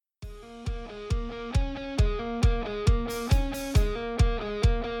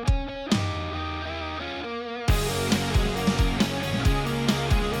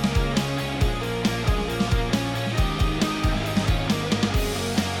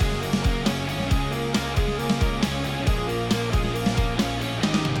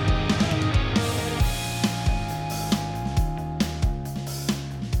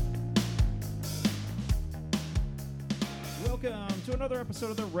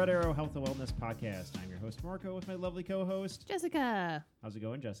episode of the Red Arrow Health and Wellness Podcast. I'm your host, Marco, with my lovely co-host, Jessica. How's it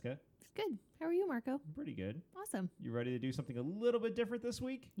going, Jessica? It's good. How are you, Marco? Pretty good. Awesome. You ready to do something a little bit different this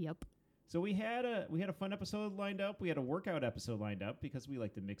week? Yep. So we had a fun episode lined up. We had a workout episode lined up because we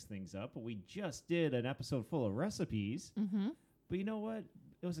like to mix things up. But we just did an episode full of recipes. Mm-hmm. But you know what?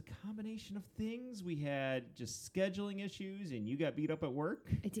 It was a combination of things. We had just scheduling issues, and you got beat up at work.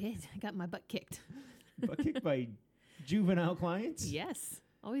 I did. I got my butt kicked. Butt kicked by juvenile clients. Yes.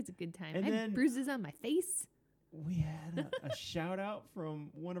 Always a good time. And I then had bruises on my face. We had a shout out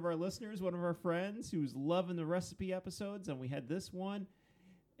from one of our listeners, one of our friends who's loving the recipe episodes. And we had this one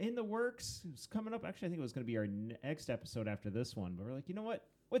in the works. It was coming up. Actually, I think it was going to be our next episode after this one. But we're like, you know what?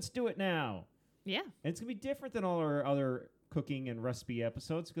 Let's do it now. Yeah. And it's going to be different than all our other cooking and recipe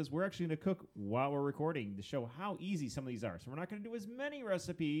episodes because we're actually going to cook while we're recording to show how easy some of these are. So we're not going to do as many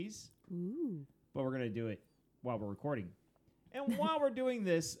recipes, but we're going to do it while we're recording. And while we're doing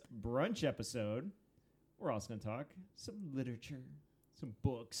this brunch episode, we're also going to talk some literature, some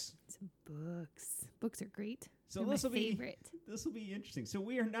books. Some books. Books are great. So They're this will my favorite. This will be interesting. So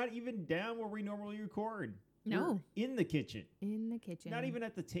we are not even down where we normally record. No. We're in the kitchen. In the kitchen. Not even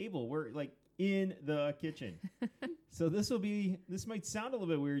at the table. We're like in the kitchen. So this might sound a little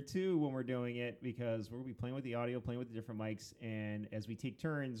bit weird too when we're doing it because we'll be playing with the audio, playing with the different mics, and as we take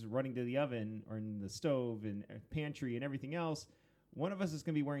turns running to the oven or in the stove and pantry and everything else, one of us is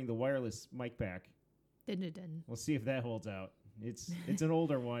going to be wearing the wireless mic pack. Dun, dun, dun. We'll see if that holds out. It's an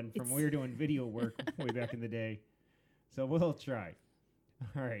older one from when we were doing video work way back in the day. So we'll try.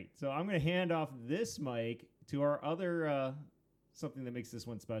 All right. So I'm going to hand off this mic to our other something that makes this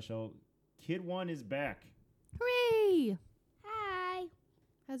one special. Kid One is back. Hooray! Hi.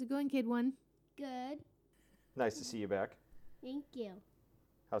 How's it going, Kid One? Good. Nice to see you back. Thank you.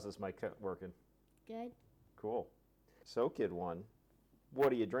 How's this mic working? Good. Cool. So, Kid One,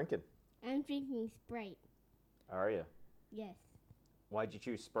 what are you drinking? I'm drinking Sprite. Are you? Yes. Why'd you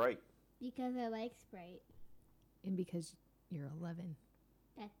choose Sprite? Because I like Sprite. And because you're 11.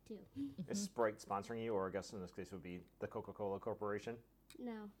 That too. Is Sprite sponsoring you, or I guess in this case would be the Coca-Cola Corporation?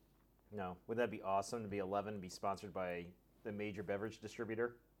 No. No. Would that be awesome to be 11 and be sponsored by the major beverage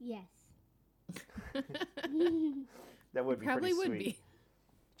distributor? Yes. That would be Probably pretty would sweet. be.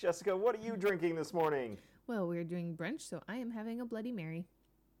 Jessica, what are you drinking this morning? Well, we're doing brunch, so I am having a Bloody Mary.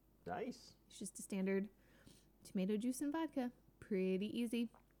 Nice. It's just a standard tomato juice and vodka. Pretty easy.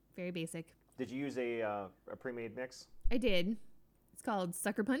 Very basic. Did you use a pre-made mix? I did. It's called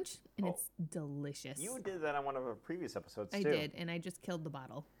Sucker Punch, and Oh. it's delicious. You did that on one of our previous episodes, I too. did, and I just killed the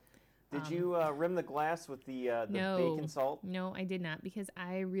bottle. Did you rim the glass with the No. bacon salt? No, I did not, because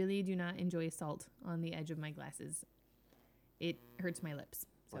I really do not enjoy salt on the edge of my glasses. It hurts my lips.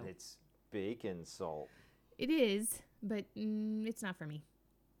 So But it's bacon salt. it is, but it's not for me.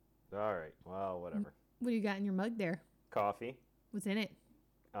 All right. Well, whatever. What do you got in your mug there? Coffee. What's in it?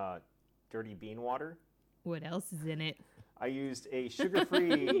 Dirty bean water. What else is in it? I used a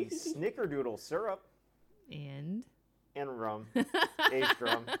sugar-free snickerdoodle syrup And rum, aged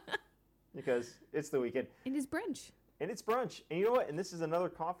rum, because it's the weekend. it is brunch. And it's brunch. And you know what? And this is another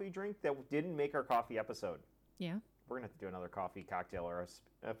coffee drink that didn't make our coffee episode. Yeah. We're going to have to do another coffee cocktail or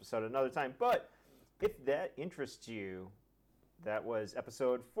episode another time. But if that interests you, that was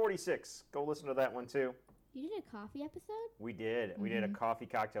episode 46. Go listen to that one, too. You did a coffee episode? We did. We did a coffee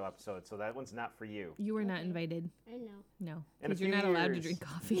cocktail episode, so that one's not for you. You were not invited. I know. No. In a Because you're few not allowed to years- drink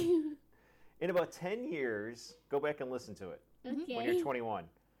coffee. In about 10 years, go back and listen to it Okay. when you're 21.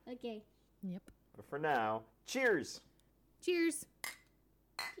 Okay. Yep. But for now, cheers. Cheers.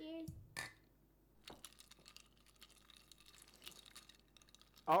 Cheers.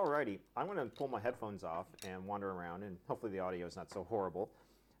 Alrighty, I'm going to pull my headphones off and wander around, and hopefully the audio is not so horrible.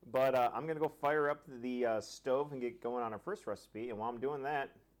 But I'm going to go fire up the stove and get going on our first recipe. And while I'm doing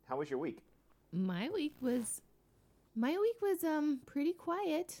that, how was your week? My week was pretty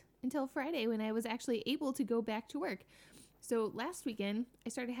quiet until Friday when I was actually able to go back to work. So last weekend I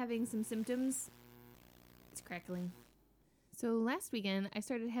started having some symptoms. It's crackling. So last weekend I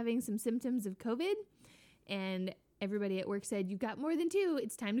started having some symptoms of COVID, and everybody at work said, "You've got more than 2.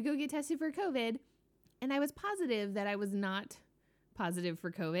 It's time to go get tested for COVID." And I was positive that I was not positive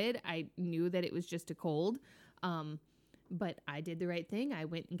for COVID. I knew that it was just a cold. But I did the right thing. I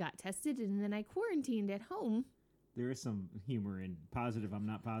went and got tested, and then I quarantined at home. There is some humor in positive, I'm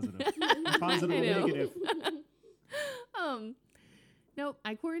not positive. I'm positive, I know. negative. Nope,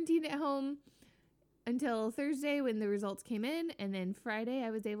 I quarantined at home until Thursday when the results came in, and then Friday I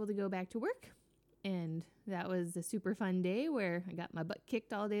was able to go back to work, and that was a super fun day where I got my butt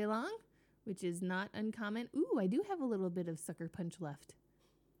kicked all day long, which is not uncommon. Ooh, I do have a little bit of Sucker Punch left.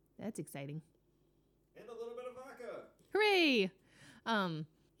 That's exciting. And a little bit of vodka. Hooray!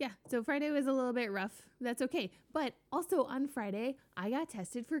 Yeah, so Friday was a little bit rough. That's okay. But also on Friday, I got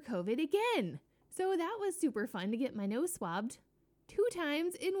tested for COVID again. So that was super fun to get my nose swabbed 2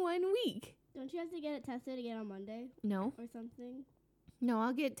 times in 1 week. Don't you have to get it tested again on Monday No. or something? No,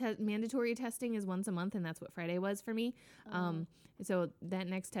 I'll get mandatory testing is once a month, and that's what Friday was for me. So that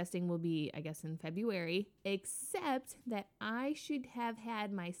next testing will be, I guess, in February, except that I should have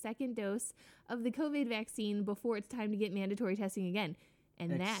had my 2nd dose of the COVID vaccine before it's time to get mandatory testing again.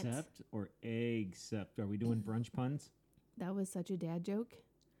 And Except or except? Are we doing brunch puns? that was such a dad joke.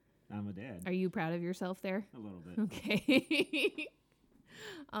 I'm a dad. Are you proud of yourself there? A little bit. Okay.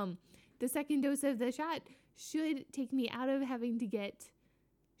 The 2nd dose of the shot should get me out of having to get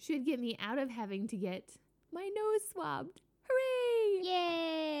my nose swabbed. Hooray!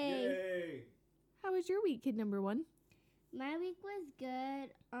 Yay! Yay! How was your week, kid number 1? My week was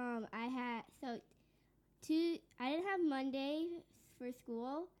good. I didn't have Monday for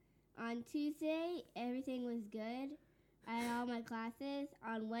school. On Tuesday, everything was good. I had all my classes.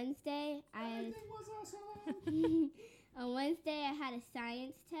 On Wednesday, Everything was awesome. on Wednesday I had a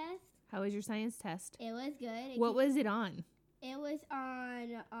science test. How was your science test? It was good. What was it on? It was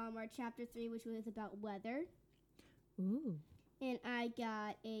on our chapter 3, which was about weather. Ooh. And I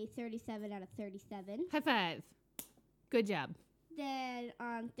got a 37 out of 37. High five. Good job. Then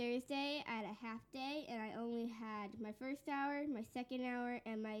on Thursday, I had a half day, and I only had my 1st hour, my 2nd hour,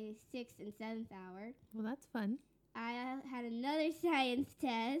 and my 6th and 7th hour. Well, that's fun. I had another science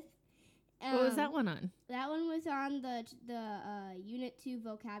test. What was that one on? That one was on the Unit 2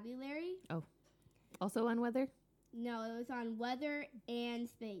 vocabulary. Also on weather? No, it was on weather and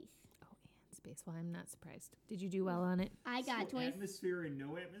space. Oh, and space. Well, I'm not surprised. Did you do well on it? I got So 20. atmosphere and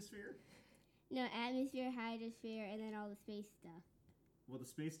no atmosphere? No, atmosphere, hydrosphere, and then all the space stuff. Well, the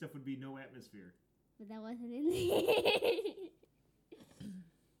space stuff would be no atmosphere. But that wasn't in there.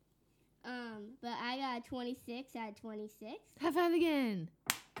 But I got 26 out of 26. High five again.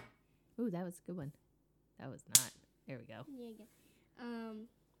 Ooh, that was a good one. That was not. There we go. Yeah, good.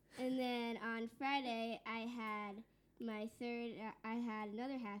 And then on Friday, I had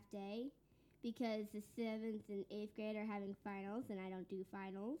another half day because the 7th and 8th grade are having finals, and I don't do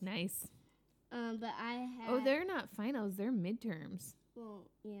finals. Nice. But I had. Oh, they're not finals. They're midterms. Well,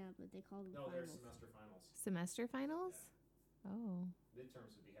 yeah, but they call them No, they're finals. semester finals. Semester finals? Oh.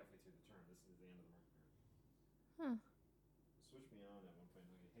 Midterms would be halfway through the term. This is the end of the mark. Huh. Switch me on at one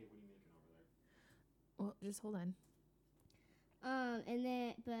point. Like, hey, what are you making over there? Well, just hold on.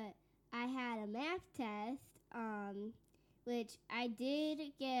 But I had a math test, which I did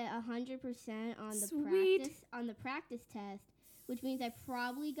get 100% on the practice test, which means I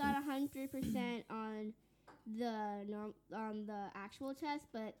probably got 100% on the actual test,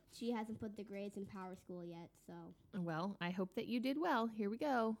 but she hasn't put the grades in Power School yet, so. Well, I hope that you did well. Here we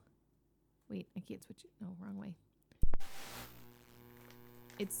go. Wait, I can't switch it. No, wrong way.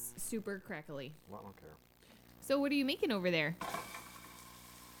 It's super crackly. Well, I don't care. So what are you making over there?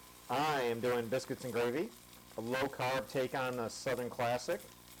 I am doing biscuits and gravy, a low-carb take on a Southern classic.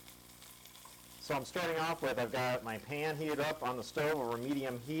 So I'm starting off with, I've got my pan heated up on the stove over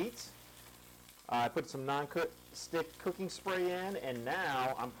medium heat. I put some non-stick cooking spray in, and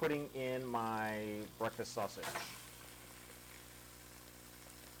now I'm putting in my breakfast sausage.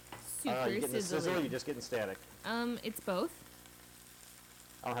 Super You getting the sizzle, or sizzling. you just getting static? It's both.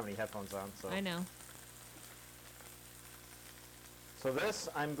 I don't have any headphones on, so. I know. So this,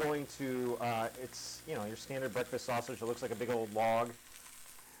 I'm going to, it's, you know, your standard breakfast sausage. It looks like a big old log.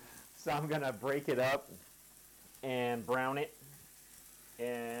 So I'm going to break it up and brown it.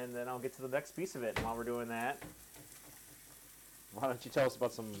 And then I'll get to the next piece of it. And while we're doing that, why don't you tell us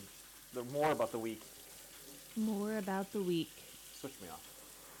about more about the week? More about the week. Switch me off.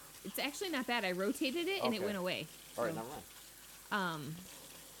 It's actually not bad. I rotated it and it Okay. went away. All right, So, never mind.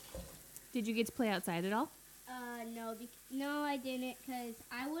 Did you get to play outside at all? No, I didn't, because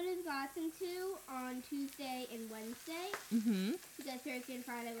I would have gotten to on Tuesday and Wednesday, Mm-hmm. because Thursday and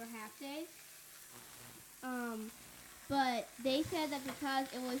Friday were half days. But they said that because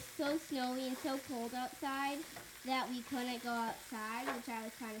it was so snowy and so cold outside that we couldn't go outside, which I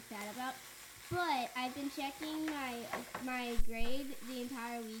was kind of sad about. But I've been checking my grade the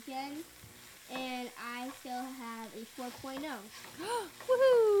entire weekend, and I still have a 4.0.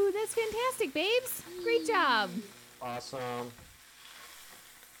 Woohoo! That's fantastic, babes. Great job. Awesome.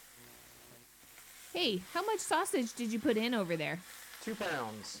 Hey, how much sausage did you put in over there? 2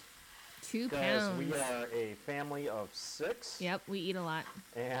 pounds. 2 Because pounds. we are a family of 6. Yep, we eat a lot.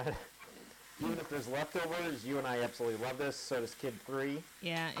 And Even if there's leftovers, you and I absolutely love this. So does Kid 3.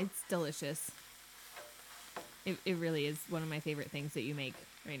 Yeah, it's delicious. It really is one of my favorite things that you make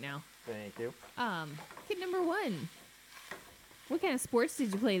right now. Thank you. Kid number 1. What kind of sports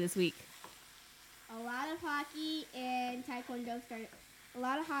did you play this week? A lot of hockey and taekwondo started. A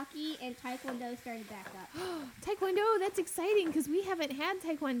lot of hockey and taekwondo started back up. Taekwondo, that's exciting because we haven't had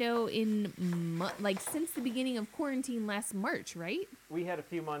taekwondo in since the beginning of quarantine last March, right? We had a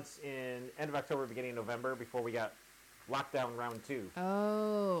few months in end of October, beginning of November before we got lockdown round 2.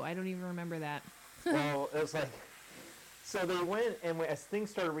 Oh, I don't even remember that. Well, it was like, so they went, and as things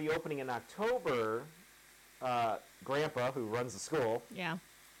started reopening in October, Grandpa, who runs the school, Yeah.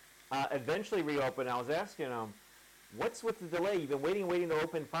 Eventually reopened. I was asking him, what's with the delay? You've been waiting to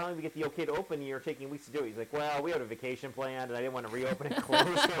open. Finally, we get the okay to open, and you're taking weeks to do it. He's like, well, we had a vacation planned, and I didn't want to reopen and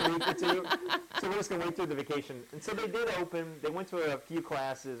close for a week or two. So we're just going to wait through the vacation. And so they did open. They went to a few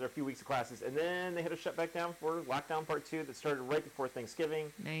classes, or a few weeks of classes, and then they had to shut back down for lockdown part 2 that started right before Thanksgiving.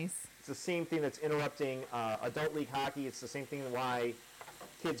 Nice. It's the same thing that's interrupting adult league hockey. It's the same thing why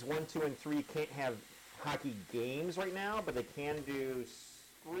kids 1, 2, and 3 can't have hockey games right now, but they can do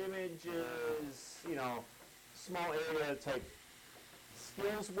scrimmages, small area type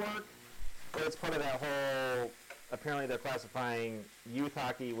skills work. But it's part of that whole, apparently they're classifying youth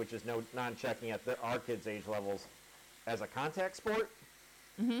hockey, which is non-checking at our kids' age levels, as a contact sport.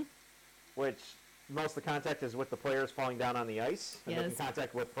 Mm-hmm. Which most of the contact is with the players falling down on the ice and Yes. making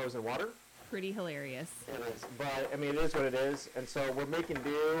contact with frozen water. Pretty hilarious. It is, but I mean, it is what it is, and so we're making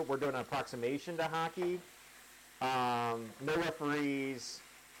do. We're doing an approximation to hockey. No referees,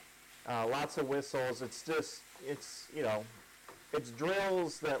 lots of whistles. It's just, it's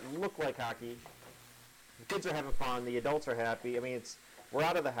drills that look like hockey. The kids are having fun. The adults are happy. I mean, we're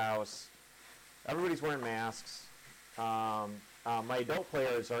out of the house. Everybody's wearing masks. My adult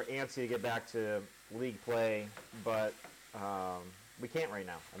players are antsy to get back to league play, but we can't right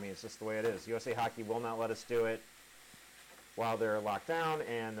now. I mean, it's just the way it is. USA Hockey will not let us do it while they're locked down,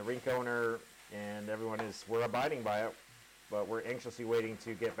 and the rink owner and everyone we're abiding by it, but we're anxiously waiting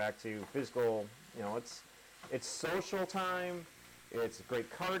to get back to physical, it's social time, it's great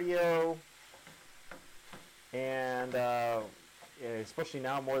cardio, and especially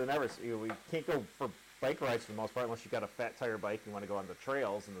now more than ever, we can't go for bike rides for the most part unless you've got a fat tire bike and you want to go on the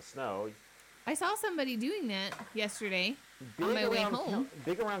trails in the snow. I saw somebody doing that yesterday on my way home.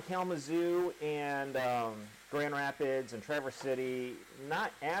 Big around Kalamazoo and Grand Rapids and Traverse City.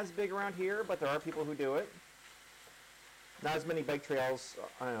 Not as big around here, but there are people who do it. Not as many bike trails,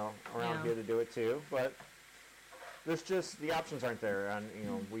 around here to do it too. But there's just, the options aren't there. And,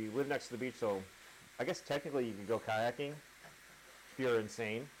 we live next to the beach, so I guess technically you could go kayaking if you're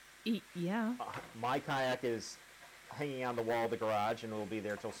insane. Yeah. My kayak is hanging on the wall of the garage, and it will be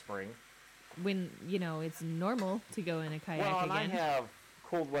there till spring. When, it's normal to go in a kayak Well, and again. I have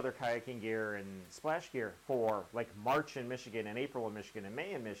cold weather kayaking gear and splash gear for like March in Michigan and April in Michigan and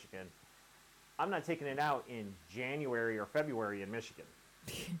May in Michigan. I'm not taking it out in January or February in Michigan.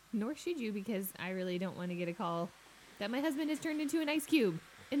 Nor should you, because I really don't want to get a call that my husband has turned into an ice cube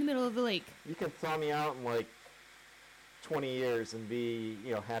in the middle of the lake. You can thaw me out in like 20 years and be,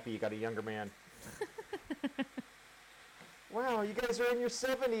 happy you got a younger man. Wow, you guys are in your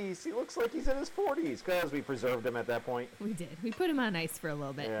 70s. He looks like he's in his 40s, because we preserved him at that point. We did. We put him on ice for a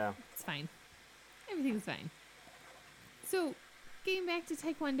little bit. Yeah. It's fine. Everything's fine. So, getting back to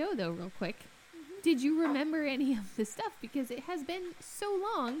Taekwondo, though, real quick. Did you remember any of the stuff? Because it has been so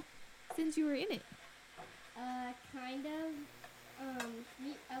long since you were in it. Kind of.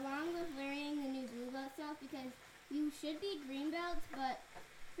 Along with learning the new blue belt stuff, because you should be green belts, but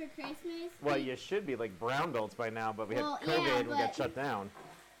for Christmas... Well, you should be like brown belts by now, but we had COVID and we got shut down.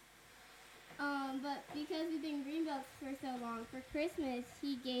 But because we've been green belts for so long, for Christmas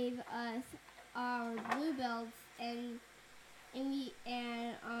he gave us our blue belts, and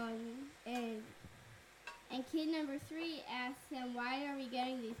kid number 3 asked him, "Why are we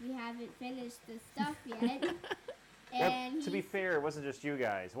getting these? We haven't finished the stuff yet." And well, to be fair, it wasn't just you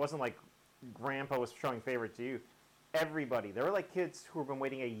guys. It wasn't like Grandpa was showing favor to you. Everybody. There were like kids who have been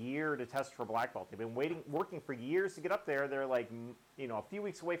waiting a year to test for black belt. They've been working for years to get up there. They're like, a few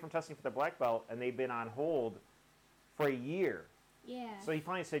weeks away from testing for their black belt, and they've been on hold for a year. Yeah. So he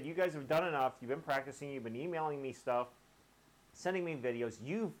finally said, "You guys have done enough. You've been practicing. You've been emailing me stuff, sending me videos.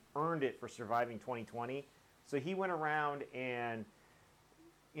 You've earned it for surviving 2020." So he went around and,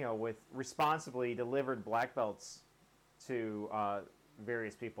 with responsibly delivered black belts to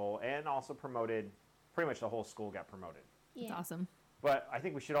various people, and also promoted. Pretty much the whole school got promoted. Yeah. It's awesome. But I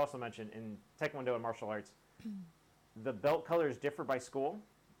think we should also mention, in Taekwondo and martial arts, the belt colors differ by school.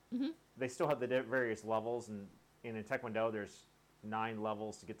 they still have the various levels, and in Taekwondo, there's 9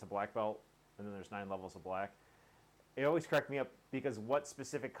 levels to get to black belt, and then there's 9 levels of black. It always cracked me up because what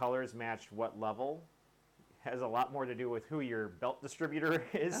specific colors matched what level has a lot more to do with who your belt distributor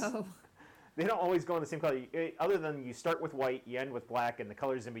is. Oh. They don't always go in the same color, other than you start with white, you end with black, and the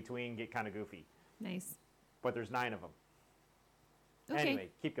colors in between get kind of goofy. Nice. But there's 9 of them. Okay. Anyway,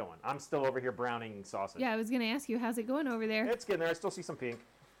 keep going. I'm still over here browning sausage. Yeah, I was going to ask you, how's it going over there? It's getting there. I still see some pink.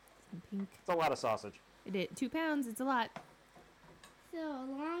 Some pink. It's a lot of sausage. It did 2 pounds. It's a lot. So,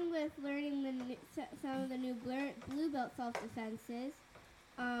 along with learning some of the new blue belt self-defenses,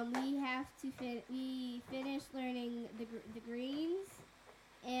 we finished learning the greens,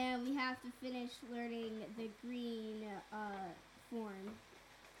 and we have to finish learning the green form.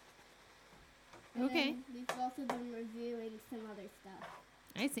 And Okay. then we've also been reviewing some other stuff.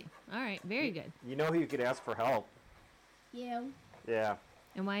 I see. All right. Very good. You know who you could ask for help? You. Yeah,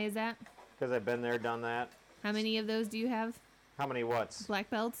 And why is that? because I've been there, done that. How many of those do you have? How many whats? Black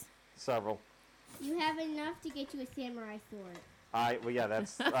belts? Several. You have enough to get you a samurai sword. Well, yeah,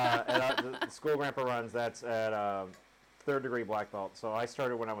 that's at the school Grandpa runs. That's at 3rd degree black belt. So I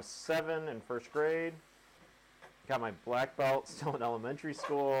started when I was 7 in 1st grade. Got my black belt still in elementary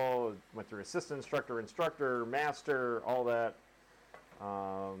school. Went through assistant instructor, master, all that.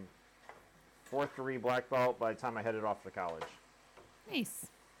 4th degree black belt by the time I headed off to college. Nice.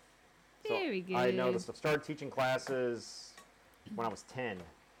 So Very good. I know this stuff. Started teaching classes when I was 10.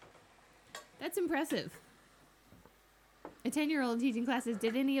 That's impressive. A 10-year-old teaching classes.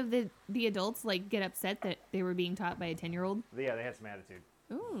 Did any of the adults like get upset that they were being taught by a 10-year-old? Yeah, they had some attitude.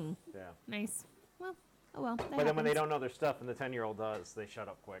 Ooh, Yeah. nice. Well, oh well. But then when they don't know their stuff and the 10-year-old does, they shut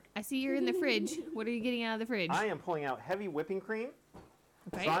up quick. I see you're in the fridge. What are you getting out of the fridge? I am pulling out heavy whipping cream.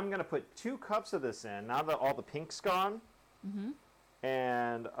 Okay. So I'm going to put 2 cups of this in. Now that all the pink's gone.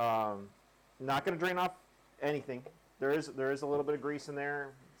 And not going to drain off anything. There is a little bit of grease in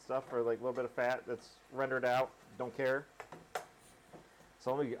there, stuff, or like a little bit of fat that's rendered out. Don't care.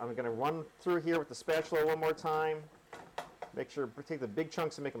 So I'm going to run through here with the spatula one more time. Make sure, take the big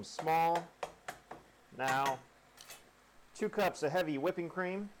chunks and make them small. Now, 2 cups of heavy whipping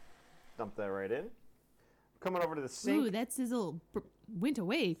cream. Dump that right in. Coming over to the sink. Ooh, that sizzle went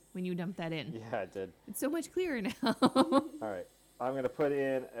away when you dumped that in. Yeah, it did. It's so much clearer now. All right. I'm going to put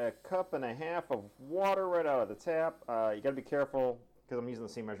in 1.5 cups of water right out of the tap. You got to be careful because I'm using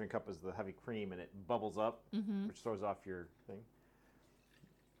the same measuring cup as the heavy cream, and it bubbles up, which throws off your thing.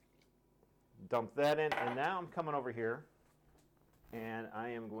 Dump that in, and now I'm coming over here, and I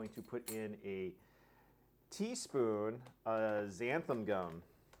am going to put in a teaspoon of xanthan gum.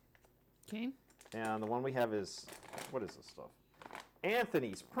 Okay. And the one we have is, what is this stuff?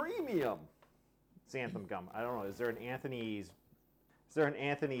 Anthony's Premium xanthan gum. I don't know. Is there an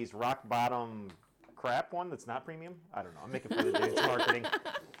Anthony's rock bottom crap one that's not premium? I don't know. I'm making fun of the dude's marketing.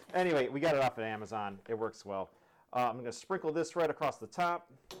 Anyway, we got it off of Amazon. It works well. I'm going to sprinkle this right across the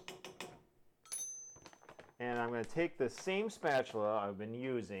top. And I'm going to take the same spatula I've been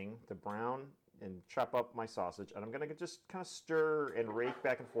using to brown and chop up my sausage. And I'm going to just kind of stir and rake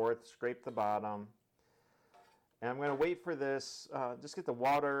back and forth, scrape the bottom. And I'm going to wait for this, just get the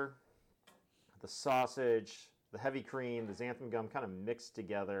water, the sausage, the heavy cream, the xanthan gum kind of mixed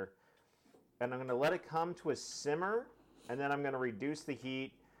together. And I'm going to let it come to a simmer, and then I'm going to reduce the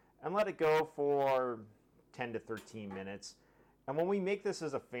heat and let it go for 10 to 13 minutes. And when we make this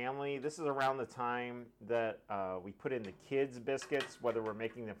as a family, this is around the time that we put in the kids' biscuits, whether we're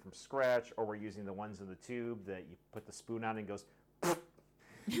making them from scratch or we're using the ones in the tube that you put the spoon on and goes,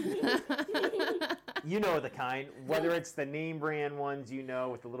 you know the kind, whether it's the name brand ones, you know,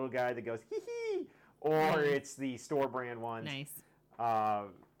 with the little guy that goes, hee-hee, or it's the store brand ones. Nice.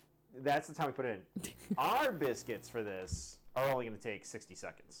 That's the time we put it in. Our biscuits for this are only going to take 60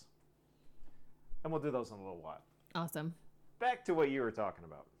 seconds. And we'll do those in a little while. Awesome. Back to what you were talking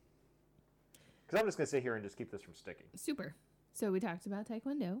about. Because I'm just going to sit here and just keep this from sticking. Super. So we talked about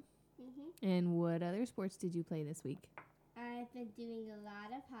Taekwondo. And what other sports did you play this week? I've been doing a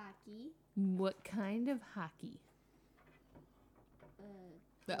lot of hockey. What kind of hockey?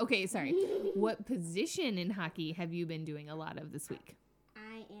 Okay, sorry. What position in hockey have you been doing a lot of this week?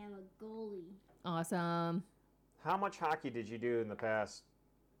 I am a goalie. Awesome. How much hockey did you do in the past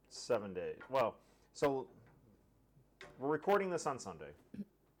 7 days? Well, so we're recording this on Sunday.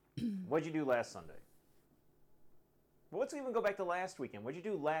 What'd you do last Sunday? Well, let's even go back to last weekend. What'd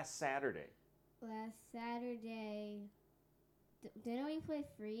you do last Saturday? Last Saturday, didn't we play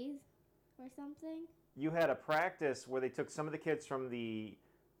freeze or something? You had a practice where they took some of the kids from the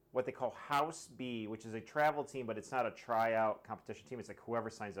what they call House B, which is a travel team, but it's not a tryout competition team. It's like whoever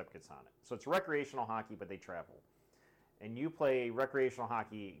signs up gets on it. So it's recreational hockey, but they travel. And you play recreational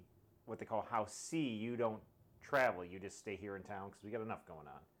hockey, what they call House C. You don't travel. You just stay here in town because we got enough going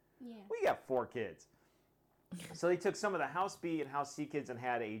on. Yeah. We got 4 kids. So they took some of the House B and House C kids and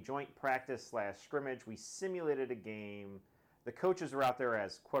had a joint practice/scrimmage. We simulated a game. The coaches were out there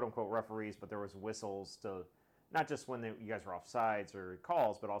as quote-unquote referees, but there was whistles to, not just when you guys were off sides or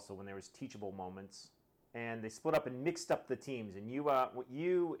calls, but also when there was teachable moments. And they split up and mixed up the teams. And you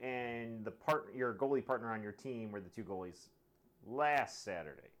and your goalie partner on your team were the 2 goalies last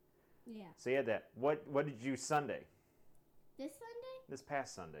Saturday. Yeah. So you had that. What did you do Sunday? This Sunday? This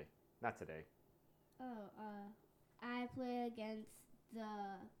past Sunday, not today. Oh, I play against the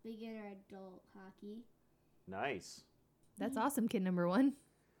beginner adult hockey. Nice. That's awesome, kid number 1.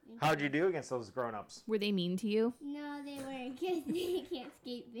 How'd you do against those grown-ups? Were they mean to you? No, they weren't kids. They can't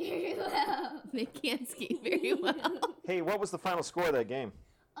skate very well. They can't skate very well. Hey, what was the final score of that game?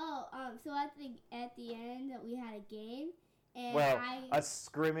 Oh, so at the end that we had a game, and a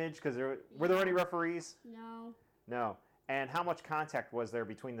scrimmage, because were there any referees? No. No. And how much contact was there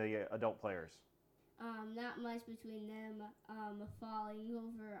between the adult players? Not much between them falling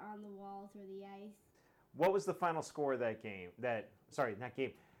over on the walls or the ice. What was the final score of that game? Not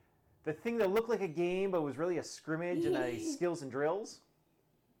game. The thing that looked like a game but was really a scrimmage and a skills and drills?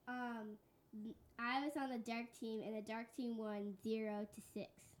 I was on the dark team, and the dark team won 0-6.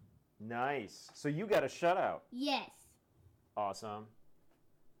 Nice. So you got a shutout. Yes. Awesome.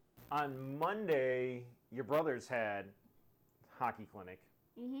 On Monday, your brothers had hockey clinic.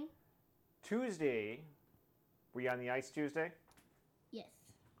 Mhm. Tuesday, were you on the ice Tuesday? Yes.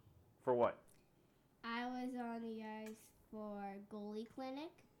 For what? I was on the ice for goalie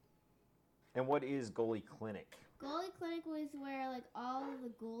clinic. And what is goalie clinic? Goalie clinic was where like all of the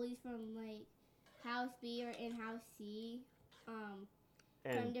goalies from like House B or in House C, And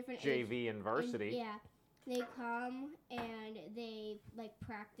from different JV and varsity. yeah, they come and they like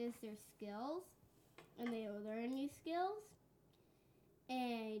practice their skills, and they learn new skills.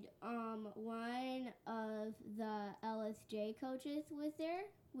 And one of the LSJ coaches was there,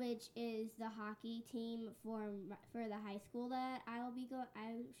 which is the hockey team for the high school that I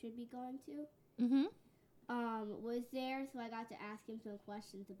should be going to. Mm-hmm. Was there, so I got to ask him some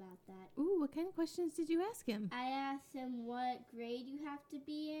questions about that. Ooh, what kind of questions did you ask him? I asked him what grade you have to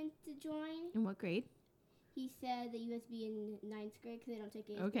be in to join. In what grade? He said that you have to be in 9th grade because they don't take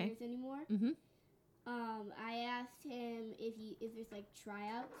 8th Okay. graders anymore. Mm-hmm. I asked him if there's like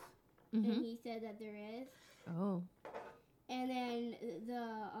tryouts, Mm-hmm. and he said that there is. Oh. And then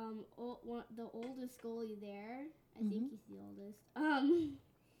the oldest goalie there, I think he's the oldest.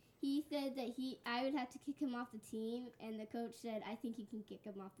 He said that I would have to kick him off the team, and the coach said, I think you can kick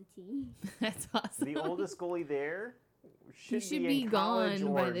him off the team. That's awesome. The oldest goalie there You should be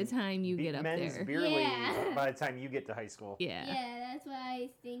gone by the time you get up men's there. beer league by the time you get to high school. Yeah. Yeah, that's what I was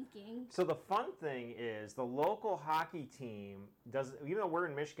thinking. So the fun thing is the local hockey team even though we're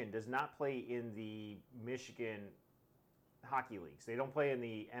in Michigan, does not play in the Michigan hockey leagues. They don't play in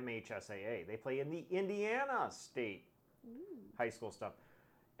the MHSAA. They play in the Indiana State high school stuff.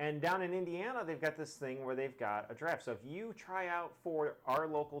 And down in Indiana, they've got this thing where they've got a draft. So if you try out for our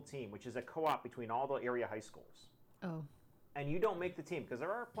local team, which is a co-op between all the area high schools, Oh. and you don't make the team, because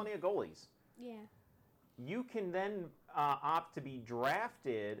there are plenty of goalies, Yeah. you can then opt to be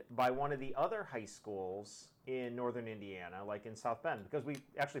drafted by one of the other high schools in northern Indiana, like in South Bend, because we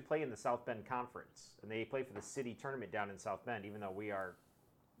actually play in the South Bend Conference, and they play for the city tournament down in South Bend, even though we are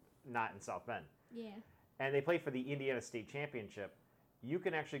not in South Bend. Yeah. And they play for the Indiana State Championship. You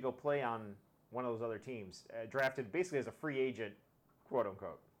can actually go play on one of those other teams, drafted basically as a free agent, quote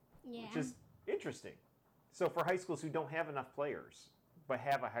unquote, Yeah. which is interesting. So for high schools who don't have enough players, but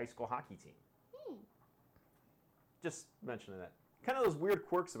have a high school hockey team. Just mentioning that. Kind of those weird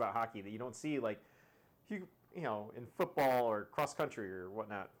quirks about hockey that you don't see, like, you know, in football or cross country or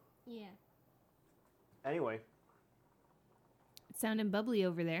whatnot. Yeah. Anyway, It's sounding bubbly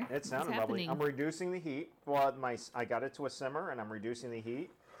over there. it sounded What's bubbly. happening? I'm reducing the heat. Well, I got it to a simmer, and I'm reducing the heat.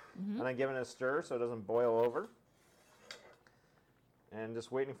 And I'm giving it a stir so it doesn't boil over. And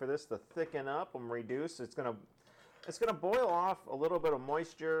just waiting for this to thicken up and reduce. It's gonna boil off a little bit of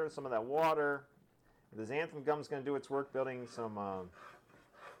moisture, some of that water. The xanthan gum's gonna do its work, building some.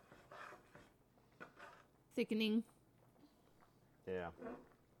 Thickening. Yeah.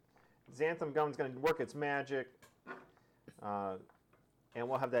 Xanthan gum's gonna work its magic, and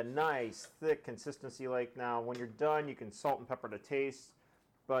we'll have that nice thick consistency. Like now, when you're done, you can salt and pepper to taste.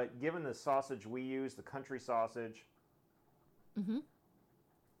 But given the sausage we use, the country sausage,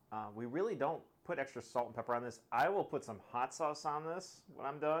 we really don't put extra salt and pepper on this. I will put some hot sauce on this when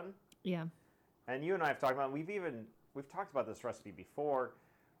I'm done. Yeah. And you and I have talked about, we've talked about this recipe before.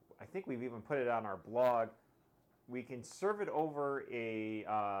 I think we've even put it on our blog. We can serve it over a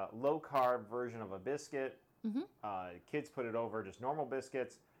low-carb version of a biscuit. Mm-hmm. Kids put it over just normal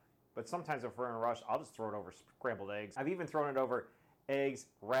biscuits. But sometimes if we're in a rush, I'll just throw it over scrambled eggs. I've even thrown it over eggs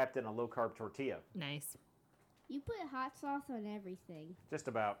wrapped in a low-carb tortilla. Nice. You put hot sauce on everything. Just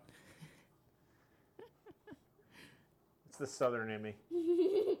about. It's the Southern in me.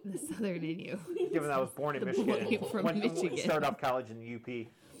 The Southern in you. Given that I was born in The Michigan. boy from When Michigan. Started off college in the UP.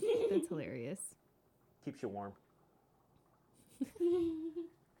 That's hilarious. Keeps you warm.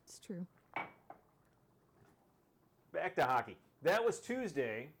 It's true. Back to hockey. That was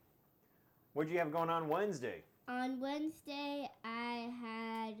Tuesday. What did you have going on Wednesday? On Wednesday, I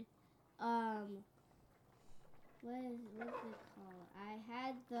had, what's it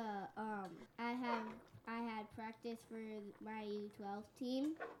called? I had practice for my U12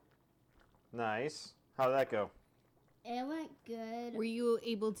 team. Nice. How'd that go? It went good. Were you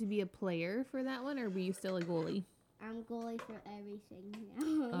able to be a player for that one, or were you still a goalie? I'm goalie for everything now.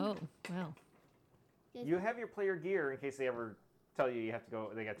 Oh, wow. You have your player gear in case they ever tell you have to go,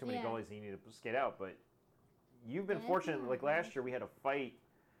 they got too many Yeah. goalies and you need to skate out, but you've been Yeah, fortunate. that's Like not last year we had a fight.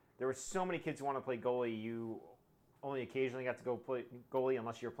 There were so many kids who want to play goalie. You only occasionally got to go play goalie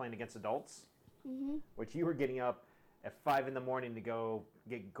unless you were playing against adults, which you were getting up at 5 in the morning to go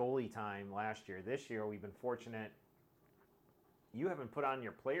get goalie time last year. This year we've been fortunate. You haven't put on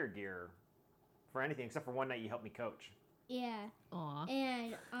your player gear for anything except for one night you helped me coach. Yeah. Aw.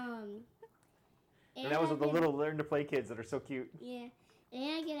 And And that was with the little learn to play kids that are so cute. Yeah.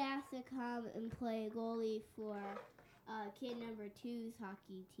 And I get asked to come and play goalie for kid number 2's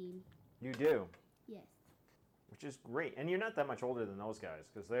hockey team. You do, Yes. which is great. And you're not that much older than those guys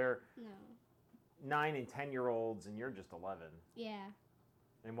because they're No. 9 and 10-year-olds and you're just 11. Yeah.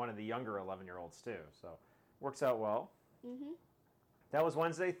 And one of the younger 11-year-olds too. So works out well. Mhm. That was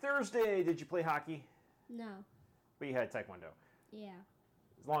Wednesday. Thursday, did you play hockey? No. But you had Taekwondo. Yeah.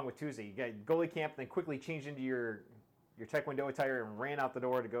 Along with Tuesday, you got goalie camp, then quickly changed into your Taekwondo attire and ran out the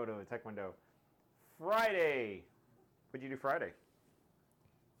door to go to a Taekwondo. Friday, what did you do Friday?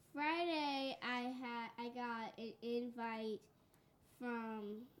 Friday, I got an invite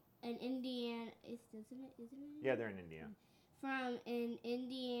from an Indiana. Isn't it? Yeah, they're in India. From an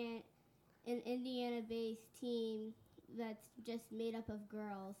Indiana-based team that's just made up of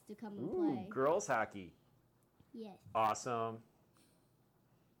girls to come and play. Girls hockey. Yes. Awesome.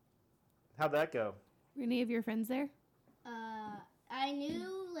 How'd that go? Were any of your friends there? I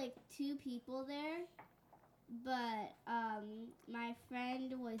knew like 2 people there, but my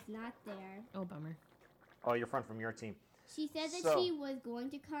friend was not there. Oh, bummer. Oh, your friend from your team. She said that So- she was going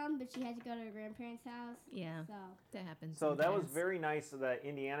to come, but she had to go to her grandparents' house. Yeah, So that happens. So that was sometimes. very nice that the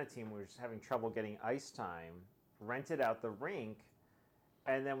Indiana team was having trouble getting ice time, rented out the rink,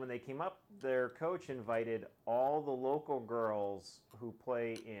 and then when they came up, their coach invited all the local girls who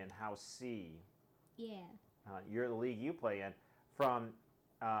play in House C, yeah. you're the league you play in, from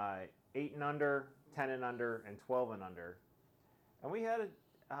 8 and under, 10 and under, and 12 and under. And we had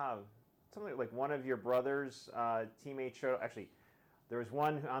something like one of your brother's teammates showed. Actually, there was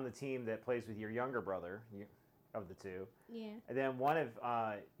one on the team that plays with your younger brother of the 2. Yeah. And then one of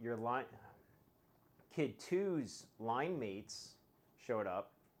your kid 2's line mates showed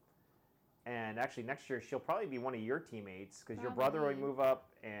up. And actually next year she'll probably be one of your teammates because your brother will Probably. move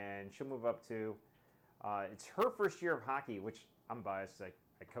up and she'll move up too. It's her first year of hockey, which I'm biased. I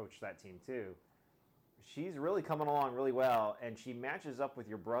coach that team too. She's really coming along really well, and she matches up with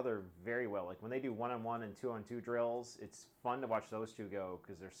your brother very well. Like when they do 1-on-1 and 2-on-2 drills, it's fun to watch those two go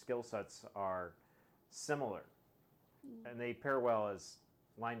because their skill sets are similar. And they pair well as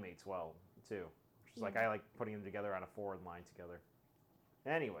line mates well too. Which is like I like putting them together on a forward line together.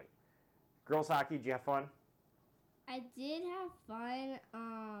 Anyway, girls hockey, did you have fun? I did have fun.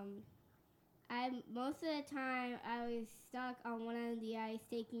 Most of the time I was stuck on one end of the ice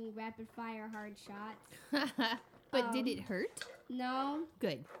taking rapid fire hard shots. But did it hurt? No,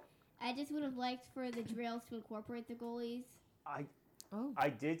 Good. I just would have liked for the drills to incorporate the goalies. I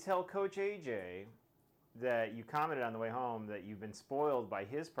did tell Coach AJ that you commented on the way home that you've been spoiled by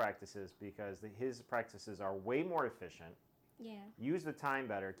his practices because his practices are way more efficient. Yeah. Use the time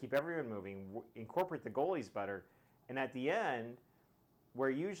better, keep everyone moving, incorporate the goalies better, and at the end, where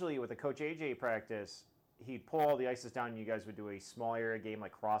usually with a Coach AJ practice, he'd pull all the ices down and you guys would do a small area game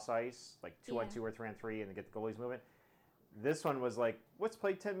like cross ice, like 2-on-2 or 3-on-3, and then get the goalies moving. This one was like, let's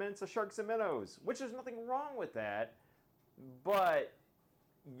play 10 minutes of Sharks and Minnows, which there's nothing wrong with that, but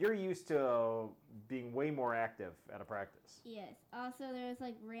you're used to being way more active at a practice. Yes. Also, there's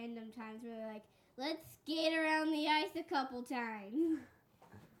like random times where they're like, let's skate around the ice a couple times.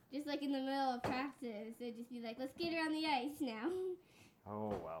 Just like in the middle of practice, they'd just be like, let's skate around the ice now.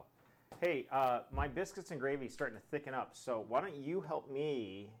 Oh, well. Hey, my biscuits and gravy is starting to thicken up, so why don't you help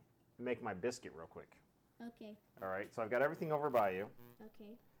me make my biscuit real quick? Okay. All right, so I've got everything over by you.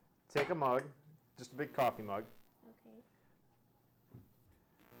 Okay. Take a mug, just a big coffee mug. Okay.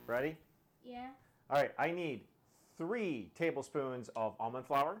 Ready? Yeah. All right, I need 3 tablespoons of almond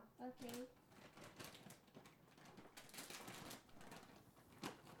flour. Okay.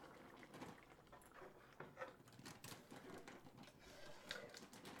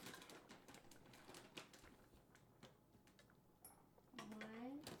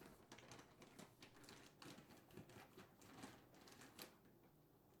 One.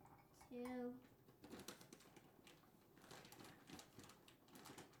 2.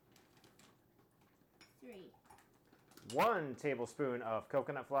 3. 1 tablespoon of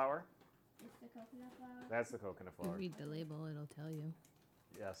coconut flour. It's the coconut flour. That's the coconut You flour. read the label, it'll tell you.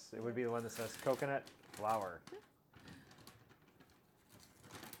 Yes, it would be the one that says coconut flour.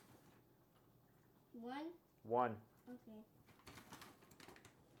 1. 1. Okay.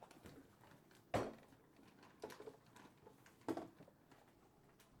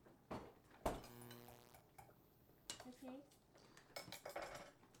 Okay.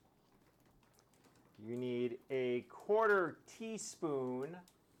 You need a 1/4 teaspoon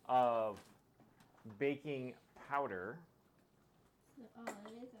of baking powder. So, oh,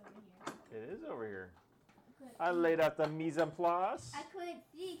 it is over here. It is over here. Good. I laid out the mise en place. I couldn't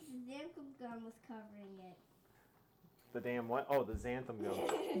see because the xanthan gum was covering it. The damn what? Oh, the xanthan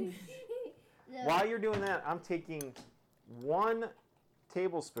gum. The- While you're doing that, I'm taking 1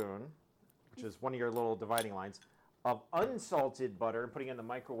 tablespoon, which is one of your little dividing lines, of unsalted butter and putting it in the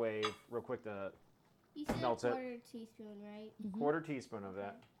microwave real quick to you said melt a it. 1/4 teaspoon, right? 1/4 teaspoon of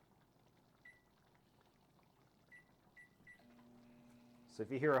that. So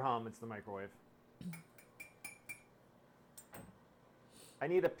if you hear a hum, it's the microwave. I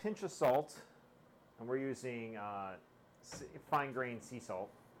need a pinch of salt, and we're using fine grained sea salt.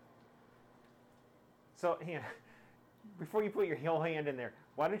 So, before you put your whole hand in there,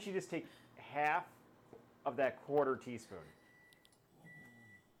 why don't you just take half of that 1/4 teaspoon?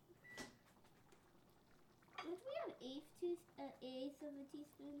 Don't we have eighth of a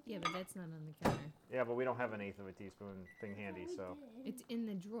teaspoon? Yeah, but that's not on the counter. Yeah, but we don't have an 1/8 of a teaspoon thing handy, We so. did. It's in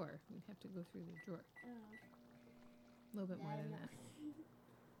the drawer. We'd have to go through the drawer. Oh, A little bit more than that.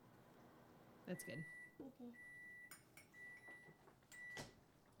 That's good. okay.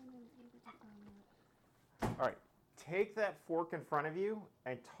 I'm not able to find that. All right, take that fork in front of you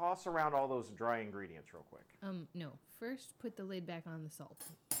and toss around all those dry ingredients real quick. No. First, put the lid back on the salt.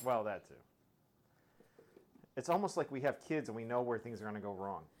 Well, that too. It's almost like we have kids and we know where things are going to go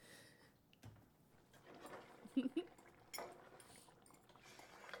wrong.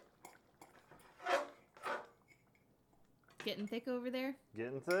 Getting thick over there?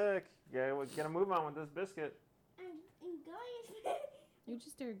 Getting thick. Yeah, we're gonna move on with this biscuit. I'm going. You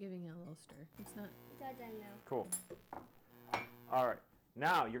just start giving it a little stir. It's not. It's all done now. Cool. All right.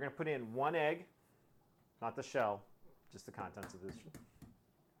 Now you're gonna put in 1 egg, not the shell, just the contents of this.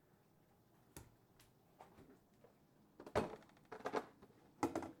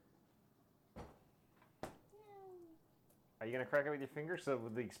 Are you gonna crack it with your fingers? So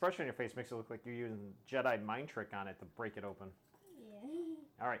the expression on your face makes it look like you're using Jedi mind trick on it to break it open. Yeah.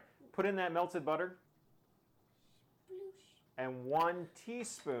 All right. Put in that melted butter Sploosh. and 1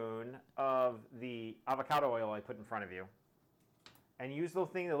 teaspoon of the avocado oil I put in front of you. And use the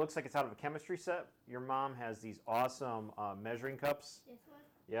thing that looks like it's out of a chemistry set. Your mom has these awesome measuring cups. This one?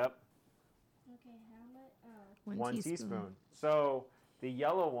 Yep. Okay, how much? Oh. 1 teaspoon. So the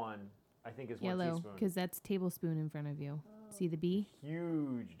yellow one, I think, is 1 Yellow, teaspoon. because that's tablespoon in front of you. See the B?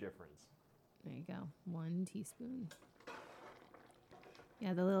 Huge difference. There you go. 1 teaspoon.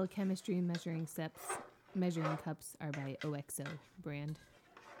 Yeah, the little chemistry measuring cups are by OXO brand.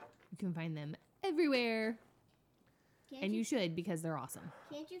 You can find them everywhere. And you should, because they're awesome.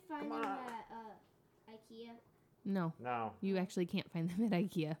 Can't you find Come them on. at IKEA? No, No. you actually can't find them at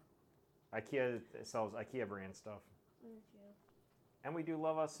IKEA. IKEA sells IKEA brand stuff. That's true. And we do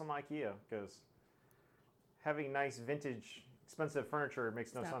love us some IKEA because having nice vintage expensive furniture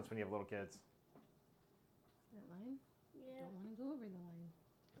makes no Stop. sense when you have little kids. That line? Yeah. Don't want to go over the line.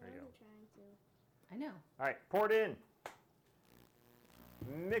 There you I'm go. trying to. I know. All right, pour it in.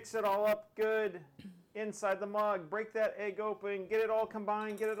 Mix it all up good inside the mug. Break that egg open. Get it all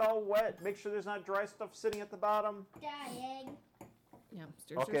combined. Get it all wet. Make sure there's not dry stuff sitting at the bottom. Die egg. Yeah.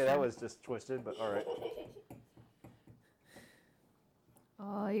 Stir, Okay, stir, that stir. was just twisted, but all right.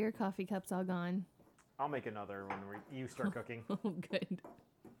 Oh, your coffee cup's all gone. I'll make another when you start cooking. Oh, good.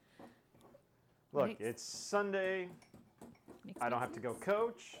 Look, Mix. it's Sunday. Mix, I don't mix, have to go mix.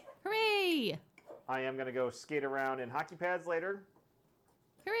 coach. Hooray! I am going to go skate around in hockey pads later.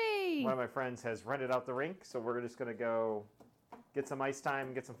 Hooray! One of my friends has rented out the rink, so we're just going to go get some ice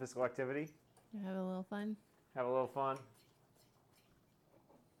time, get some physical activity, Have a little fun. have a little fun.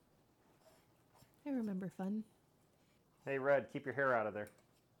 I remember fun. Hey, Red, keep your hair out of there.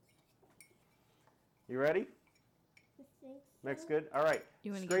 You ready? I think Mix so. good? All right.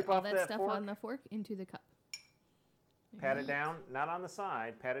 You want to Scrape get all off that that stuff fork. on the fork into the cup. Pat it down, not on the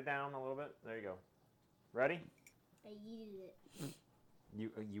side. Pat it down a little bit. There you go. Ready? I yeeted it. You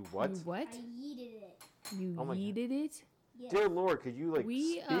what? You what? I yeeted it. You Oh my God. yeeted it? Yes. Dear Lord, could you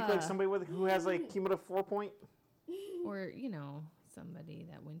We, speak like somebody who has like cumulative 4 point? Or, somebody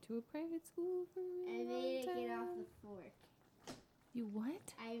that went to a private school for a I really made it long get off time. the fork. You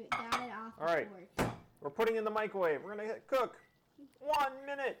what? I got it off All the right. fork. We're putting in the microwave. We're gonna hit cook. 1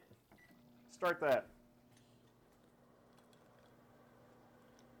 minute. Start that.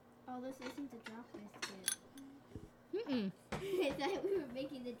 Oh, this isn't the drop biscuit. Mm-mm. I thought we were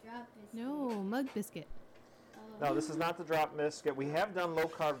making the drop biscuit. No, mug biscuit. Oh. No, this is not the drop biscuit. We have done low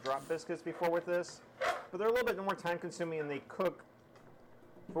carb drop biscuits before with this, but they're a little bit more time consuming and they cook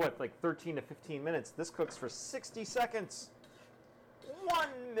for what, like 13 to 15 minutes. This cooks for 60 seconds. 1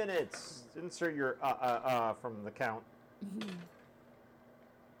 minute. Insert your from the count.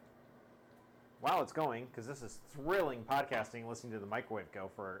 Wow, it's going, because this is thrilling podcasting, listening to the microwave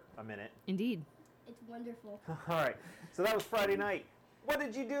go for a minute. Indeed. It's wonderful. All right, so that was Friday night. What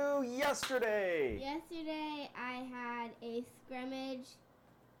did you do yesterday? Yesterday I had a scrimmage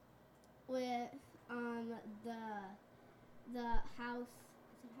with the house. Is it house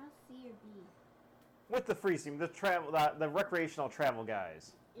C or B? With the free team, the recreational travel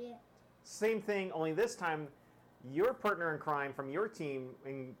guys. Yeah. Same thing, only this time your partner in crime from your team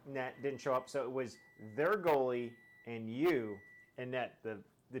in net didn't show up, so it was their goalie and you in net.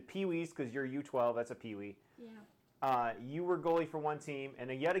 The Pee-wees, because you're U12, that's a Pee-wee. Yeah. You were goalie for one team,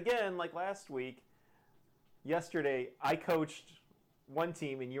 and yet again, like last week, yesterday, I coached one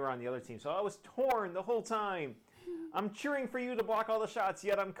team and you were on the other team. So I was torn the whole time. I'm cheering for you to block all the shots,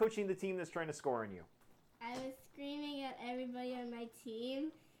 yet I'm coaching the team that's trying to score on you. I was screaming at everybody on my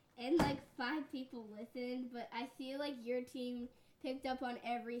team, and like 5 people listened, but I feel like your team picked up on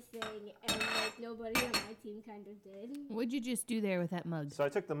everything, and like nobody on my team kind of did. What'd you just do there with that mug? So I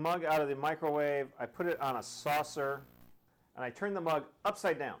took the mug out of the microwave, I put it on a saucer, and I turned the mug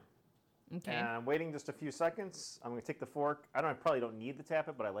upside down. Okay. And I'm waiting just a few seconds. I'm going to take the fork. I probably don't need to tap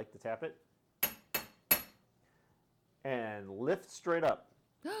it, but I like to tap it. And lift straight up.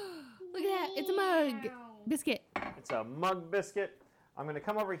 Look at that. It's a mug. Wow. Biscuit. It's a mug biscuit. I'm going to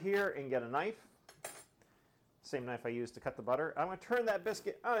come over here and get a knife. Same knife I used to cut the butter. I'm going to turn that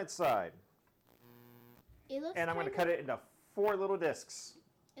biscuit on its side. It looks And I'm going to kind cut it into 4 little discs.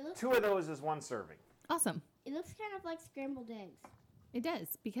 It looks 2 of those is 1 serving. Awesome. It looks kind of like scrambled eggs. It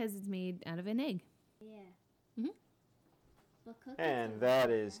does, because it's made out of an egg. Yeah. Mhm. But cookies And don't that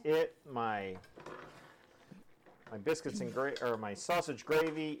look is it. My biscuits and my sausage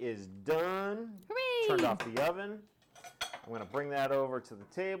gravy is done. Hooray! Turned off the oven. I'm going to bring that over to the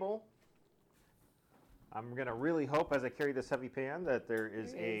table. I'm going to really hope as I carry this heavy pan that there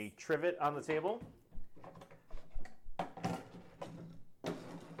is There a trivet on the table.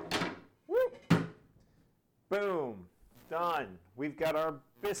 Woo! Boom. Done. We've got our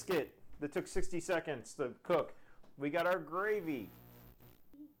biscuit that took 60 seconds to cook. We got our gravy.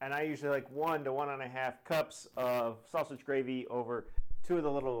 And I usually like 1 to 1.5 cups of sausage gravy over 2 of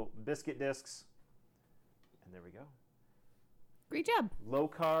the little biscuit discs. And there we go. Great job. Low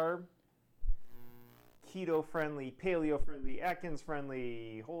carb, keto friendly, paleo friendly, Atkins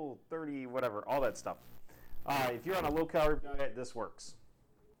friendly, whole 30, whatever, all that stuff. If you're on a low carb diet, this works.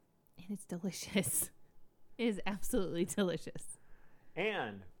 And it's delicious. It is absolutely delicious.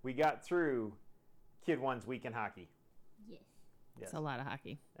 And we got through Kid One's week in hockey. Yes. Yes, It's a lot of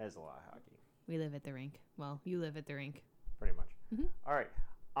hockey. that is a lot of hockey, We live at the rink. Well, you live at the rink. pretty much. Mhm. All right.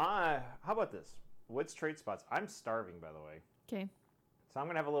 How about this? What's trade spots? I'm starving, by the way. Okay. So I'm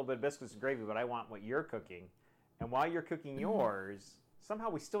going to have a little bit of biscuits and gravy, but I want what you're cooking. And while you're cooking yours, somehow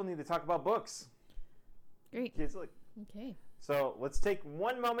we still need to talk about books. Great. Kids, like, Okay. so let's take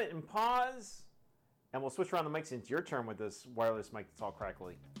 1 moment and pause, and we'll switch around the mic since it's your turn with this wireless mic that's all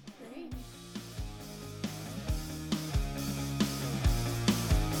crackly. Great.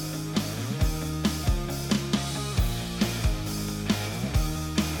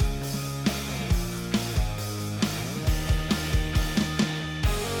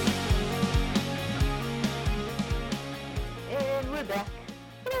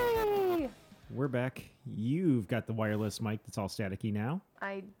 We're back. You've got the wireless mic that's all staticky now.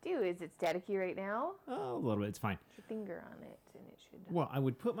 I do. Is it staticky right now? Oh, a little bit. It's fine. Put your finger on it, and it should. Well, I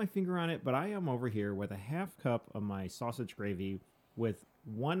would put my finger on it, but I am over here with a half cup of my sausage gravy with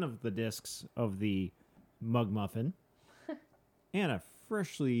one of the discs of the mug muffin and a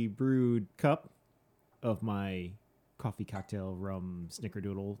freshly brewed cup of my coffee cocktail rum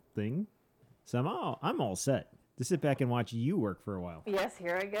snickerdoodle thing. So I'm all set to sit back and watch you work for a while. Yes,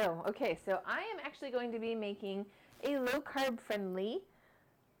 here I go. Okay, so I am actually going to be making a low-carb friendly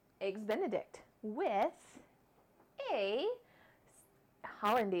Eggs Benedict with a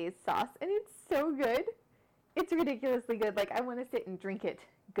hollandaise sauce, and it's so good. It's ridiculously good. Like, I want to sit and drink it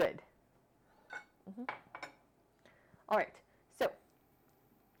good. All right, so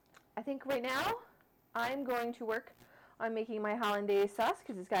I think right now I'm going to work on making my hollandaise sauce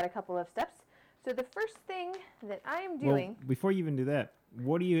because it's got a couple of steps. So the first thing that I am doing... Well, before you even do that,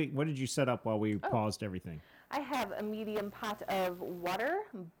 what did you set up while we paused everything? I have a medium pot of water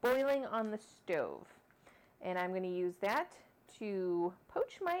boiling on the stove. And I'm going to use that to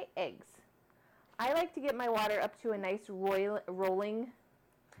poach my eggs. I like to get my water up to a nice rolling...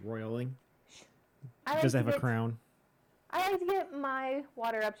 Roiling? Does it have a crown? I like to get my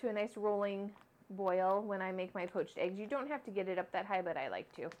water up to a nice rolling boil when I make my poached eggs. You don't have to get it up that high, but I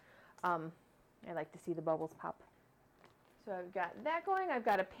like to. I like to see the bubbles pop. So I've got that going. I've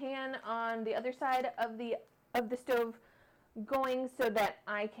got a pan on the other side of the stove going so that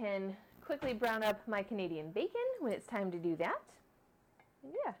I can quickly brown up my Canadian bacon when it's time to do that.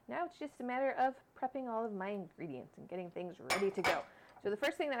 And yeah, now it's just a matter of prepping all of my ingredients and getting things ready to go. So the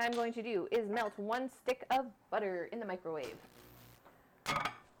first thing that I'm going to do is melt 1 stick of butter in the microwave.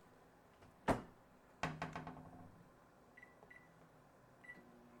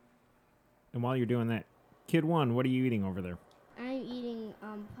 And while you're doing that, Kid 1, what are you eating over there? I'm eating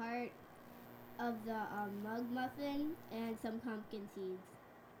part of the mug muffin and some pumpkin seeds.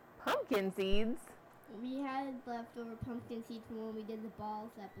 Pumpkin seeds? We had leftover pumpkin seeds from when we did the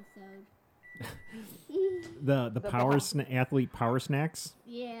balls episode. The power athlete power snacks?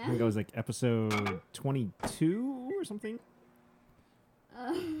 Yeah. I think it was like episode 22 or something.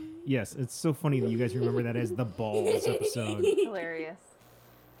 Yes, it's so funny that you guys remember that as the balls episode. Hilarious.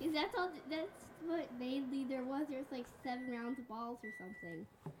 Because that's what mainly there was. There was like 7 rounds of balls or something.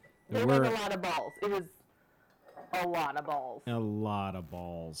 There was a lot of balls. It was a lot of balls. A lot of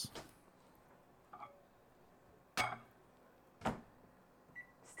balls.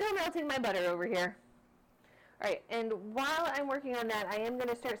 Still melting my butter over here. All right, and while I'm working on that, I am going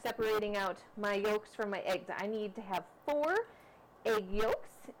to start separating out my yolks from my eggs. I need to have 4 egg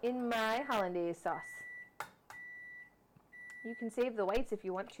yolks in my hollandaise sauce. You can save the whites if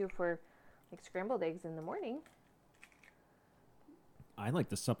you want to for like scrambled eggs in the morning. I like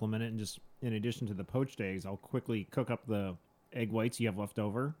to supplement it and just, in addition to the poached eggs, I'll quickly cook up the egg whites you have left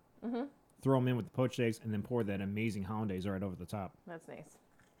over, throw them in with the poached eggs, and then pour that amazing hollandaise right over the top. That's nice.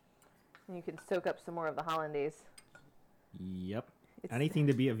 And you can soak up some more of the hollandaise. Yep. Anything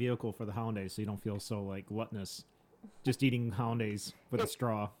to be a vehicle for the hollandaise so you don't feel so like gluttonous just eating hollandaise with a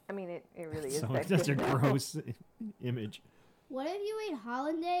straw. I mean, it really is. So that it's just a good. gross image. What if you ate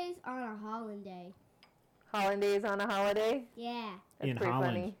hollandaise on a hollandaise? Hollandaise on a holiday? Yeah. That's In pretty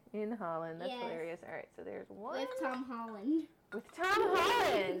Holland. funny. In Holland. That's Yes. hilarious. All right, so there's one. With Tom Holland. With Tom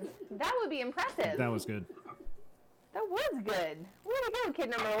Holland. That would be impressive. That was good. That was good. Way to go, kid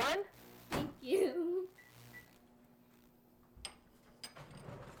number 1. Thank you.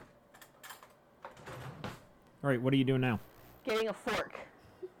 All right, what are you doing now? Getting a fork.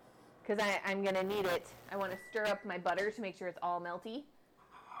 Because I'm going to need it. I want to stir up my butter to make sure it's all melty.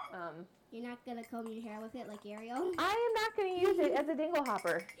 You're not going to comb your hair with it like Ariel? I am not going to use it as a dingle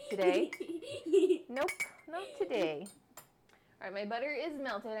hopper today. Nope, not today. All right, my butter is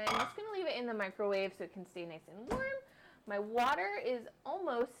melted. I'm just going to leave it in the microwave so it can stay nice and warm. My water is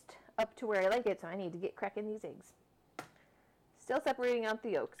almost up to where I like it, so I need to get cracking these eggs. Still separating out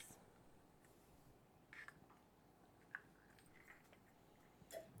the yolks.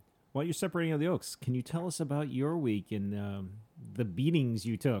 While you're separating out the yolks, can you tell us about your week and the beatings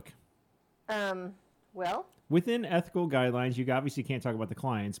you took? Well, within ethical guidelines, you obviously can't talk about the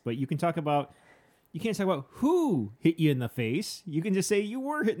clients, but you can talk about. You can't talk about who hit you in the face. You can just say you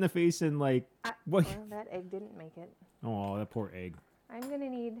were hit in the face and like what? Well, that egg didn't make it. Oh, that poor egg. I'm gonna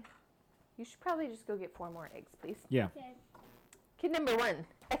need. You should probably just go get 4 more eggs, please. Yeah. Okay. Kid number 1,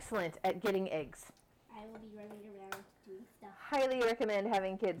 excellent at getting eggs. I will be running around doing stuff. Highly recommend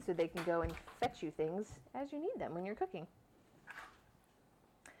having kids so they can go and fetch you things as you need them when you're cooking.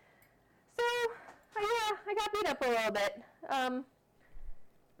 So, I got beat up a little bit.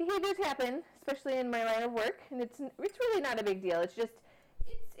 Behaviors happen, especially in my line of work, and it's really not a big deal. It's just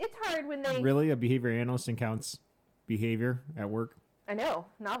it's hard when they Really, a behavior analyst counts behavior at work? I know,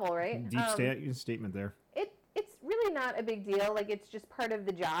 novel, right? Deep statement there. It's really not a big deal. Like, it's just part of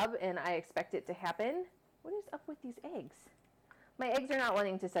the job, and I expect it to happen. What is up with these eggs? My eggs are not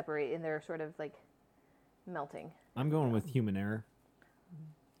wanting to separate, and they're sort of like melting. I'm going with human error.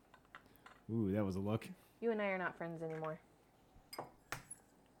 Ooh, that was a look. You and I are not friends anymore. So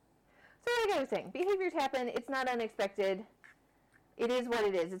like I was saying, behaviors happen. It's not unexpected. It is what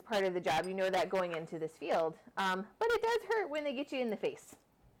it is. It's part of the job. You know that going into this field. But it does hurt when they get you in the face.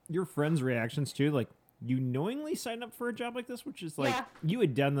 Your friends' reactions too, like you knowingly signed up for a job like this, which is like you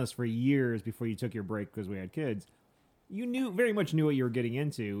had done this for years before you took your break because we had kids. You very much knew what you were getting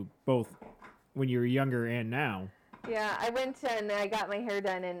into, both when you were younger and now. Yeah, I went and I got my hair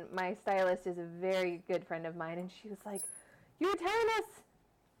done, and my stylist is a very good friend of mine, and she was like, "You were telling us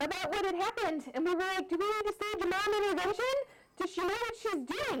about what had happened," and we were like, "Do we need to stage a mom intervention? Does she know what she's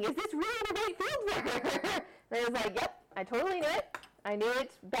doing? Is this really the right field for her?" And I was like, "Yep, I totally knew it. I knew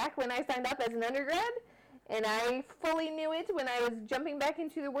it back when I signed up as an undergrad, and I fully knew it when I was jumping back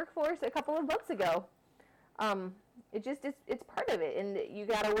into the workforce a couple of months ago." It's part of it, and you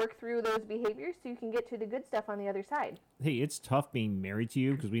got to work through those behaviors so you can get to the good stuff on the other side. Hey, it's tough being married to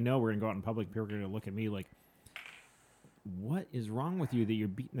you because we know we're going to go out in public and people are going to look at me like, what is wrong with you that you're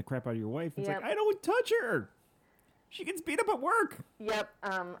beating the crap out of your wife? It's like, I don't touch her. She gets beat up at work. Yep.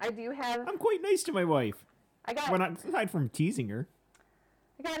 I do have... I'm quite nice to my wife. Aside from teasing her.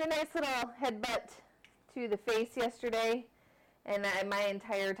 I got a nice little headbutt to the face yesterday, and my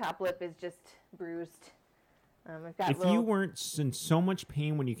entire top lip is just bruised. If you weren't in so much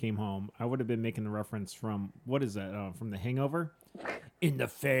pain when you came home, I would have been making the reference from, what is that, from The Hangover? In the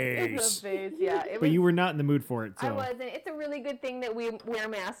face. In the face, yeah. But you were not in the mood for it. So. I wasn't. It's a really good thing that we wear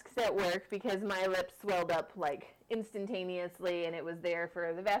masks at work because my lips swelled up like instantaneously, and it was there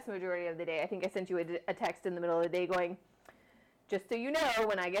for the vast majority of the day. I think I sent you a text in the middle of the day going, "Just so you know,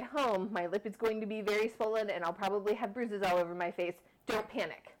 when I get home, my lip is going to be very swollen, and I'll probably have bruises all over my face. Don't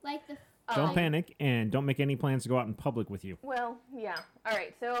panic." Don't panic, and don't make any plans to go out in public with you. Well, yeah. All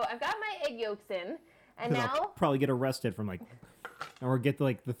right, so I've got my egg yolks in, and now... I'll probably get arrested from, or get,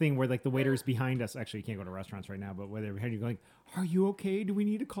 the thing where, the waiter's behind us. Actually, you can't go to restaurants right now, but where they're behind you going, "Are you okay? Do we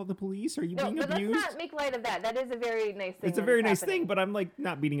need to call the police? Are you being abused?" No, let's not make light of that. That is a very nice thing. It's a very nice thing, but I'm,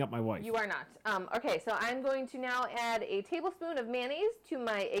 not beating up my wife. You are not. Okay, so I'm going to now add a tablespoon of mayonnaise to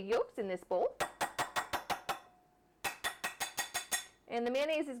my egg yolks in this bowl. And the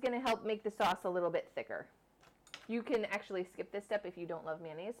mayonnaise is going to help make the sauce a little bit thicker. You can actually skip this step if you don't love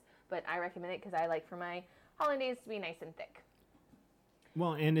mayonnaise, but I recommend it because I like for my hollandaise to be nice and thick.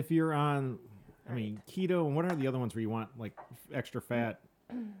 Well, and if you're on, keto, and what are the other ones where you want, extra fat?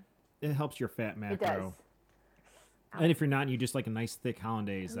 It helps your fat macro. It does. And if you're not, and you just like a nice thick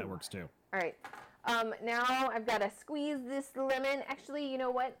hollandaise, that works too. All right. Now I've got to squeeze this lemon. Actually, you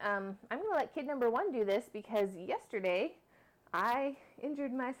know what? I'm going to let kid number 1 do this because yesterday I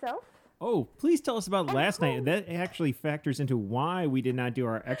injured myself. Oh, please tell us about last night. That actually factors into why we did not do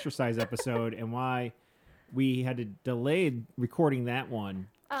our exercise episode and why we had to delay recording that one.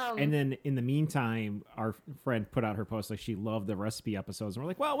 And then in the meantime, our friend put out her post she loved the recipe episodes. And we're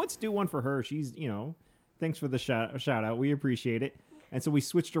like, well, let's do one for her. She's, thanks for the shout out. We appreciate it. And so we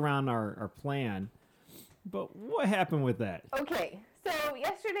switched around our plan. But what happened with that? Okay, so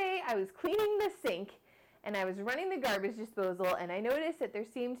yesterday I was cleaning the sink and I was running the garbage disposal, and I noticed that there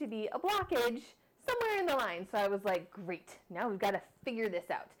seemed to be a blockage somewhere in the line. So I was like, great, now we've got to figure this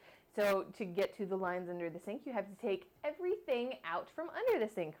out. So to get to the lines under the sink, you have to take everything out from under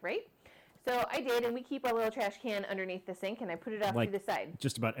the sink, right? So I did, and we keep a little trash can underneath the sink, and I put it off to the side.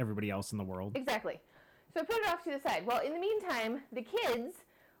 Just about everybody else in the world. Exactly. So I put it off to the side. Well, in the meantime, the kids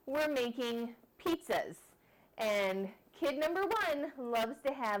were making pizzas, and kid number 1 loves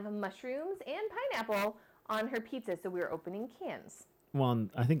to have mushrooms and pineapple on her pizza, so we were opening cans. Well,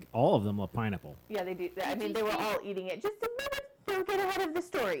 I think all of them love pineapple. Yeah, they do. They were all eating it. Just a minute, don't get ahead of the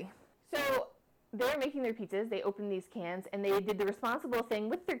story. So they were making their pizzas. They opened these cans, and they did the responsible thing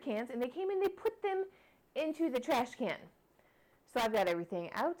with their cans, and they came and they put them into the trash can. So I've got everything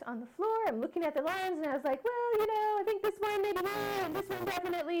out on the floor. I'm looking at the lines, and I was like, well, I think this one maybe not, and this one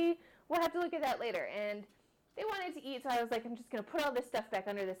definitely. We'll have to look at that later. And they wanted to eat, so I was like, I'm just going to put all this stuff back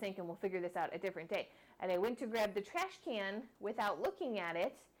under the sink, and we'll figure this out a different day. And I went to grab the trash can without looking at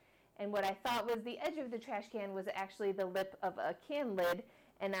it, and what I thought was the edge of the trash can was actually the lip of a can lid,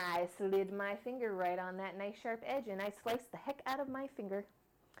 and I slid my finger right on that nice sharp edge, and I sliced the heck out of my finger.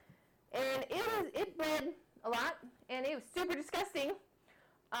 And it bled a lot, and it was super disgusting,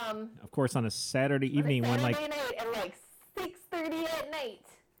 Of course, on a Saturday on a evening when Saturday night at like 6:30 at night.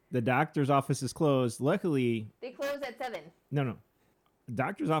 the doctor's office is closed. Luckily, They close at 7. no.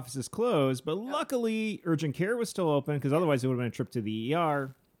 Doctor's office is closed, but luckily urgent care was still open because otherwise it would have been a trip to the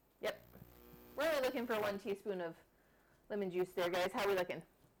ER. Yep. We're only looking for 1 teaspoon of lemon juice there, guys. How are we looking?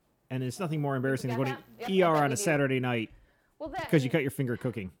 And it's nothing more embarrassing than got going to that? Yep, ER I on bet a we do. Saturday night Well, that because you cut your finger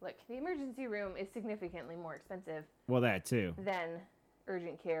cooking. Look, the emergency room is significantly more expensive Well, that too. than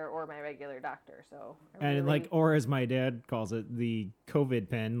urgent care or my regular doctor. So I And really- like, or as my dad calls it, the COVID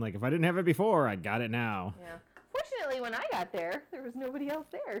pen. Like, if I didn't have it before, I got it now. yeah. Fortunately, when I got there was nobody else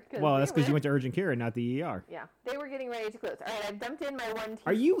there. Well, that's because you were- went to urgent care and not the ER. Yeah, they were getting ready to close. All right, I've dumped in my 1 teaspoon.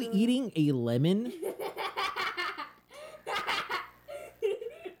 Are you eating a lemon?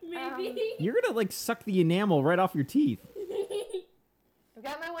 Maybe. You're gonna like suck the enamel right off your teeth. I've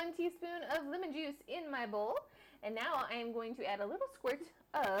got my 1 teaspoon of lemon juice in my bowl, and now I am going to add a little squirt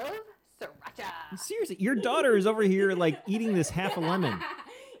of sriracha. Seriously, your daughter is over here like eating this half a lemon.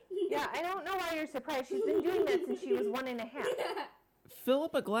 Yeah, I don't know why you're surprised. She's been doing that since she was 1.5. Fill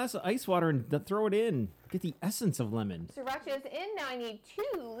up a glass of ice water and throw it in. Get the essence of lemon. Sriracha is in. Now I need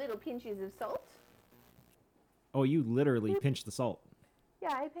 2 little pinches of salt. Oh, you literally pinch the salt.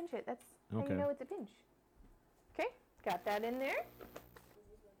 Yeah, I pinch it. That's how Okay. you know it's a pinch. Okay, got that in there.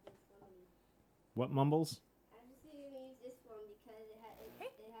 What mumbles? I'm just going to use this one because it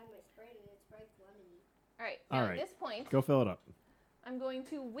had my Sprite and it's Sprite's lemony. All right. All Now right. at this point, Go fill it up. I'm going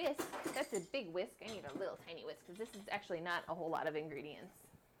to whisk. That's a big whisk. I need a little tiny whisk because this is actually not a whole lot of ingredients.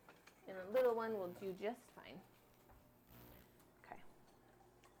 And a little one will do just fine. Okay.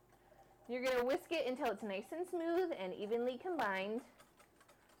 You're going to whisk it until it's nice and smooth and evenly combined.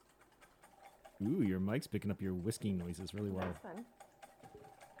 Ooh, your mic's picking up your whisking noises really well. That's fun.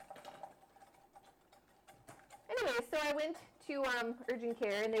 Anyway, so I went to urgent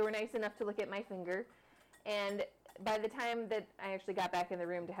care, and they were nice enough to look at my finger. And by the time that I actually got back in the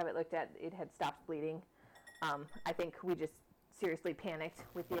room to have it looked at, it had stopped bleeding. I think we just seriously panicked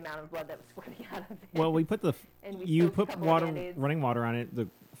with the amount of blood that was squirting out of it. Well, we put the And we you soaked a put couple of water, Band-Aids. running water on it to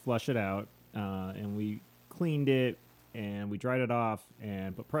flush it out, and we cleaned it and we dried it off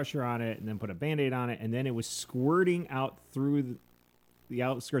and put pressure on it and then put a Band-Aid on it, and then it was squirting out through the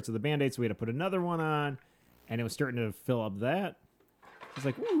outskirts of the Band-Aid, so we had to put another one on, and it was starting to fill up that. It's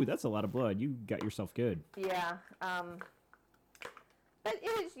like, ooh, that's a lot of blood. You got yourself good. Yeah. But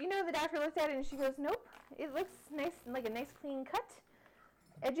it was, the doctor looked at it and she goes, nope, it looks nice, like a nice clean cut.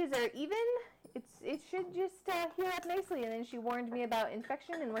 Edges are even. It should just heal up nicely. And then she warned me about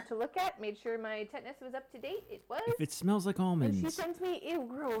infection and what to look at. Made sure my tetanus was up to date. It was. If it smells like And she almonds, sent me, ew,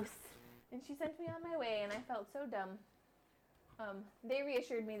 gross. And she sent me on my way, and I felt so dumb. They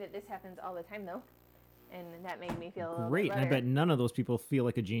reassured me that this happens all the time, though. And that made me feel a little great. bit And I better. bet none of those people feel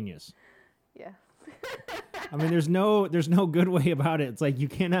like a genius. Yeah. I mean, there's no good way about it. It's like you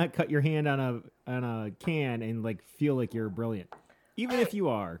cannot cut your hand on a can and like feel like you're brilliant, even if Alright. you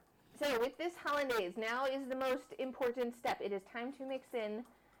are. So with this hollandaise, now is the most important step. It is time to mix in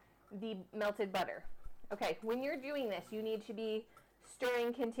the melted butter. Okay, when you're doing this, you need to be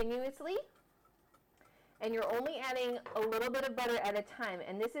stirring continuously. And you're only adding a little bit of butter at a time.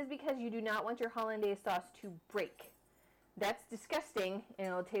 And this is because you do not want your hollandaise sauce to break. That's disgusting, and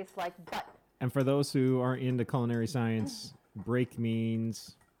it'll taste like butt. And for those who aren't into culinary science, break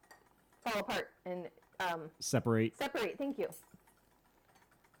means Fall apart and separate. separate. Thank you.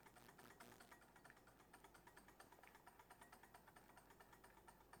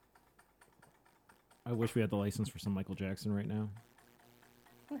 I wish we had the license for some Michael Jackson right now.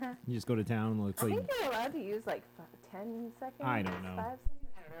 You just go to town and like I play. think you're allowed to use like 10 seconds. I don't know. 5 seconds.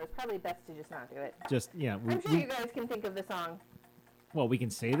 I don't know. It's probably best to just not do it. Just yeah. I'm sure you guys can think of the song. Well, we can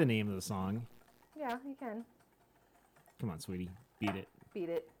say the name of the song. Yeah, you can. Come on, sweetie, beat it. Beat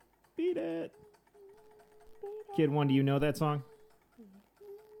it. Beat it. Kid one, do you know that song?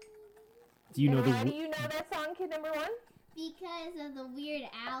 Do you know And the? why do you know that song, kid number 1? Because of the Weird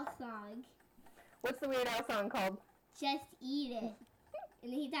Al song. What's the Weird Al song called? Just eat it.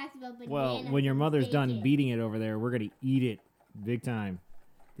 And then he talks about bananas. Well, when your and mother's done bacon. beating it over there, we're gonna eat it big time.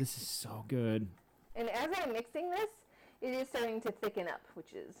 This is so good. And as I'm mixing this, it is starting to thicken up,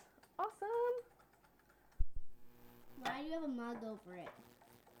 which is awesome. Why do you have a mug over it?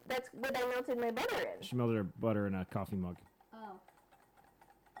 That's what I melted my butter in. She melted her butter in a coffee mug. Oh.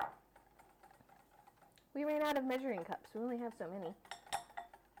 We ran out of measuring cups. We only have so many.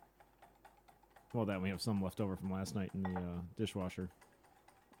 Well, that we have some left over from last night in the dishwasher.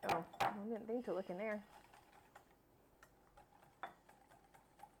 Oh, I didn't think to look in there.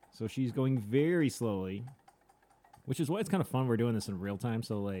 So she's going very slowly Which is why it's kind of fun we're doing this in real time.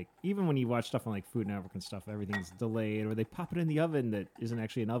 So, like, even when you watch stuff on, like, Food Network and stuff, everything's delayed. Or they pop it in the oven that isn't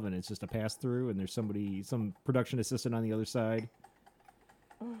actually an oven. It's just a pass-through, and there's some production assistant on the other side.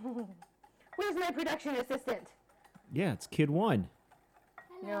 Where's my production assistant? Yeah, it's Kid One.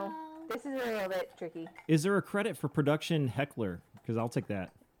 No, this is a little bit tricky. Is there a credit for production heckler? Because I'll take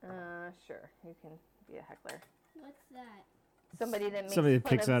that. Sure. You can be a heckler. What's that? Somebody that makes Somebody that fun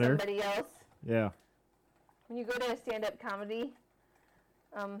picks of at her. somebody else. Yeah. When you go to a stand-up comedy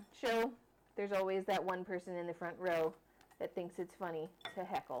show, there's always that one person in the front row that thinks it's funny to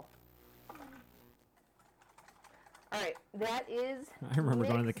heckle. All right, that is. I remember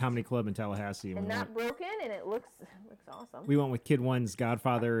going to the mixed comedy club in Tallahassee. and not broken, and it looks awesome. We went with Kid One's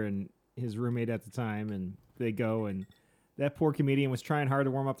godfather and his roommate at the time, and they go, and that poor comedian was trying hard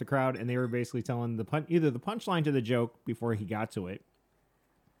to warm up the crowd, and they were basically telling either the punchline to the joke before he got to it,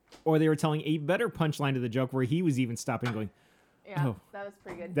 or they were telling a better punchline to the joke where he was even stopping and going, Yeah, oh, that was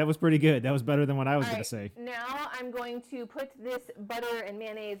pretty good. that was pretty good. That was better than what I was All going right, to say. now I'm going to put this butter and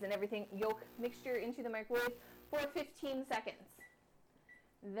mayonnaise and everything yolk mixture into the microwave for 15 seconds.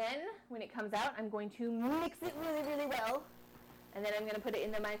 Then, when it comes out, I'm going to mix it really, really well. And then I'm going to put it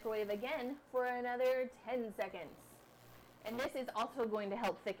in the microwave again for another 10 seconds. And this is also going to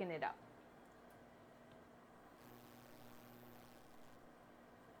help thicken it up.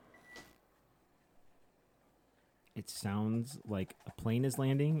 It sounds like a plane is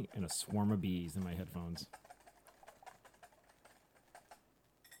landing and a swarm of bees in my headphones.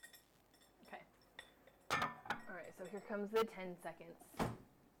 Okay. All right, so here comes the 10 seconds.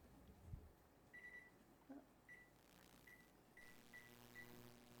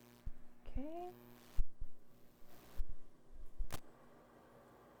 Okay.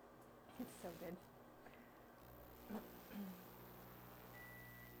 It's so good.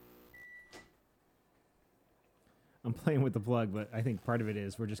 I'm playing with the plug, but I think part of it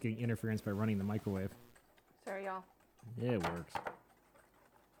is we're just getting interference by running the microwave. Sorry, y'all. Yeah, it works.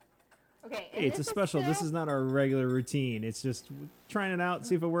 Okay. Hey, it's a this is special. This still- is not our regular routine. It's just trying it out,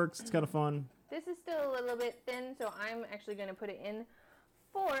 see if it works. It's kind of fun. This is still a little bit thin, so I'm actually going to put it in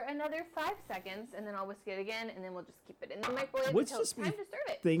for another 5 seconds, and then I'll whisk it again, and then we'll just keep it in the microwave Let's until it's just be time to serve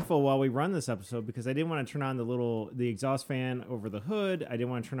it. Thankful while we run this episode because I didn't want to turn on the exhaust fan over the hood. I didn't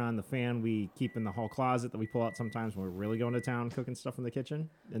want to turn on the fan we keep in the hall closet that we pull out sometimes when we're really going to town cooking stuff in the kitchen,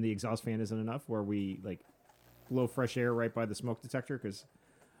 and the exhaust fan isn't enough where we like blow fresh air right by the smoke detector because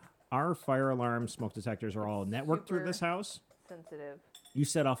our fire alarm smoke detectors are all networked through Super this house. Sensitive. You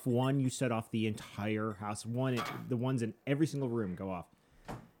set off one, you set off the entire house. The ones in every single room go off.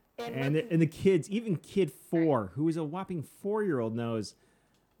 And the kids, even kid 4, who is a whopping 4-year-old, knows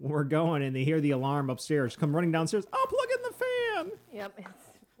when we're going and they hear the alarm upstairs, come running downstairs. Oh, plug in the fan. Yep, it's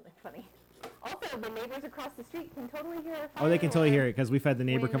really funny. Also, the neighbors across the street can totally hear our Oh, they can fire totally hear alarm. it because we've had the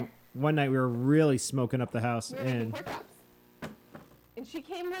neighbor When- come. One night we were really smoking up the house, We were making and pork chops. And she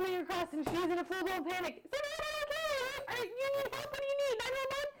came running across, and she was in a full-blown panic. Is everyone okay? You need help? What do you need?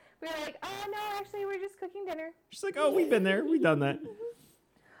 911? We were like, oh, no, actually, we're just cooking dinner. she's like, "Oh, we've been there, we've done that."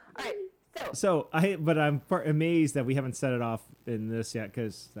 All right, So I'm amazed that we haven't set it off in this yet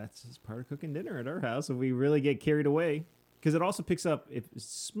because that's just part of cooking dinner at our house, and we really get carried away because it also picks up if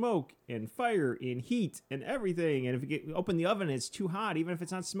smoke and fire and heat and everything, and if you open the oven, it's too hot, even if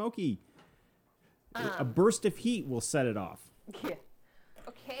it's not smoky. A burst of heat will set it off. Yeah.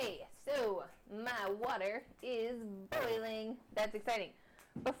 Okay, so my water is boiling. That's exciting.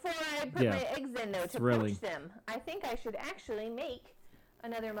 Before I put Yeah, my eggs in, though, to thrilling. poach them, I think I should actually make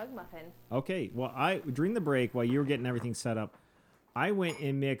another mug muffin. Okay, well, during the break while you were getting everything set up, I went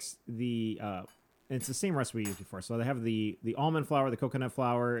and mixed the. It's the same recipe we used before. So they have the almond flour, the coconut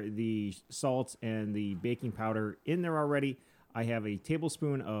flour, the salt, and the baking powder in there already. I have a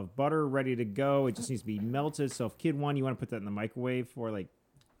tablespoon of butter ready to go. It just needs to be melted. So if kid 1, you want to put that in the microwave for like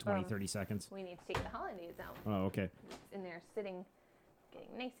 20, 30 seconds. We need to take the hollandaise out. Oh, okay. It's in there sitting,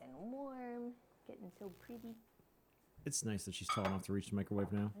 getting nice and warm, getting so pretty. It's nice that she's tall enough to reach the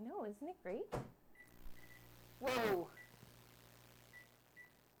microwave now. I know, isn't it great? Whoa.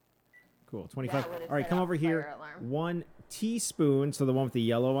 Cool. 25. That would've All right, set come off over the here. fire alarm. 1 teaspoon, so the one with the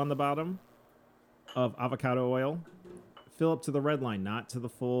yellow on the bottom, of avocado oil. Fill up to the red line, not to the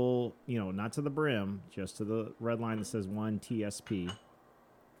full, not to the brim, just to the red line that says 1 TSP.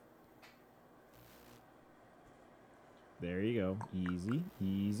 There you go. Easy,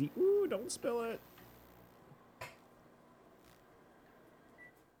 easy. Ooh, don't spill it.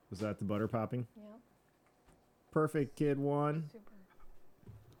 Was that the butter popping? Yeah, Perfect, kid 1. super.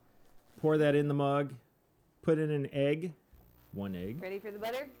 Pour that in the mug. Put in an egg. 1 egg. Ready for the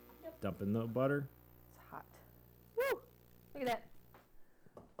butter? Dump in the butter. It's hot. Look at that.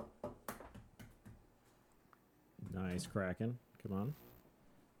 Nice cracking. Come on.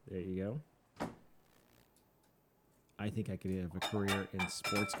 There you go. I think I could have a career in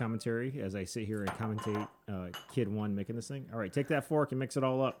sports commentary as I sit here and commentate Kid 1 making this thing. All right, take that fork and mix it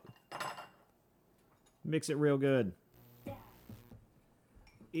all up. Mix it real good.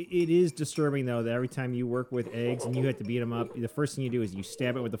 It is disturbing, though, that every time you work with eggs and you have to beat them up, the first thing you do is you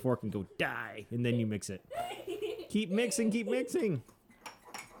stab it with the fork and go, die, and then you mix it. Keep mixing, keep mixing.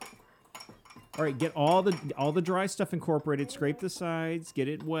 All right, get all the dry stuff incorporated. Scrape the sides, get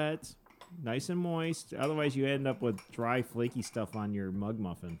it wet, nice and moist. Otherwise, you end up with dry, flaky stuff on your mug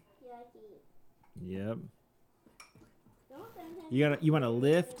muffin. Yep. You want to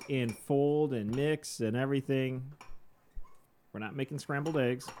lift and fold and mix and everything. We're not making scrambled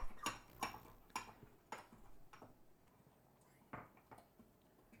eggs.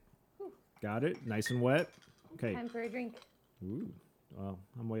 Got it? Nice and wet? Okay. Time for a drink. Ooh. Well,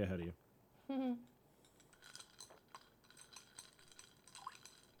 I'm way ahead of you.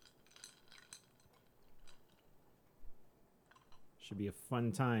 Should be a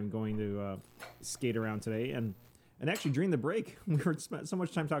fun time going to skate around today. And actually, during the break, we spent so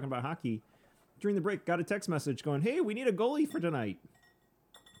much time talking about hockey. During the break, got a text message going, hey, we need a goalie for tonight.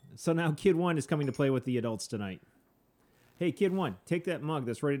 So now Kid 1 is coming to play with the adults tonight. Hey, Kid 1, take that mug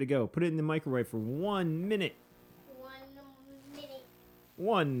that's ready to go. Put it in the microwave for 1 minute.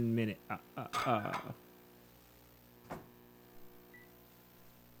 1 minute.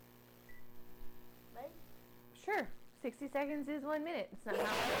 Sure. 60 seconds is 1 minute. It's not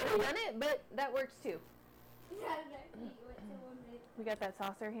how I've done it, but that works too. We got that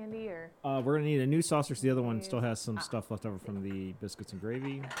saucer handy, or? We're going to need a new saucer, so the other one still has some stuff left over from the biscuits and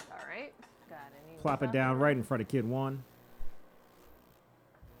gravy. All right. Got a new Plop it saucer. down right in front of Kid 1.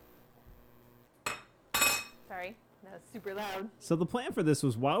 Sorry, that was super loud. So the plan for this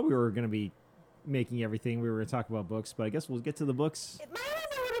was while we were going to be making everything, we were going to talk about books, but I guess we'll get to the books. Mine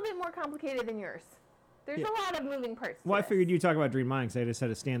was a little bit more complicated than yours. There's Yeah. a lot of moving parts. Well, I figured you'd talk about Dream Mine because I just had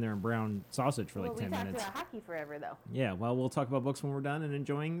to stand there and brown sausage for like 10 we minutes. talked about hockey forever, though. Yeah, well, we'll talk about books when we're done and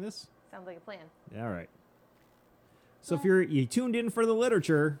enjoying this. Sounds like a plan. Yeah, all right. So if you tuned in for the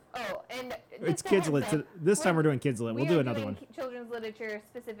literature, Oh, and it's just a kids heads lit. up, This time we're doing kids lit. we We'll do are another doing one. Children's literature,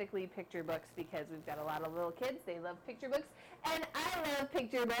 specifically picture books, because we've got a lot of little kids. They love picture books, and I love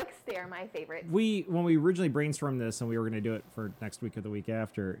picture books. They are my favorite. When we originally brainstormed this and we were going to do it for next week or the week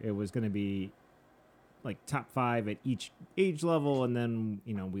after, it was going to be like top 5 at each age level, and then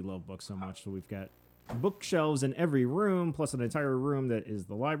we love books so much, so we've got bookshelves in every room plus an entire room that is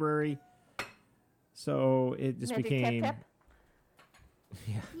the library. So it just Magic became tap, tap.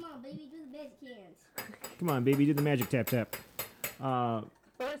 Yeah. Come on, baby, do the magic hands. Come on, baby, do the magic tap tap.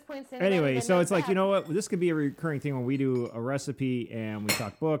 Bonus points. Anyway, so it's like, you know what? This could be a recurring thing when we do a recipe and we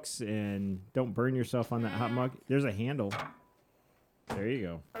talk books, and don't burn yourself on that hot mug. There's a handle. There you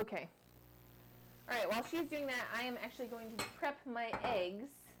go. Okay. All right, while she's doing that, I am actually going to prep my eggs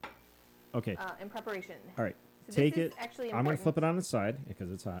Okay. in preparation. All right. So Take this it. is actually I'm going to flip important. it on its side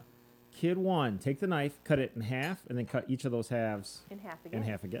because it's hot. Kid 1, take the knife, cut it in half, and then cut each of those halves In half again. in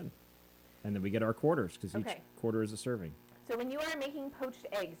half again. And then we get our quarters because each Okay. quarter is a serving. So when you are making poached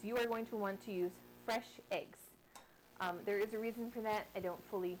eggs, you are going to want to use fresh eggs. There is a reason for that. I don't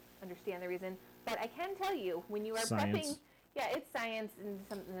fully understand the reason, but I can tell you when you are prepping. Science. Yeah, it's science and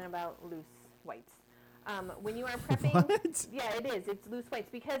something about loose whites. When you are prepping, What? yeah, it is. It's loose whites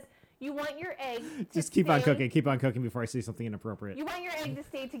because you want your egg. Just to keep on stay- cooking. Keep on cooking before I say something inappropriate. You want your egg to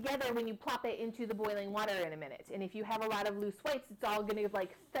stay together when you plop it into the boiling water in a minute. And if you have a lot of loose whites, it's all going to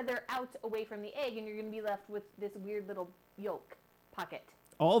like feather out away from the egg, and you're going to be left with this weird little yolk pocket.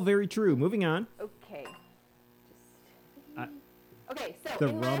 All very true. Moving on. Okay. I- Okay, so The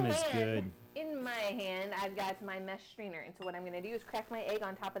in my rum is hand, good. In my hand, I've got my mesh strainer, and so what I'm going to do is crack my egg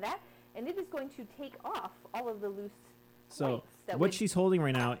on top of that, and it is going to take off all of the loose So whites that what would- she's holding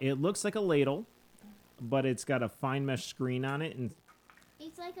right now, it looks like a ladle, but it's got a fine mesh screen on it, and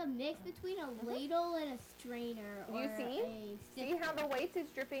It's like a mix between a ladle and a strainer. You or see? A See how the whites is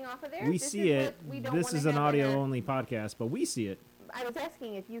dripping off of there? we This see is it. what we don't This wanna is an have in a- audio-only podcast, but we see it. I was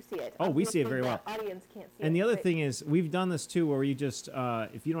asking if you see it. Oh, we see it very The well. audience can't see it. And the other but thing is, we've done this too, where you just,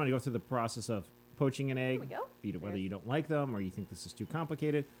 if you don't want to go through the process of poaching an egg, we go. whether you don't like them or you think this is too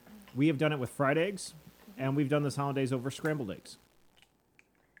complicated, we have done it with fried eggs, and we've done this holidays over scrambled eggs.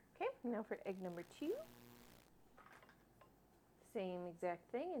 Okay, now for egg number 2. Same exact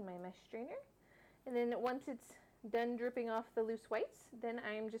thing in my mesh strainer. And then once it's done dripping off the loose whites, then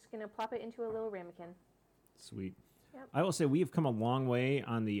I'm just going to plop it into a little ramekin. Sweet. Yep. I will say we have come a long way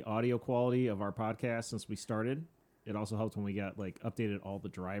on the audio quality of our podcast since we started. it also helped when we got like updated all the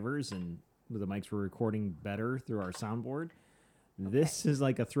drivers and the mics were recording better through our soundboard. This is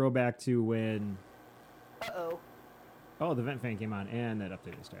like a throwback to when Uh-oh. oh, the vent fan came on and that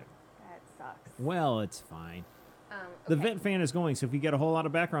update started. That sucks. Well, it's fine. Okay. The vent fan is going, so if you get a whole lot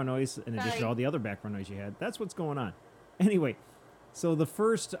of background noise in addition to Sorry. all the other background noise you had, that's what's going on. Anyway, so the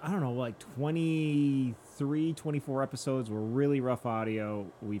first, I don't know, like 23, 24 episodes were really rough audio.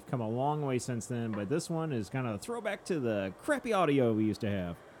 We've come a long way since then, but this one is kind of a throwback to the crappy audio we used to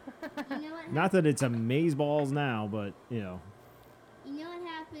have. You know what? Not that it's amazeballs now, but, You know what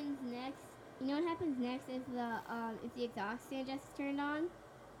happens next? You know what happens next if the exhaust fan just turned on?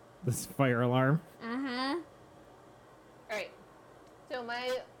 this fire alarm. Uh-huh. All right. So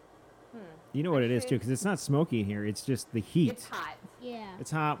my... You know what it is, too, because it's not smoky in here. It's just the heat. It's hot. Yeah.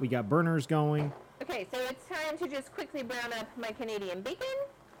 It's hot. We got burners going. Okay, so it's time to just quickly brown up my Canadian bacon.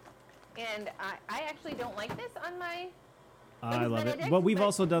 And I actually don't like this on my... I Eggs love it. Benedict, But we've but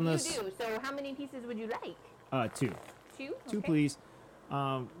also done you this. do. So how many pieces would you like? 2. 2? 2, Okay. please.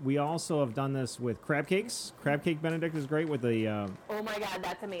 We also have done this with crab cakes. Crab cake Benedict is great with the... Oh my god,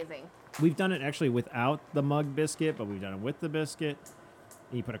 that's amazing. we've done it actually without the mug biscuit, but we've done it with the biscuit.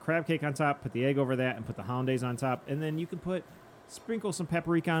 And you put a crab cake on top, put the egg over that, and put the hollandaise on top. And then you can sprinkle some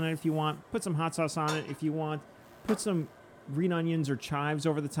paprika on it if you want. Put some hot sauce on it if you want. Put some green onions or chives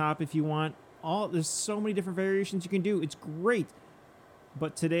over the top if you want. There's so many different variations you can do. It's great.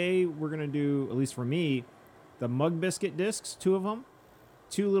 But today we're going to do, at least for me, the mug biscuit discs, 2 of them.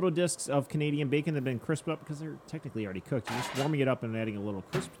 2 little discs of Canadian bacon that have been crisped up because they're technically already cooked. You're just warming it up and adding a little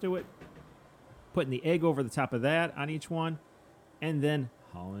crisp to it. Putting the egg over the top of that on each one. And then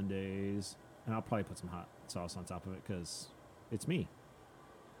hollandaise. And I'll probably put some hot sauce on top of it because it's me.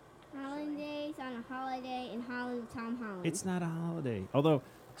 Hollandaise on a holiday in Holland with Tom Holland. It's not a holiday. Although,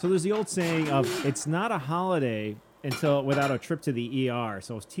 so there's the old saying of it's not a holiday until without a trip to the ER.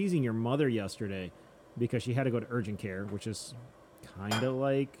 So I was teasing your mother yesterday because she had to go to urgent care, which is kind of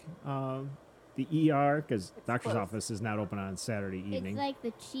like the ER because doctor's close. office is not open on Saturday evening. It's like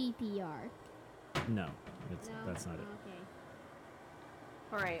the cheap ER. No, No? that's not it. Okay.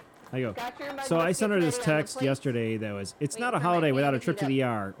 All right. I go. Got your mug So I sent her biscuits this ready on the text plate? yesterday that was, it's Wait not a for my holiday pan without to a trip to heat the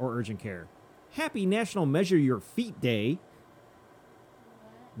ER or urgent care. Happy National Measure Your Feet Day.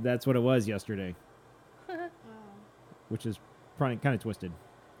 That's what it was yesterday, Oh. which is probably kind of twisted.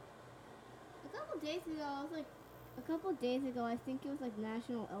 A couple days ago, I think it was like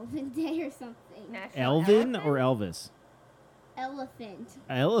National Elephant Day or something. National Elvin Elephant? or Elvis? Elephant.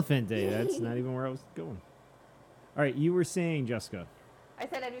 Elephant Day. That's not even where I was going. All right, you were saying, Jessica. I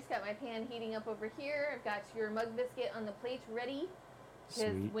said I just got my pan heating up over here. I've got your mug biscuit on the plate ready. Because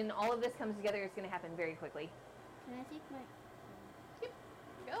Sweet. when all of this comes together, it's going to happen very quickly. Can I take my...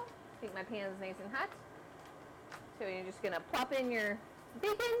 Go. I think my pan's nice and hot. So you're just going to plop in your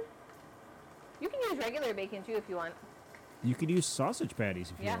bacon. You can use regular bacon too if you want. You could use sausage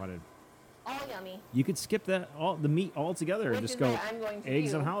patties if Yeah. you wanted. All yummy. You could skip the meat altogether and Which just is go what I'm going to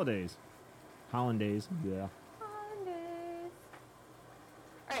eggs do. and hollandaise. Hollandaise, yeah. Hollandaise.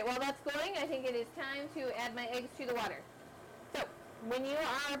 All right, while that's going, I think it is time to add my eggs to the water. So, when you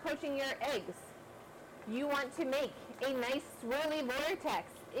are poaching your eggs, you want to make a nice swirly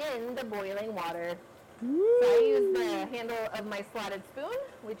vortex in the boiling water. So I use the handle of my slotted spoon,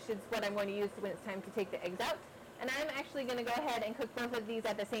 which is what I'm going to use when it's time to take the eggs out. And I'm actually going to go ahead and cook both of these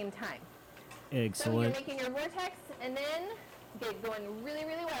at the same time. So you're Excellent. making your vortex, and then get it going really,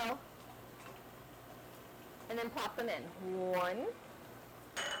 really well. And then plop them in. 1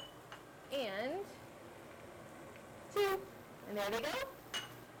 and 2. And there they go.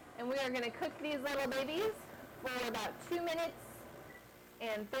 And we are going to cook these little babies for about 2 minutes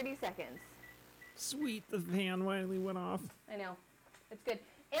and 30 seconds. Sweet, the fan finally went off. I know. It's good.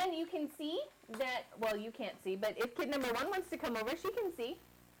 And you can see that, well, you can't see, but if kid number 1 wants to come over, she can see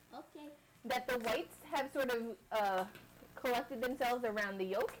Okay. that the whites have sort of collected themselves around the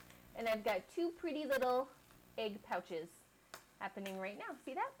yolk. And I've got 2 pretty little egg pouches happening right now.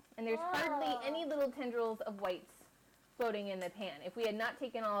 See that? And there's hardly any little tendrils of whites floating in the pan. If we had not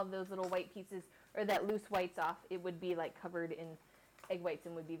taken all of those little white pieces or that loose whites off, it would be like covered in egg whites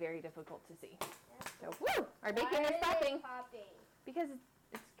and would be very difficult to see. So, woo! Our bacon is popping. Because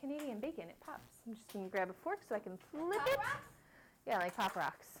it's Canadian bacon, it pops. I'm just going to grab a fork so I can flip it. Yeah, like Pop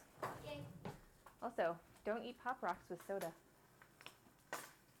Rocks. Okay. Also, don't eat Pop Rocks with soda.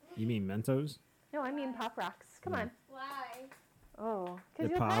 You mean Mentos? No, I mean Pop Rocks. Come on. Why? Oh, because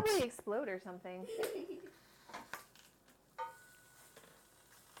It you'll pops. probably explode or something.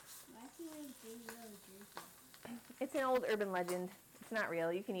 Why is he wearing big yellow jersey? It's an old urban legend. It's It's not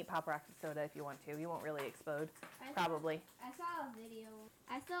real. You can eat Pop Rocks soda if you want to. You won't really explode. Probably. I saw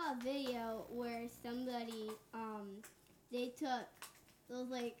a video where somebody they took those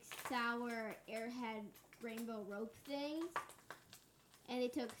like sour airhead rainbow rope things, and they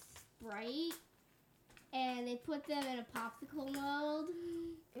took Sprite and they put them in a popsicle mold.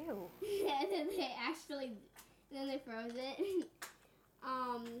 Ew. And then they froze it.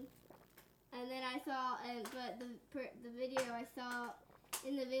 And then I saw, but the video I saw.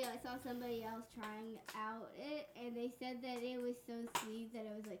 In the video, I saw somebody else trying out it, and they said that it was so sweet that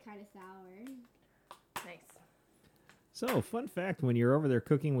it was like kind of sour. Nice. So, fun fact: when you're over there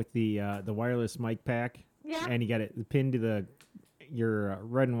cooking with the wireless mic pack, and you got it pinned to your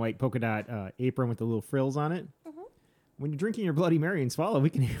red and white polka dot apron with the little frills on it, when you're drinking your Bloody Mary and swallow, we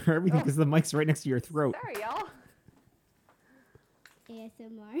can hear everything because the mic's right next to your throat. Sorry, y'all.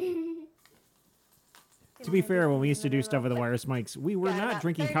 ASMR. To be fair, when we used to do stuff with the wireless mics, we were not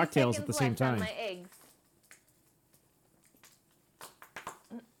drinking cocktails at the same time. My eggs.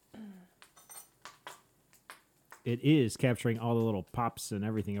 It is capturing all the little pops and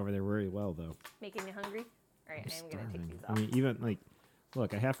everything over there very well, though. Making me hungry? All right, I'm going to take these off. I mean, even, like,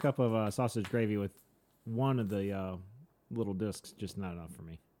 look, a half cup of sausage gravy with one of the little discs, just not enough for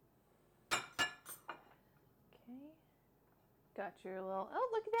me. Got your little... Oh,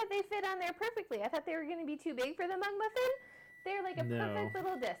 look at that. They fit on there perfectly. I thought they were going to be too big for the mug muffin. They're like a perfect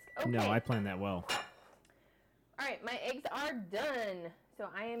little disc. Okay. No, I planned that well. All right, my eggs are done. So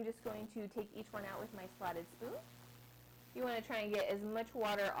I am just going to take each one out with my slotted spoon. You want to try and get as much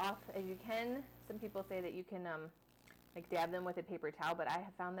water off as you can. Some people say that you can like dab them with a paper towel, but I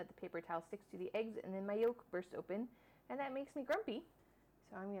have found that the paper towel sticks to the eggs and then my yolk bursts open, and that makes me grumpy.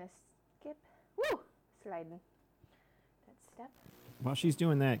 So I'm going to skip, sliding that step. While she's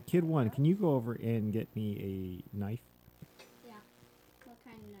doing that, Kid 1, can you go over and get me a knife? Yeah. What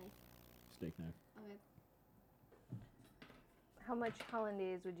kind of knife? Steak knife. Okay. How much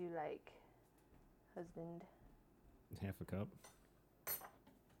hollandaise would you like, husband? Half a cup.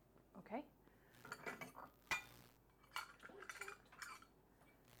 Okay.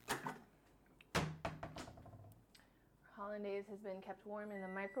 Hollandaise has been kept warm in the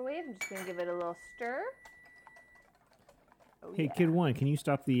microwave. I'm just going to give it a little stir. Oh, Hey, yeah. Kid 1, can you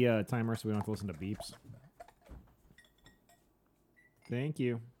stop the timer so we don't have to listen to beeps? Thank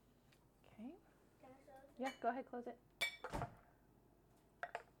you. Okay. Yeah, go ahead, close it.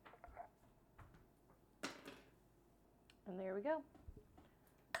 And there we go.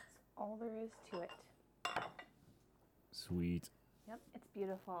 That's all there is to it. Sweet. Yep, it's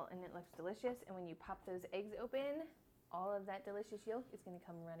beautiful and it looks delicious. And when you pop those eggs open, all of that delicious yolk is going to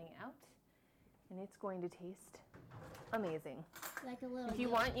come running out. And it's going to taste amazing. Like a little. If you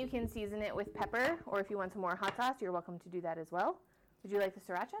want, you can season it with pepper, or if you want some more hot sauce, you're welcome to do that as well. Would you like the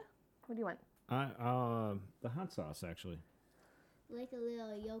sriracha? What do you want? The hot sauce, actually. Like a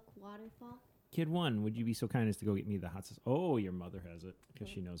little yolk waterfall. Kid 1, would you be so kind as to go get me the hot sauce? Oh, your mother has it, because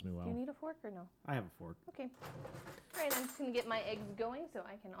she knows me well. Do you need a fork or no? I have a fork. Okay. All right, I'm just going to get my eggs going so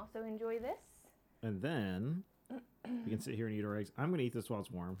I can also enjoy this. And then we can sit here and eat our eggs. I'm going to eat this while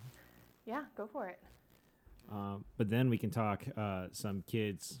it's warm. Yeah, go for it. But then we can talk some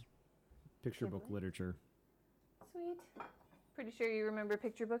kids' picture book literature. Sweet. Pretty sure you remember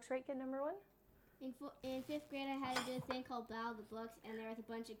picture books, right, kid number 1? In 5th grade, I had to do a thing called Battle of the Books, and there was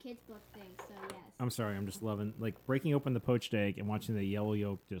a bunch of kids' book things, so yes. I'm sorry, I'm just loving, like, breaking open the poached egg and watching the yellow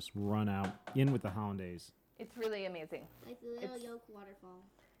yolk just run out in with the hollandaise. It's really amazing. Like the little yolk waterfall.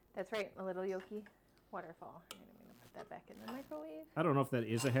 That's right, a little yolky waterfall. And I'm going to put that back in the microwave. I don't know if that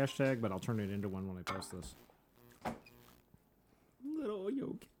is a hashtag, but I'll turn it into one when I post this. Little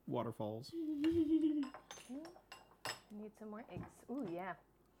yolk waterfalls. Okay. I need some more eggs. Ooh, yeah.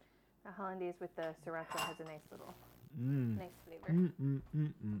 The hollandaise with the sriracha has a nice little, nice flavor.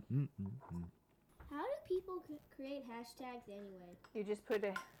 How do people create hashtags anyway? You just put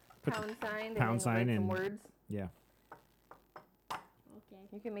a pound sign pound sign write some and words. Yeah. Okay.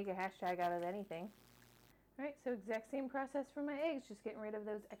 You can make a hashtag out of anything. All right, so exact same process for my eggs. Just getting rid of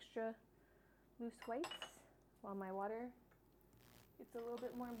those extra loose whites while my water gets a little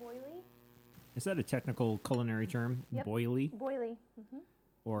bit more boily. Is that a technical culinary term? Yep. Boily? Boily.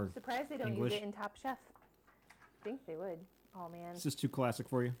 Or Surprised they don't English? use it in Top Chef. I think they would. Oh, man. Is this too classic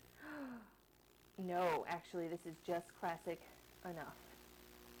for you? No, actually, this is just classic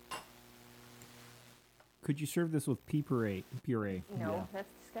enough. Could you serve this with pea puree? No, Yeah. that's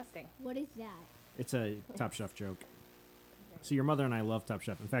disgusting. What is that? It's a Top Chef joke. So your mother and I love Top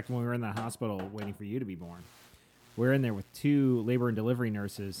Chef. In fact, when we were in the hospital waiting for you to be born, we're in there with 2 labor and delivery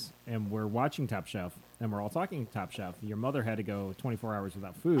nurses, and we're watching Top Chef, and we're all talking Top Chef. Your mother had to go 24 hours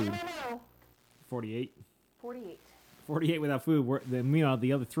without food. I know. 48. 48. 48 without food. Meanwhile,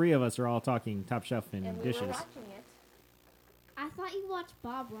 the other 3 of us are all talking Top Chef and And we dishes. were watching it. I thought you watched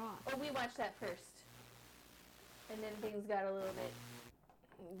Bob Ross. Oh, we watched that first. And then things got a little bit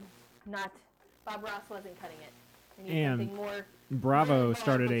not. Bob Ross wasn't cutting it. We needed And something more. Bravo more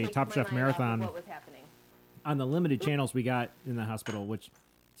started to a take Top my Chef mind off of marathon What was happening? on the limited channels we got in the hospital, which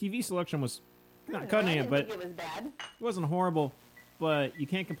TV selection was not cutting I it, didn't but think it was bad. it wasn't horrible. But you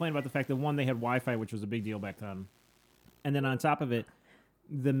can't complain about the fact that, one, they had Wi-Fi, which was a big deal back then. And then on top of it,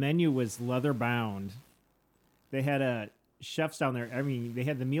 the menu was leather bound. They had chefs down there. I mean, they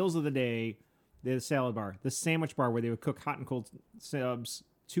had the meals of the day, they had a salad bar, the sandwich bar where they would cook hot and cold subs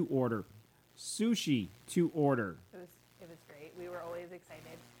to order, sushi to order. It was great. We were always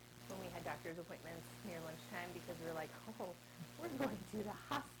excited when we had doctor's appointments near lunchtime because we were like, oh, we're going to the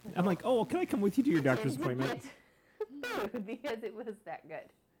hospital. I'm like, oh, can I come with you to your doctor's appointment? Food because it was that good,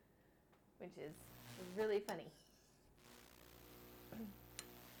 which is really funny.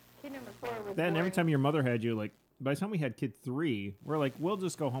 Kid number 4 was Then every born- time your mother had you, like, by the time we had kid 3, we're like, we'll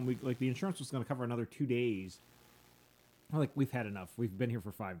just go home. Like, the insurance was going to cover another 2 days. We're like, we've had enough. We've been here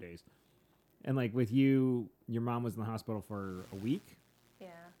for 5 days. And, like, with you, your mom was in the hospital for a week. Yeah.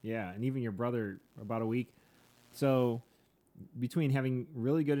 Yeah, and even your brother, about a week. So, between having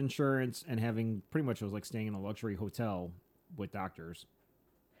really good insurance and having pretty much, it was like staying in a luxury hotel with doctors.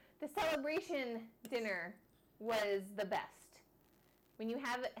 The celebration dinner was the best. When you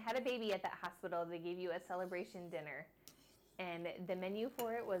had a baby at that hospital, they gave you a celebration dinner, and the menu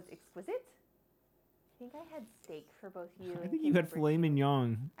for it was exquisite. I think I had steak for both you. I and think kid you had number filet 2.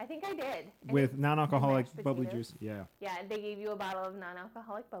 mignon I think I did. And with it- non-alcoholic mashed bubbly potatoes. juice. Yeah. Yeah, and they gave you a bottle of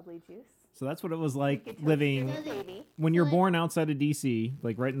non-alcoholic bubbly juice. So that's what it was You like could toast living your baby. when you're What? born outside of DC,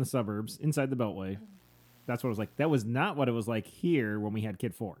 like right in the suburbs, inside the Beltway. That's what it was like. That was not what it was like here when we had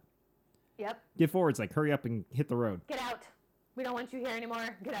Kid 4. Yep. Kid 4, it's like, hurry up and hit the road. Get out. We don't want you here anymore.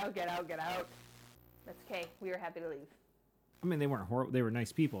 Get out, get out, get out. That's okay. We were happy to leave. I mean, they weren't horrible. They were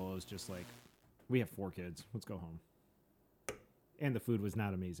nice people. It was just like, we have 4 kids. Let's go home. And the food was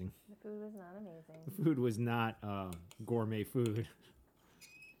not amazing. The food was not amazing. The food was not gourmet food.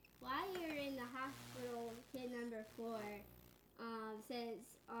 While you're in the hospital, kid number 4,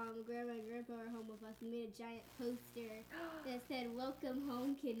 since Grandma and Grandpa are home with us, we made a giant poster that said, "Welcome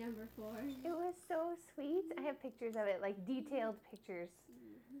home, kid number 4." It was so sweet. I have pictures of it, like detailed pictures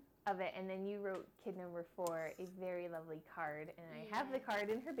of it. And then you wrote kid number 4 a very lovely card. And I have the card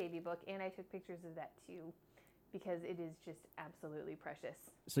in her baby book, and I took pictures of that too, because it is just absolutely precious.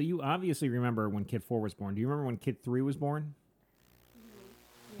 So you obviously remember when Kid 4 was born. Do you remember when Kid 3 was born?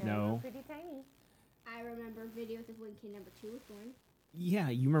 You know, No. they were pretty tiny. I remember videos of when kid number 2 was born. Yeah,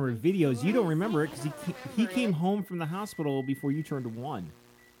 you remember videos. You don't remember it because he remember came it. home from the hospital before you turned 1.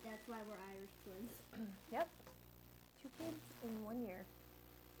 That's why we're Irish twins. Yep. 2 kids in 1 year.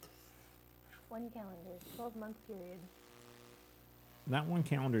 1 calendar, 12-month period. Not 1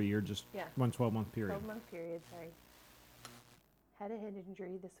 calendar year, just Yeah. 1 12-month period. 12-month period, sorry. Had a head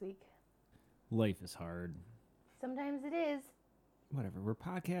injury this week. Life is hard. Sometimes it is. Whatever. We're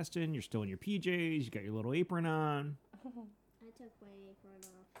podcasting. You're still in your PJs. You got your little apron on. I took my apron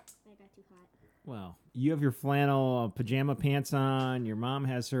off. I got too hot. Well, you have your flannel pajama pants on. Your mom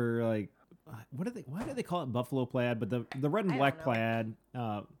has her like, why do they call it buffalo plaid? But the red and I black don't plaid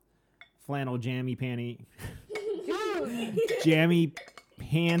flannel jammy panty, Dude! jammy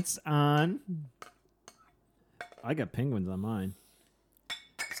pants on. I got penguins on mine.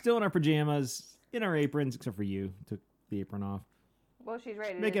 Still in our pajamas, in our aprons, except for you. Took the apron off. Well, she's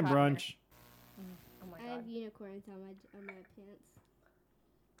right. Making brunch. Oh my I god. have unicorns on my pants.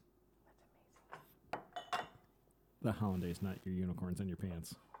 The hollandaise, not your unicorns on your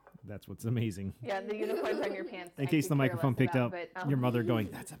pants. That's what's amazing. Yeah, the unicorns on your pants. In I case could the care microphone less picked about, up but, your mother going,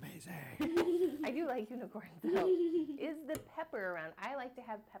 that's amazing. I do like unicorns though. Is the pepper around? I like to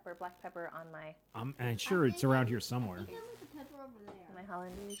have pepper, black pepper on my I'm sure it's around here somewhere. I think there was a pepper over there.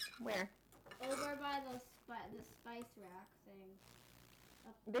 hollandaise. Where? Over by the spice rack thing.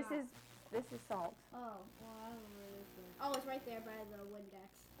 Up This top. is salt. Oh, well, I don't know where this is. Oh, it's right there by the Windex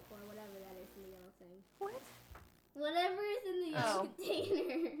or whatever that is in the yellow thing. What? Whatever is in the yellow Oh.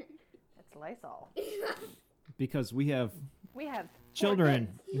 container. That's Lysol. Because we have We have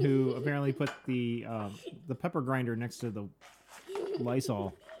children who apparently put the pepper grinder next to the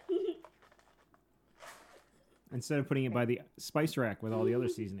Lysol instead of putting it by the spice rack with all the other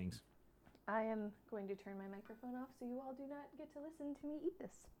seasonings. I am going to turn my microphone off so you all do not get to listen to me eat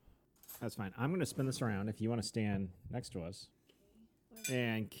this. That's fine. I'm going to spin this around if you want to stand next to us.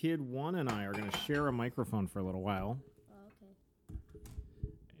 And Kid 1 and I are going to share a microphone for a little while. Oh, okay.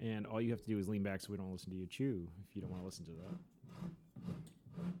 And all you have to do is lean back so we don't listen to you chew if you don't want to listen to that.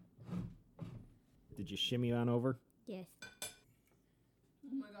 Did you shimmy on over? Yes. Oh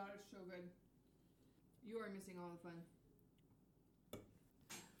my god, it's so good. You are missing all the fun.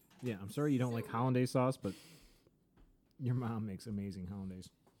 Yeah, I'm sorry you don't So like good. hollandaise sauce, but your mom makes amazing hollandaise.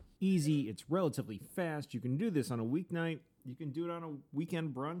 Easy, it's relatively fast. You can do this on a weeknight. You can do it on a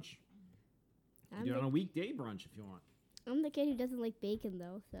weekend brunch. You can do it on a weekday brunch if you want. I'm the kid who doesn't like bacon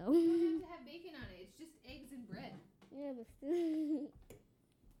though, so. You don't have to have bacon on it. It's just eggs and bread. Yeah, but still.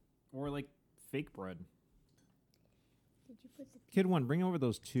 Or like fake bread. Did you put the Kid 1, bring over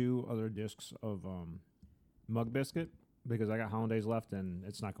those 2 other discs of mug biscuit because I got hollandaise left and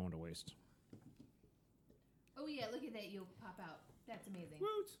it's not going to waste. Oh yeah, look at that. You'll pop out. That's amazing.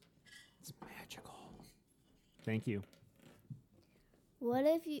 Woot! It's magical. Thank you. What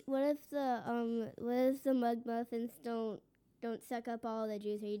if the mug muffins don't suck up all the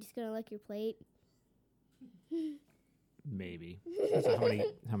juice? Are you just gonna lick your plate? Maybe. That's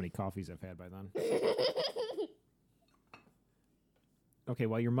how many coffees I've had by then. Okay,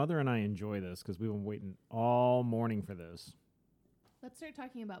 while your mother and I enjoy this, because we've been waiting all morning for this. Let's start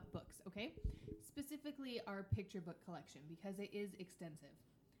talking about books, okay? Specifically our picture book collection, because it is extensive.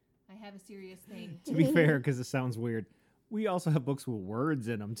 I have a serious thing. To be fair, because it sounds weird, we also have books with words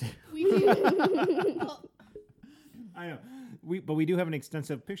in them too. We do. Well, I know. But we do have an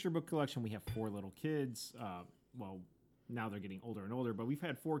extensive picture book collection. We have 4 little kids. Well, now they're getting older and older, but we've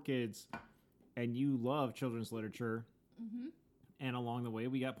had 4 kids, and you love children's literature. mm-hmm. And along the way,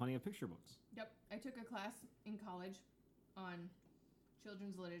 we got plenty of picture books. Yep. I took a class in college on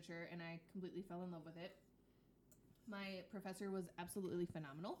children's literature, and I completely fell in love with it. My professor was absolutely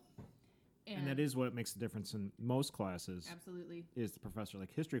phenomenal. And that is what makes the difference in most classes. Absolutely. Is the professor.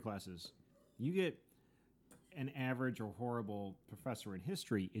 Like history classes, you get an average or horrible professor in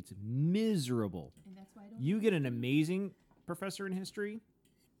history, it's miserable. And that's why I don't. You get an amazing professor in history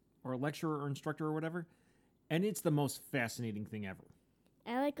or lecturer or instructor or whatever, and it's the most fascinating thing ever.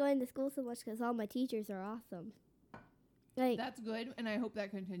 I like going to school so much because all my teachers are awesome. Like That's good, and I hope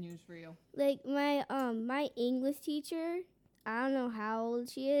that continues for you. like my English teacher, I don't know how old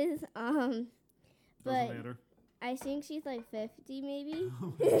she is. Doesn't But matter. I think she's like 50 maybe.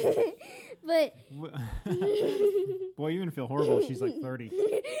 But Boy, you're gonna feel horrible if she's like 30.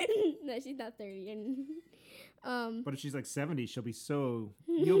 no, she's not 30. And But if she's like 70, she'll be so.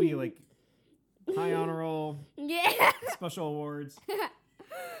 You'll be like high honor roll, yeah. special awards.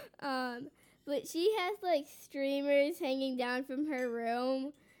 But she has like streamers hanging down from her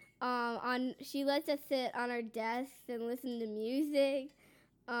room. She lets us sit on our desks and listen to music.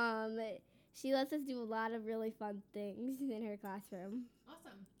 She lets us do a lot of really fun things in her classroom.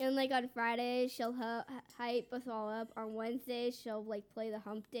 Awesome. And like on Fridays, she'll hype us all up. On Wednesdays, she'll like play the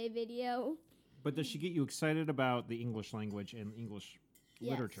Hump Day video. But does she get you excited about the English language and English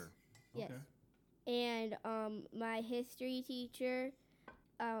Yes. literature? Yes. And my history teacher,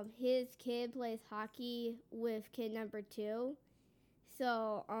 his kid plays hockey with kid number 2.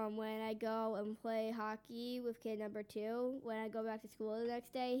 So when I go and play hockey with kid number 2, when I go back to school the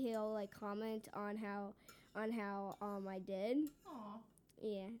next day, he'll like comment on how I did. Aw,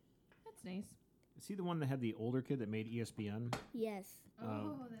 Yeah. that's nice. Is he the one that had the older kid that made ESPN Yes.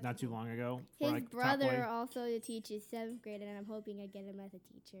 That's not too cool. long ago? for, His like, top brother play? also teaches 7th grade, and I'm hoping I get him as a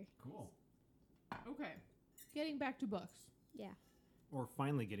teacher. Cool. Okay. Getting back to books. Or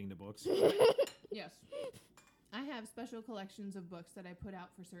finally getting to books. Yes. I have special collections of books that I put out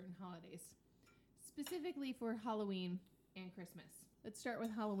for certain holidays, specifically for Halloween and Christmas. Let's start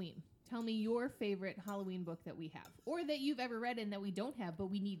with Halloween. Tell me your favorite Halloween book that we have, or that you've ever read and that we don't have, but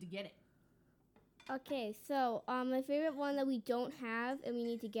we need to get it. Okay, so my favorite one that we don't have and we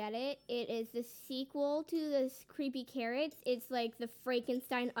need to get it. It is the sequel to this Creepy Carrots. It's like the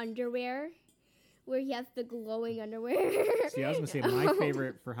Frankenstein underwear, where he has the glowing underwear. See, I was going to say my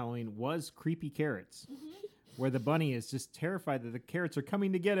favorite for Halloween was Creepy Carrots, where the bunny is just terrified that the carrots are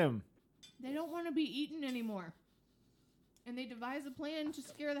coming to get him. They don't want to be eaten anymore. And they devise a plan to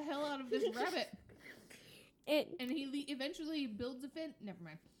scare the hell out of this rabbit. And he eventually builds a fence. Never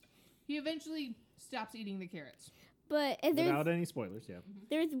mind. He eventually stops eating the carrots. But Without any spoilers, yeah.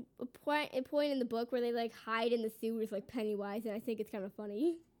 there's a point in the book where they like hide in the sewers like Pennywise, and I think it's kind of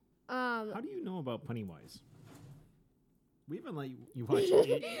funny. How do you know about Pennywise? We haven't let you watch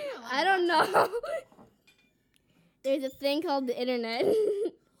it. I don't know. There's a thing called the internet.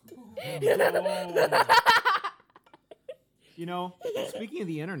 You know, speaking of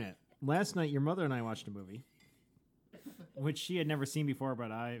the internet, last night your mother and I watched a movie, which she had never seen before,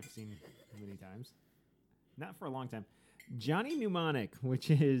 but I've seen many times. Not for a long time. Johnny Mnemonic, which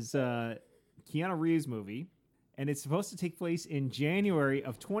is Keanu Reeves' movie, and it's supposed to take place in January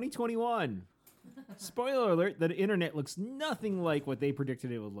of 2021. Spoiler alert, the internet looks nothing like what they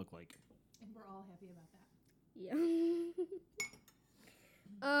predicted it would look like. And we're all happy about that.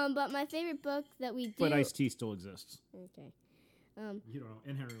 Yeah. But my favorite book that we do... But Ice-T still exists. Okay. You don't know.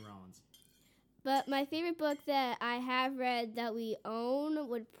 And Henry Rollins. But my favorite book that I have read that we own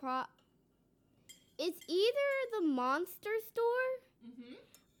would it's either The Monster Store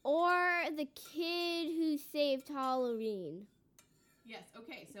or The Kid Who Saved Halloween. Yes,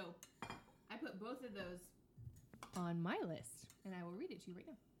 okay, so I put both of those on my list, and I will read it to you right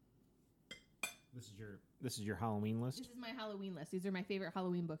now. This is your Halloween list? This is my Halloween list. These are my favorite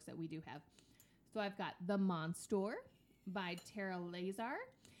Halloween books that we do have. So I've got The Monster by Tara Lazar,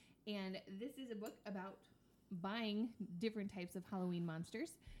 and this is a book about buying different types of Halloween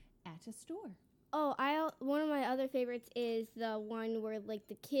monsters at a store. Oh, one of my other favorites is the one where like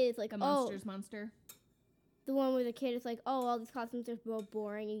the kids like The Monster's Monster. The one where the kid is like, oh, all these costumes are so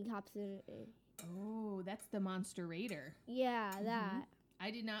boring, and he hops in. Oh, that's the Monster Raider. Yeah, that.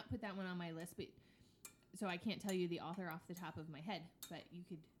 I did not put that one on my list, but so I can't tell you the author off the top of my head, but you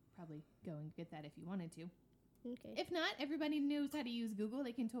could probably go and get that if you wanted to. Okay. If not, everybody knows how to use Google.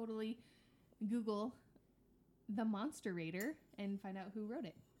 They can totally Google the Monster Raider and find out who wrote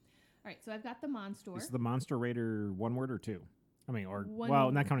it. All right, so I've got The Monster. Is the Monster Raider one word or two? I mean, or One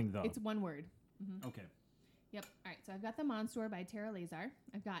well, not counting the. It's one word. Okay. Yep. All right, so I've got The Monster by Tara Lazar.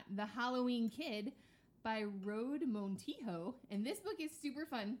 I've got The Halloween Kid by Rode Montijo. And this book is super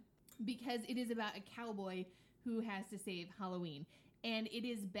fun because it is about a cowboy who has to save Halloween. And it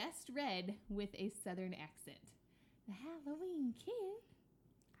is best read with a Southern accent. The Halloween Kid.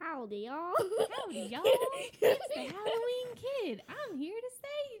 Howdy, y'all. Howdy, y'all. It's the Halloween Kid. I'm here to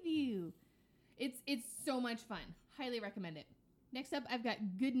save you. It's so much fun. Highly recommend it. Next up, I've got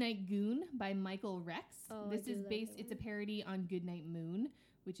Goodnight Goon by Michael Rex. Oh, this is based, it's a parody on Goodnight Moon,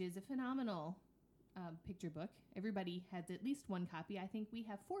 which is a phenomenal picture book. Everybody has at least one copy. I think we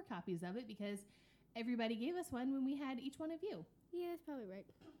have 4 copies of it because everybody gave us one when we had each one of you. Yeah, that's probably right.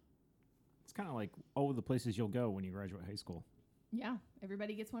 It's kind of like, the places you'll go when you graduate high school. Yeah,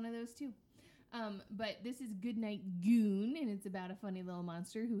 everybody gets one of those too. But this is Goodnight Goon, and it's about a funny little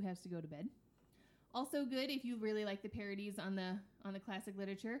monster who has to go to bed. Also good if you really like the parodies on the classic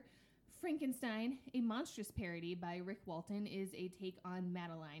literature. Frankenstein, a monstrous parody by Rick Walton, is a take on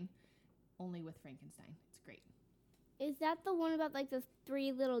Madeline, only with Frankenstein. It's great. Is that the one about like the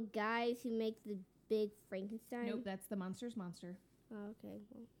 3 little guys who make the big Frankenstein? Nope, that's The Monster's Monster. Oh, okay.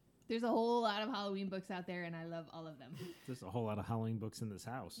 Well. There's a whole lot of Halloween books out there, and I love all of them. There's a whole lot of Halloween books in this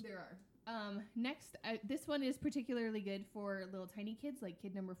house. There are. Next, this one is particularly good for little tiny kids, like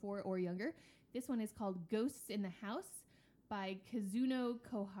kid number 4 or younger. This one is called Ghosts in the House by Kazuno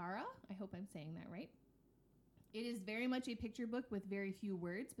Kohara. I hope I'm saying that right. It is very much a picture book with very few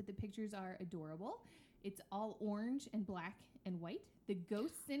words, but the pictures are adorable. It's all orange and black and white. The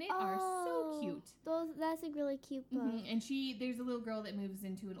ghosts in it are so cute. That's a really cute book. And there's a little girl that moves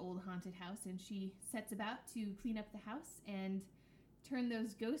into an old haunted house, and she sets about to clean up the house and turn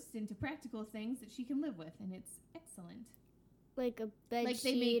those ghosts into practical things that she can live with, and it's excellent. Like a bed sheet, like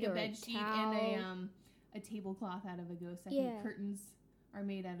they make a or bed sheet towel. and a tablecloth out of a ghost. I think curtains are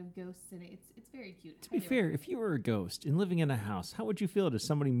made out of ghosts, and it's very cute. To be fair, if you were a ghost and living in a house, how would you feel if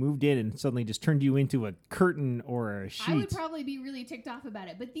somebody moved in and suddenly just turned you into a curtain or a sheet? I would probably be really ticked off about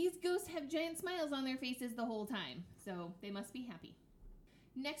it, but these ghosts have giant smiles on their faces the whole time, so they must be happy.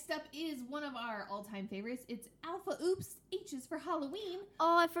 Next up is one of our all-time favorites. It's Alpha Oops, H is for Halloween.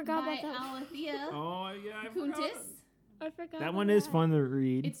 Oh, I forgot about that. By Alethea Oh, yeah, I Kuntis. I forgot That about one is fun to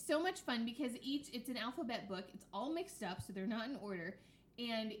read. It's so much fun because it's an alphabet book. It's all mixed up, so they're not in order.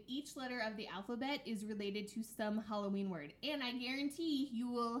 And each letter of the alphabet is related to some Halloween word. And I guarantee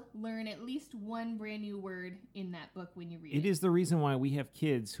you will learn at least one brand new word in that book when you read it. It is the reason why we have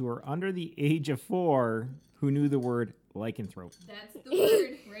kids who are under the age of 4 who knew the word lycanthrope. That's the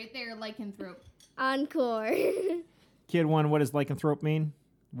word right there, lycanthrope. Encore. Kid 1, what does lycanthrope mean?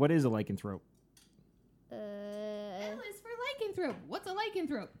 What is a lycanthrope? L is for lycanthrope. What's a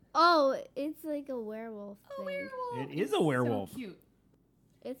lycanthrope? Oh, it's like a werewolf A thing. werewolf. It is a werewolf. So cute.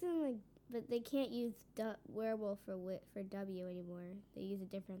 It's in like, but they can't use werewolf for W anymore. They use a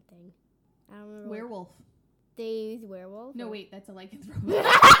different thing. I don't remember. Werewolf. They use werewolf. No, or- wait, that's a lycanthrope.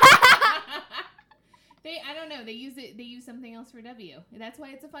 I don't know. They use something else for W. That's why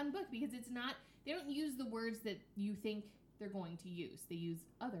it's a fun book, because it's not, they don't use the words that you think they're going to use. They use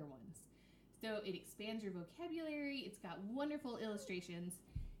other ones. So it expands your vocabulary. It's got wonderful illustrations.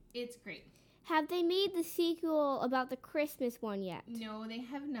 It's great. Have they made the sequel about the Christmas one yet? No, they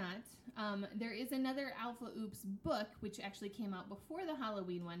have not. There is another Alpha Oops book, which actually came out before the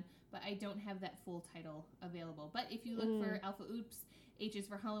Halloween one, but I don't have that full title available. But if you look for Alpha Oops, H is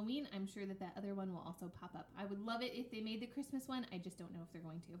for Halloween, I'm sure that other one will also pop up. I would love it if they made the Christmas one. I just don't know if they're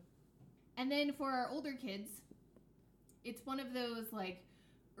going to. And then for our older kids, it's one of those like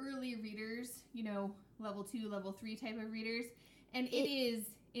early readers, you know, level 2, level 3 type of readers. And it is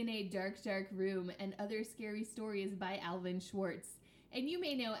In a Dark, Dark Room and Other Scary Stories by Alvin Schwartz. And you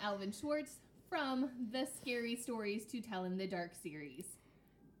may know Alvin Schwartz from the Scary Stories to Tell in the Dark series.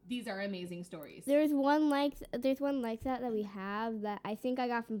 These are amazing stories. There's one like that we have that I think I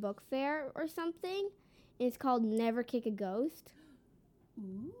got from Book Fair or something. It's called Never Kick a Ghost.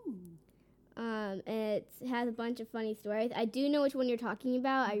 Ooh. And it has a bunch of funny stories. I do know which one you're talking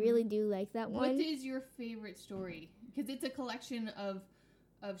about. I really do like that one. What is your favorite story? Because it's a collection of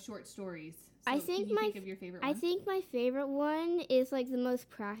short stories. So I think can you think of your favorite one? I think my favorite one is like the most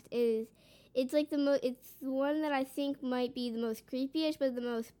it's like it's the one that I think might be the most creepyish, but the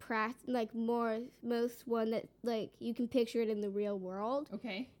most most one that like you can picture it in the real world.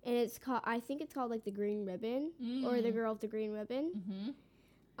 Okay. And I think it's called like The Green Ribbon or The Girl with the Green Ribbon. Mm-hmm.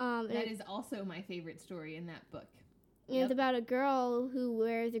 That is also my favorite story in that book. It's about a girl who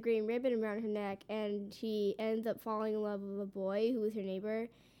wears a green ribbon around her neck, and she ends up falling in love with a boy who is her neighbor,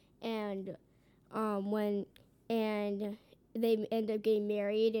 and they end up getting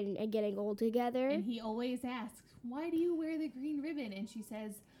married and getting old together. And he always asks, "Why do you wear the green ribbon?" And she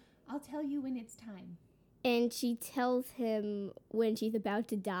says, "I'll tell you when it's time." And she tells him when she's about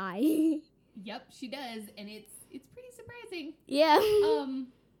to die. Yep, she does, and it's pretty surprising. Yeah.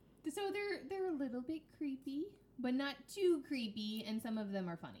 So they're a little bit creepy, but not too creepy, and some of them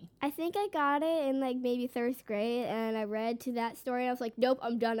are funny. I think I got it in like maybe 3rd grade, and I read to that story, and I was like, nope,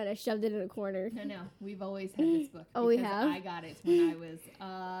 I'm done, and I shoved it in a corner. No, we've always had this book. Oh, we have? I got it when I was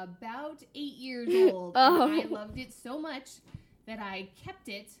about 8 years old, Oh. and I loved it so much that I kept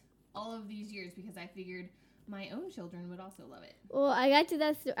it all of these years because I figured my own children would also love it. Well, I got to the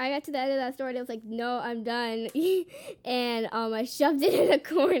end of that story, and I was like, no, I'm done, and I shoved it in a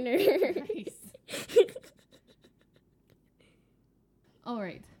corner. Nice. All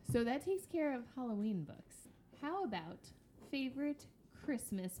right, so that takes care of Halloween books. How about favorite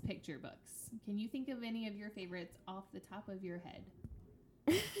Christmas picture books? Can you think of any of your favorites off the top of your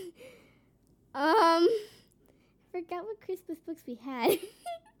head? I forgot what Christmas books we had.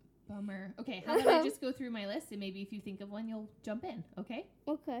 Bummer. Okay, how about I just go through my list, and maybe if you think of one, you'll jump in, okay?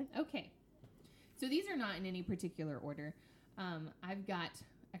 Okay. Okay. So these are not in any particular order. I've got,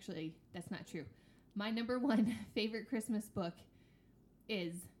 actually, that's not true. My number 1 favorite Christmas book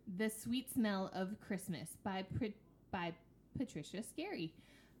is The Sweet Smell of Christmas by Patricia Scarry.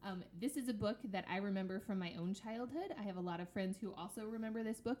 This is a book that I remember from my own childhood. I have a lot of friends who also remember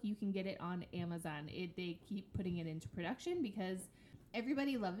this book. You can get it on Amazon. They keep putting it into production because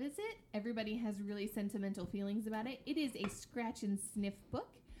everybody loves it. Everybody has really sentimental feelings about it. It is a scratch and sniff book.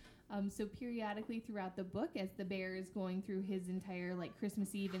 So periodically throughout the book, as the bear is going through his entire like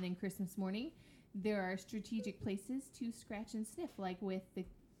Christmas Eve and then Christmas morning, there are strategic places to scratch and sniff, like with the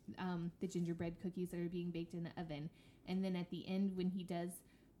gingerbread cookies that are being baked in the oven. And then at the end, when he does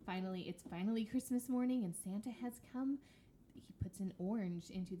it's finally Christmas morning and Santa has come, he puts an orange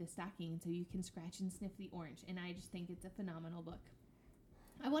into the stocking so you can scratch and sniff the orange. And I just think it's a phenomenal book.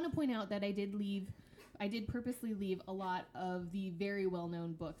 I want to point out that I did purposely leave a lot of the very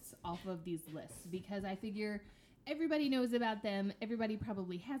well-known books off of these lists because I figure everybody knows about them. Everybody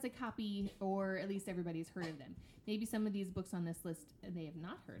probably has a copy, or at least everybody's heard of them. Maybe some of these books on this list they have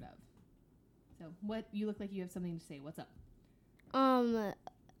not heard of. So what, you look like you have something to say. What's up?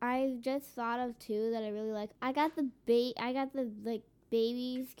 I just thought of 2 that I really like. I got the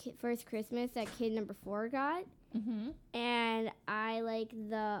baby's first Christmas that kid number 4 got. Mm-hmm. And I like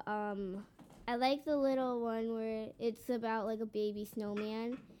the little one where it's about like a baby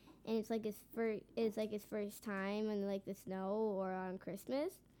snowman, and it's like his first time in like the snow or on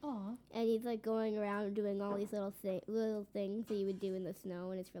Christmas. Aw. And he's like going around doing all these little things that you would do in the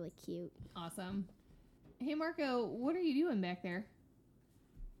snow, and it's really cute. Awesome. Hey Marco, what are you doing back there?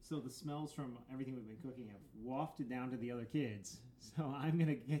 So the smells from everything we've been cooking have wafted down to the other kids. So I'm going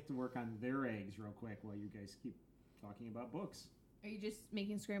to get to work on their eggs real quick while you guys keep talking about books. Are you just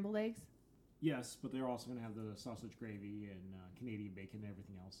making scrambled eggs? Yes, but they're also going to have the sausage gravy and Canadian bacon and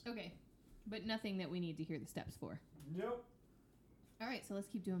everything else. Okay. But nothing that we need to hear the steps for. Nope. All right, so let's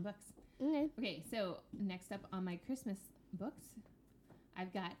keep doing books. Okay. Okay, so next up on my Christmas books.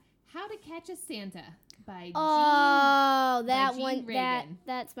 I've got How to Catch a Santa by that Jean one. Reagan.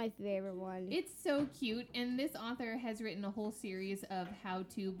 That's my favorite one. It's so cute, and this author has written a whole series of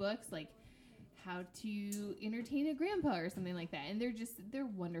how-to books, like how to entertain a grandpa or something like that, and they're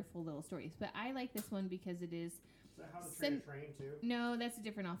wonderful little stories. But I like this one because it is. Is that How to Train a Train too? No, that's a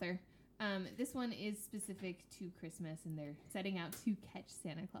different author. This one is specific to Christmas, and they're setting out to catch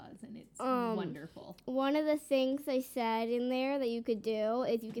Santa Claus, and it's wonderful. One of the things I said in there that you could do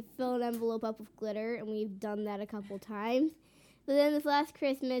is you could fill an envelope up with glitter, and we've done that a couple times. But then this last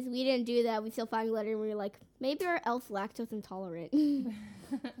Christmas, we didn't do that. We still found glitter, and we were like, maybe our elf's lactose intolerant. Maybe.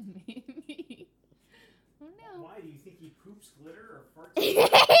 Oh, no. Why? Do you think he poops glitter or farts?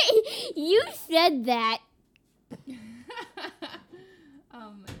 You said that.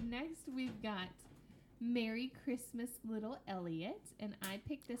 Next we've got Merry Christmas Little Elliot, and I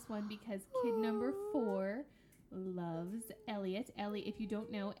picked this one because kid number 4 loves Elliot. Elliot, if you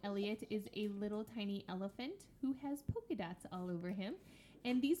don't know, Elliot is a little tiny elephant who has polka dots all over him,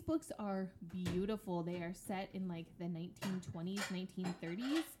 and these books are beautiful. They are set in like the 1920s,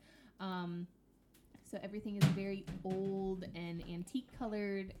 1930s. So everything is very old and antique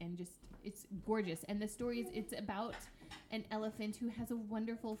colored, and just it's gorgeous. And the stories, it's about an elephant who has a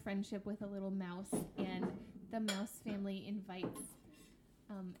wonderful friendship with a little mouse, and the mouse family invites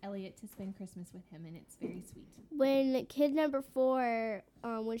Elliot to spend Christmas with him, and it's very sweet. When kid number 4,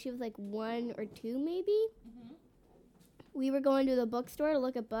 when she was like 1 or 2 maybe, we were going to the bookstore to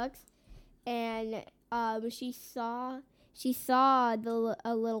look at books, and she saw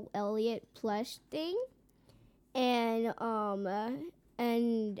a little Elliot plush thing, and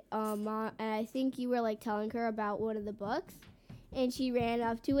I think you were like telling her about one of the books, and she ran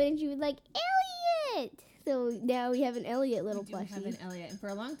up to it and she was like, Elliot! So now we have an Elliot little plushie. We have an Elliot, and for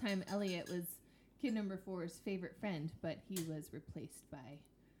a long time, Elliot was kid number 4's favorite friend, but he was replaced by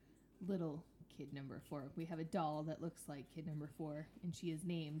little kid number 4. We have a doll that looks like kid number 4, and she is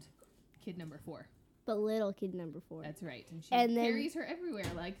named kid number 4. But little kid number 4. That's right, and she And carries her everywhere,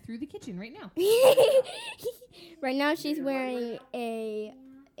 like through the kitchen right now. Right now she's wearing a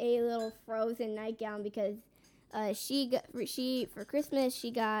little Frozen nightgown because for Christmas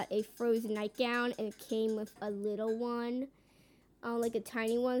she got a Frozen nightgown, and it came with a little one, like a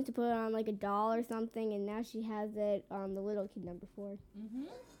tiny one to put on like a doll or something, and now she has it on the little kid number 4.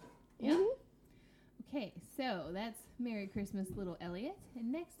 Yeah. Okay, so that's Merry Christmas Little Elliot,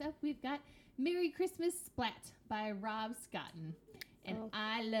 and next up we've got Merry Christmas Splat by Rob Scotton. And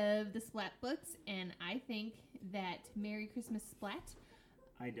I love the Splat books, and I think that Merry Christmas Splat.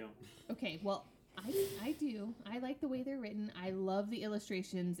 I don't. Okay, well, I do. I like the way they're written. I love the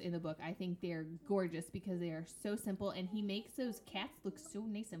illustrations in the book. I think they're gorgeous because they are so simple, and he makes those cats look so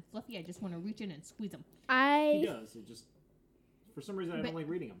nice and fluffy. I just want to reach in and squeeze them. He does. It just, for some reason, I don't like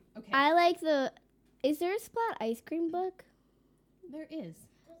reading them. Okay. I like is there a Splat ice cream book? There is.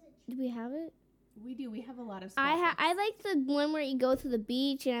 Do we have it? We do. We have a lot of Splat books. I like the one where you go to the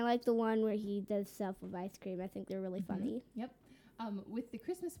beach, and I like the one where he does stuff with ice cream. I think they're really funny. Yep. With the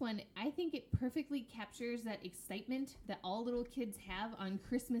Christmas one, I think it perfectly captures that excitement that all little kids have on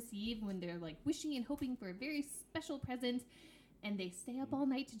Christmas Eve when they're like wishing and hoping for a very special present, and they stay up all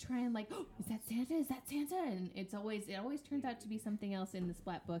night to try and like, oh, is that Santa? Is that Santa? And it always turns out to be something else in the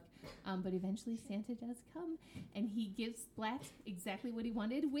Splat book. But eventually Santa does come, and he gives Splat exactly what he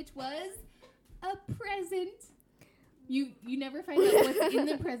wanted, which was a present. You never find out what's in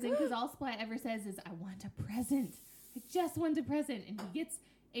the present because all Splat ever says is, I want a present. I just want a present. And he gets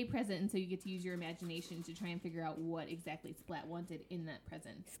a present, and so you get to use your imagination to try and figure out what exactly Splat wanted in that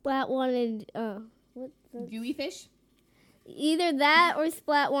present. Splat wanted, Gooey fish? Either that or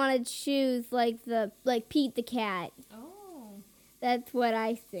Splat wanted shoes like Pete the cat. Oh. That's what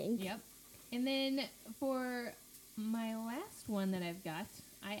I think. Yep. And then for my last one that I've got,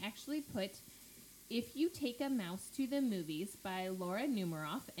 I actually put If You Take a Mouse to the Movies by Laura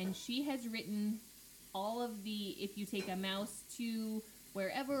Numeroff, and she has written all of the If You Take a Mouse to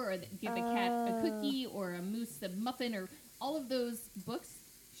Wherever, or Give a Cat a Cookie, or a Moose a Muffin, or all of those books.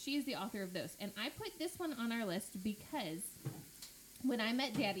 She is the author of those. And I put this one on our list because when I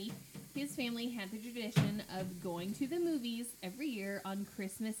met Daddy, his family had the tradition of going to the movies every year on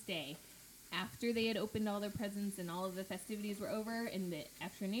Christmas Day. After they had opened all their presents and all of the festivities were over in the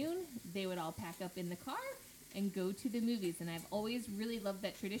afternoon, they would all pack up in the car and go to the movies. And I've always really loved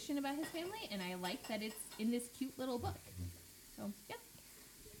that tradition about his family, and I like that it's in this cute little book. So, yeah.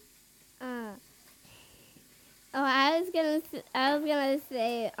 I was gonna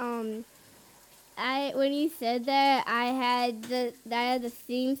say, When you said that, I had the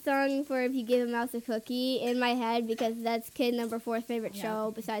theme song for If You Give a Mouse a Cookie in my head because that's kid number 4's favorite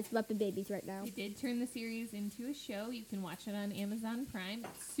show besides Muppet Babies right now. We did turn the series into a show. You can watch it on Amazon Prime.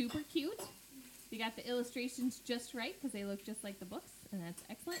 It's super cute. They got the illustrations just right because they look just like the books, and that's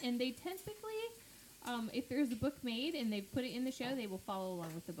excellent. And they typically, if there's a book made and they put it in the show, they will follow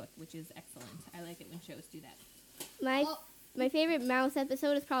along with the book, which is excellent. I like it when shows do that. My favorite mouse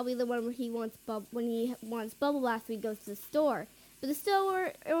episode is probably the one where he wants Bubble Blast when he goes to the store. But the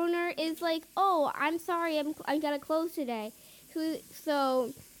store owner is like, "Oh, I'm sorry, I gotta close today."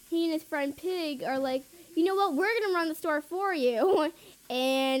 So he and his friend Pig are like, "You know what? We're gonna run the store for you."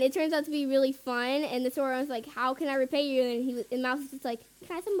 And it turns out to be really fun. And the store owner's like, "How can I repay you?" And Mouse is just like,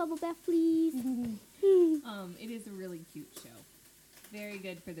 "Can I have some bubble bath, please?" It is a really cute show. Very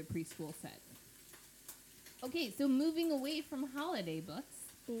good for the preschool set. Okay, so moving away from holiday books,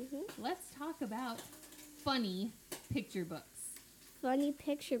 let's talk about funny picture books. Funny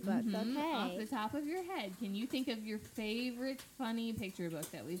picture books, okay. Off the top of your head, can you think of your favorite funny picture book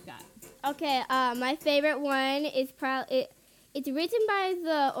that we've got? Okay, my favorite one is it's written by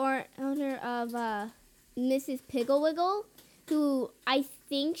the owner of Mrs. Pigglewiggle, who I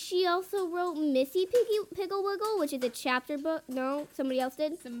think she also wrote Missy Pigglewiggle, which is a chapter book. No, somebody else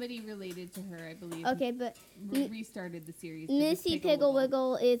did? Somebody related to her, I believe. Okay, but restarted the series. Missy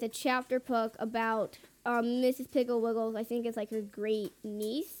Pigglewiggle is a chapter book about Mrs. Pigglewiggle. I think it's like her great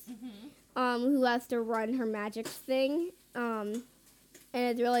niece, who has to run her magic thing, and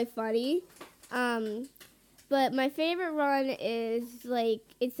it's really funny. But my favorite one is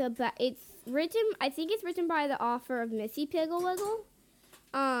it's written. I think it's written by the author of Missy Pigglewiggle,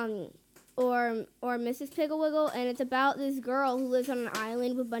 or Mrs. Pigglewiggle, and it's about this girl who lives on an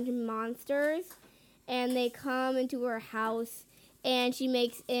island with a bunch of monsters, and they come into her house, and she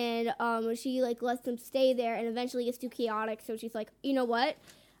lets them stay there, and eventually it's too chaotic, so she's like, "You know what?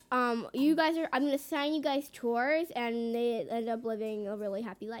 I'm gonna assign you guys chores," and they end up living a really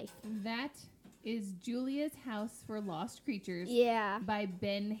happy life. That is Julia's House for Lost Creatures by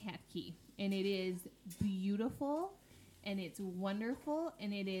Ben Hatke. And it is beautiful, and it's wonderful,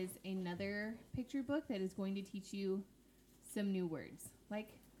 and it is another picture book that is going to teach you some new words,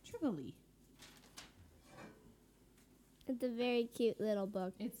 like Trivoli. It's a very cute little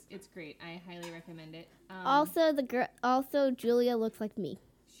book. It's great. I highly recommend it. Also, Julia looks like me.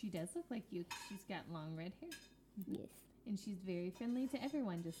 She does look like you. She's got long red hair. Yes. And she's very friendly to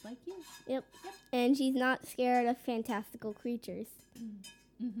everyone, just like you. Yep. And she's not scared of fantastical creatures.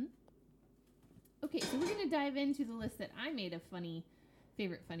 Okay, so we're going to dive into the list that I made of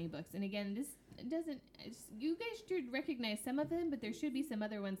favorite funny books. And again, you guys should recognize some of them, but there should be some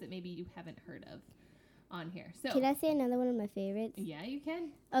other ones that maybe you haven't heard of on here. So, can I say another one of my favorites? Yeah, you can.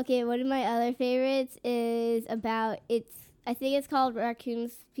 Okay, one of my other favorites is I think it's called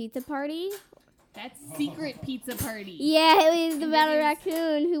Raccoon's Pizza Party. That's Secret Pizza Party. Yeah, it was about a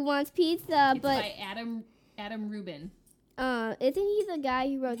raccoon who wants pizza, it's by Adam Rubin. Isn't he the guy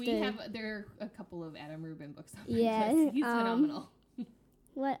who wrote there are a couple of Adam Rubin books on yeah, list. He's phenomenal.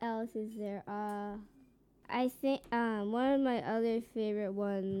 What else is there? I think one of my other favorite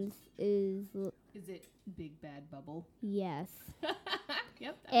ones is it Big Bad Bubble? Yes.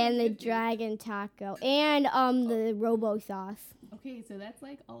 Yep. And the Dragon Taco and the Robo Sauce. Okay, so that's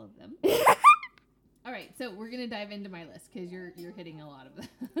like all of them. All right, so we're gonna dive into my list because you're hitting a lot of them,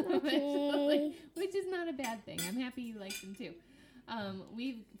 okay. which is not a bad thing. I'm happy you like them too.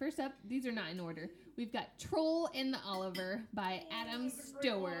 First up, these are not in order. We've got Troll and the Oliver by Adam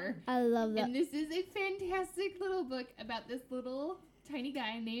Stower. I love that. And this is a fantastic little book about this little tiny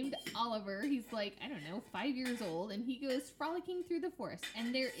guy named Oliver. He's 5 years old, and he goes frolicking through the forest,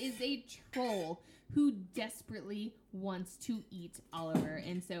 and there is a troll who desperately wants to eat Oliver.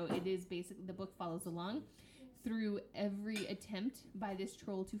 And so it is basically, the book follows along through every attempt by this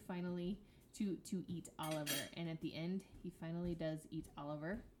troll to finally to eat Oliver. And at the end, he finally does eat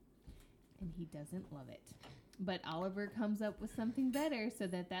Oliver, and he doesn't love it. But Oliver comes up with something better so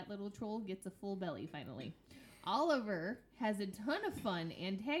that little troll gets a full belly finally. Oliver has a ton of fun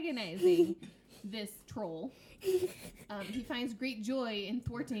antagonizing this troll. He finds great joy in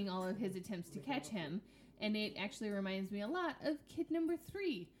thwarting all of his attempts to catch him, and it actually reminds me a lot of kid number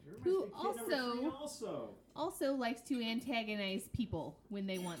 3, who also likes to antagonize people when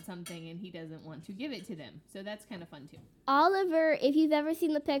they want something and he doesn't want to give it to them. So that's kind of fun too. Oliver, if you've ever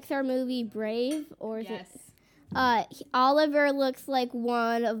seen the Pixar movie Brave, or yes. Oliver looks like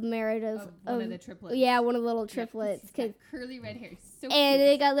one of Meredith's... one of the triplets. Yeah, one of the little triplets. He's got curly red hair. So And cute.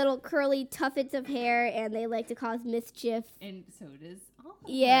 they got little curly tuffets of hair, and they like to cause mischief. And so does Oliver.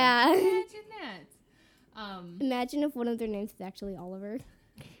 Yeah. Imagine that. Imagine if one of their names is actually Oliver.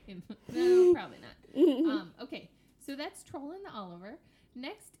 No, probably not. Okay, so that's Troll and the Oliver.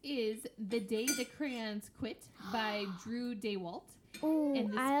 Next is The Day the Crayons Quit by Drew DeWalt. Ooh, And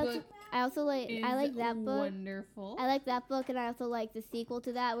this book I like that book. Wonderful. I like that book, and I also like the sequel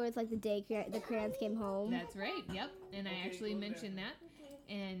to that, where it's like the day the crayons came home. That's right. Yep. And I actually mentioned that.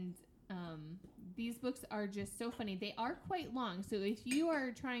 And these books are just so funny. They are quite long. So if you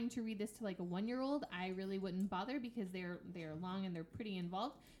are trying to read this to like a 1-year-old, I really wouldn't bother because they're long and they're pretty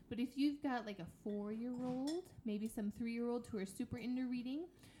involved. But if you've got like a 4-year-old, maybe some 3-year-olds who are super into reading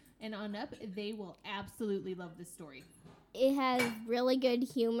and on up, they will absolutely love this story. It has really good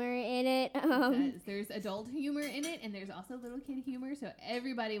humor in it. There's adult humor in it, and there's also little kid humor, so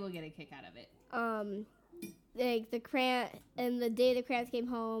everybody will get a kick out of it. Like the day the crayons came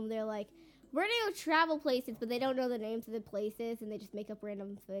home, they're like, we're gonna go travel places, but they don't know the names of the places, and they just make up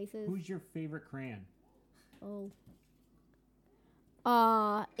random places. Who's your favorite crayon?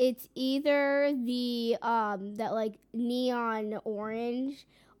 It's either the that like neon orange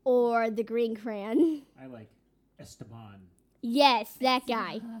or the green crayon. I like Esteban. Yes, that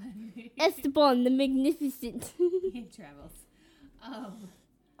guy. Esteban the Magnificent. He travels.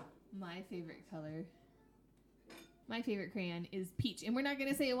 My favorite color. My favorite crayon is peach. And we're not going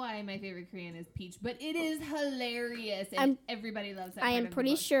to say why my favorite crayon is peach, but it is hilarious. And everybody loves that. I am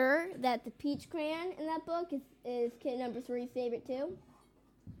pretty sure that the peach crayon in that book is kid number 3's favorite too.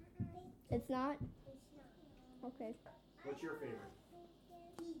 It's not? Okay. What's your favorite?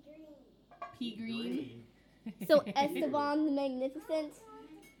 Pea green. So Esteban the Magnificent?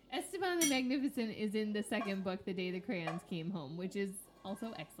 Esteban the Magnificent is in the second book, The Day the Crayons Came Home, which is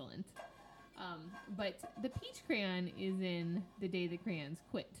also excellent. But the peach crayon is in The Day the Crayons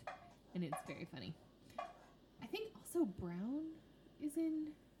Quit, and it's very funny. I think also Brown is in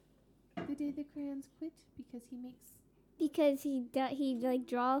The Day the Crayons Quit because he makes... Because he like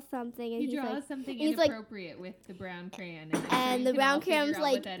draws something and he draws like, something he's inappropriate with the brown crayon. And the brown crayon's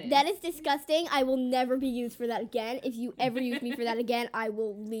like, that is disgusting. I will never be used for that again. If you ever use me for that again, I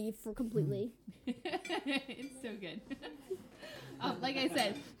will leave for completely. It's so good. Like I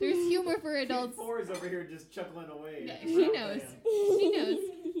said, there's humor for adults. Kid 4 is over here just chuckling away. Yeah, she knows. She knows.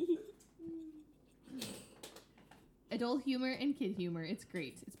 Adult humor and kid humor. It's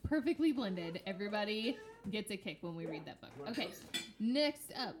great. It's perfectly blended. Everybody gets a kick when we read that book. Okay,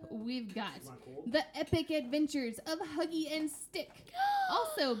 next up, we've got The Epic Adventures of Huggy and Stick,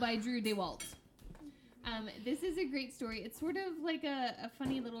 also by Drew DeWalt. This is a great story. It's sort of like a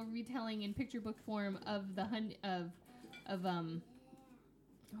funny little retelling in picture book form of the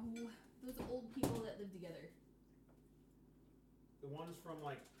those old people that live together. The ones from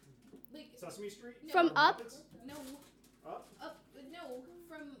like Sesame Street? No, From Up? No. Up? No,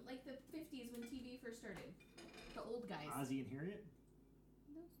 from like the 50s when TV first started. The old guys. Ozzie and Harriet?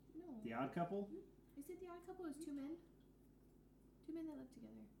 No. The Odd Couple? Is it The Odd Couple? It was 2 men? 2 men that live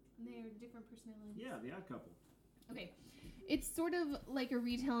together. And they are different personalities. Yeah, The Odd Couple. Okay. It's sort of like a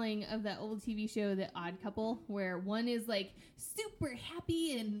retelling of that old TV show, The Odd Couple, where one is like super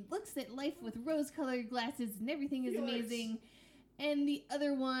happy and looks at life with rose-colored glasses and everything is amazing. And the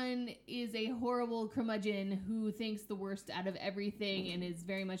other one is a horrible curmudgeon who thinks the worst out of everything and is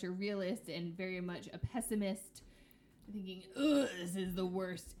very much a realist and very much a pessimist, thinking, ugh, this is the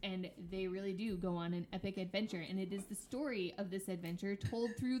worst. And they really do go on an epic adventure. And it is the story of this adventure told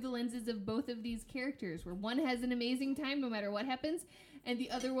through the lenses of both of these characters, where one has an amazing time no matter what happens, and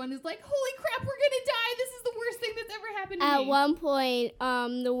the other one is like, holy crap, we're gonna die. This is the worst thing that's ever happened to me. At one point,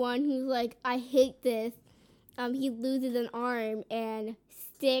 the one who's like, I hate this, he loses an arm, and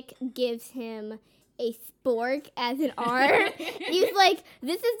Stick gives him a spork as an arm. He's like,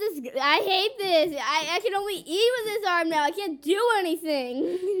 I hate this. I can only eat with this arm now. I can't do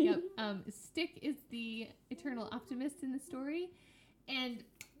anything. Yep. Stick is the eternal optimist in the story, and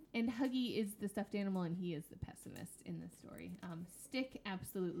Huggy is the stuffed animal, and he is the pessimist in the story. Stick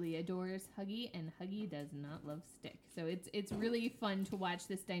absolutely adores Huggy, and Huggy does not love Stick. So it's really fun to watch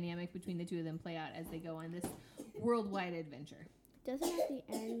this dynamic between the two of them play out as they go on this worldwide adventure. Doesn't at the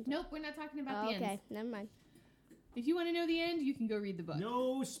end. Nope, we're not talking about the end. Okay, never mind. If you want to know the end, you can go read the book.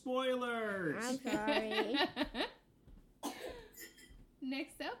 No spoilers! I'm sorry.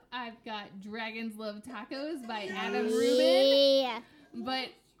 Next up, I've got Dragons Love Tacos by Adam Rubin. Yeah. But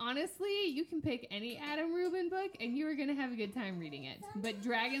honestly, you can pick any Adam Rubin book and you are going to have a good time reading it. But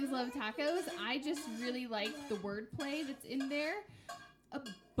Dragons Love Tacos, I just really like the wordplay that's in there. A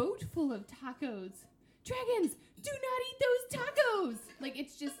boat full of tacos dragons, do not eat those tacos. Like,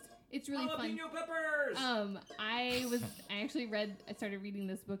 it's really fun. Jalapeno peppers! I started reading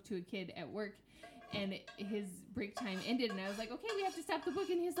this book to a kid at work, and his break time ended, and I was like, okay, we have to stop the book,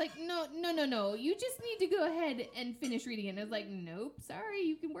 and he's like, no, you just need to go ahead and finish reading it. And I was like, nope, sorry,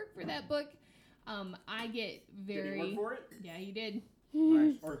 you can work for that book. I get very... Did he work for it? Yeah, he did.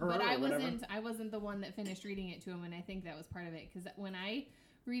 Or her, But or I wasn't the one that finished reading it to him, and I think that was part of it, because when I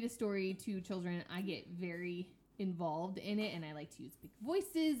read a story to children, I get very involved in it, and I like to use big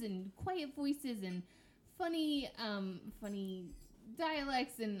voices and quiet voices and funny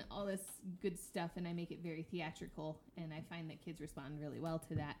dialects and all this good stuff, and I make it very theatrical, and I find that kids respond really well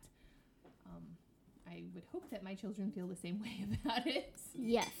to that. I would hope that my children feel the same way about it.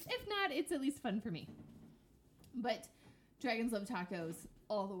 Yes. If not, it's at least fun for me. But Dragons Love Tacos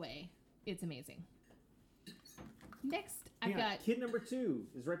all the way. It's amazing. Next, I've got... Kid number 2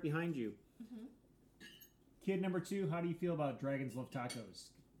 is right behind you. Mm-hmm. Kid number 2, how do you feel about Dragons Love Tacos?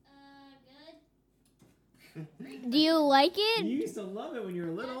 Good. Do you like it? You used to love it when you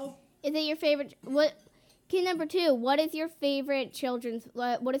were little. Is it your favorite? What? Kid number 2, what is your favorite children's?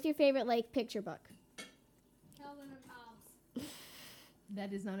 What is your favorite like picture book? Calvin and Hobbes.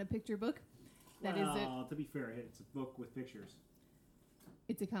 That is not a picture book. To be fair, it's a book with pictures.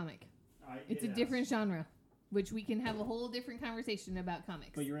 It's a comic. It's a different genre, which we can have a whole different conversation about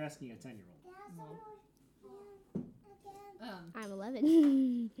comics. But you're asking a 10-year-old. I'm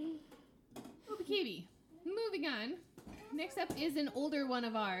 11. Okay, moving on. Next up is an older one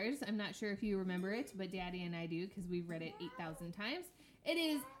of ours. I'm not sure if you remember it, but Daddy and I do because we've read it 8,000 times. It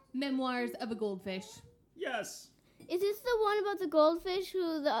is Memoirs of a Goldfish. Yes. Is this the one about the goldfish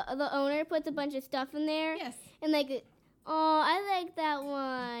who the owner puts a bunch of stuff in there? Yes. And like, oh, I like that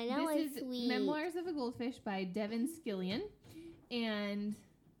one. That one's This is sweet. Memoirs of a Goldfish by Devin Skillion. And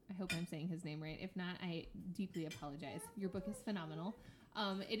I hope I'm saying his name right. If not, I deeply apologize. Your book is phenomenal.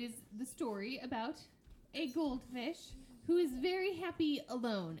 It is the story about a goldfish who is very happy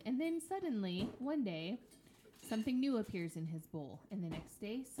alone. And then suddenly, one day, something new appears in his bowl. And the next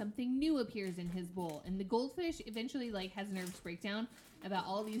day, something new appears in his bowl. And the goldfish eventually has a nervous breakdown about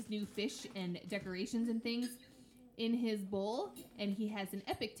all these new fish and decorations and things in his bowl. And he has an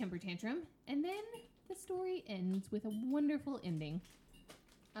epic temper tantrum. And then the story ends with a wonderful ending.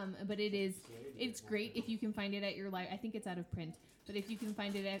 But it's great if you can find it at your library. I think it's out of print. But if you can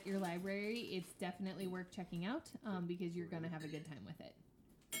find it at your library, it's definitely worth checking out because you're going to have a good time with it.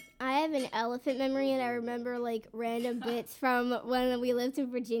 I have an elephant memory, and I remember like random bits from when we lived in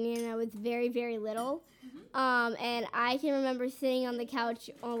Virginia, and I was very, very little. Mm-hmm. And I can remember sitting on the couch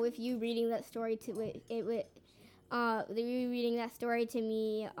with you reading that story to reading that story to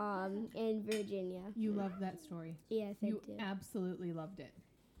me in Virginia. You loved that story. Yes, I You did. absolutely loved it.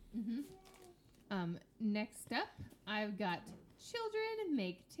 Mm-hmm. Next up, I've got Children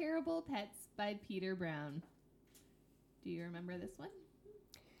Make Terrible Pets by Peter Brown. Do you remember this one?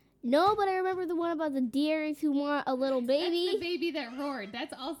 No, but I remember the one about the deers who want a little baby. That's the baby that roared.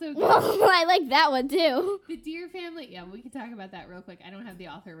 That's also good. I like that one too. The deer family. Yeah, we can talk about that real quick. I don't have the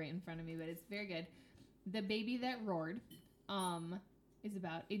author right in front of me, but it's very good. The Baby That Roared is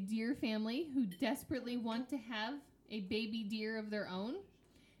about a deer family who desperately want to have a baby deer of their own.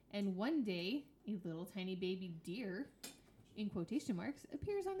 And one day, a little tiny baby deer, in quotation marks,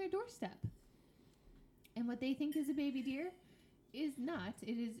 appears on their doorstep. And what they think is a baby deer is not.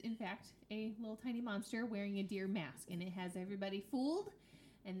 It is, in fact, a little tiny monster wearing a deer mask. And it has everybody fooled.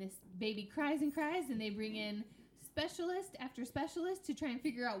 And this baby cries and cries, and they bring in specialist after specialist to try and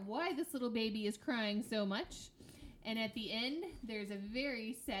figure out why this little baby is crying so much. And at the end, there's a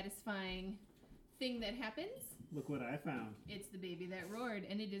very satisfying thing that happens. Look what I found. It's The Baby That Roared,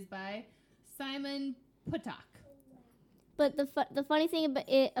 and it is by Simon Potok. But the funny thing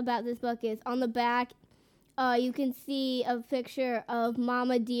about this book is on the back, you can see a picture of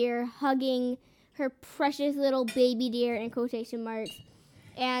Mama Deer hugging her precious little baby deer in quotation marks,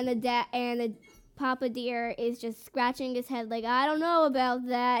 and the Papa Deer is just scratching his head like, I don't know about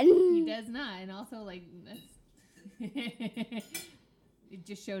that. He does not, and also that's it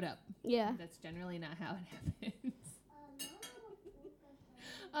just showed up. Yeah. That's generally not how it happens.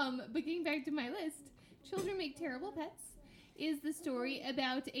 But getting back to my list, Children Make Terrible Pets is the story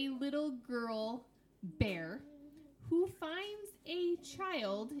about a little girl bear who finds a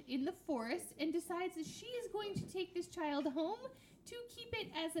child in the forest and decides that she is going to take this child home to keep it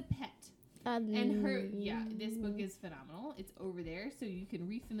as a pet. And this book is phenomenal. It's over there, so you can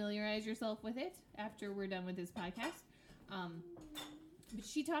refamiliarize yourself with it after we're done with this podcast. But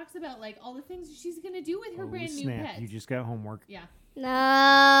she talks about like all the things she's gonna do with her brand new snap. pets. You just got homework. Yeah.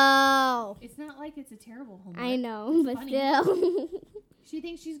 No. It's not like it's a terrible homework. I know, It's but funny. still. She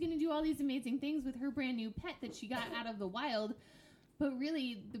thinks she's gonna do all these amazing things with her brand new pet that she got out of the wild, but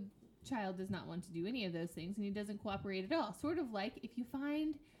really the child does not want to do any of those things, and he doesn't cooperate at all. Sort of like if you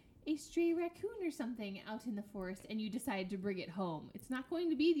find a stray raccoon or something out in the forest and you decide to bring it home. It's not going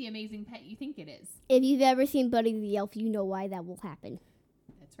to be the amazing pet you think it is. If you've ever seen Buddy the Elf, you know why that will happen.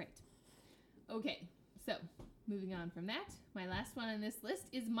 That's right. Okay, so moving on from that, my last one on this list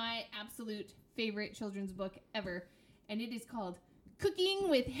is my absolute favorite children's book ever, and it is called Cooking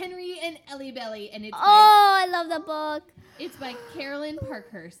with Henry and Ellie Belly, and it's I love the book. It's by Carolyn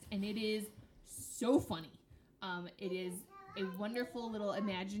Parkhurst, and it is so funny. It is a wonderful little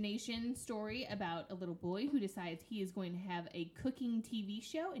imagination story about a little boy who decides he is going to have a cooking TV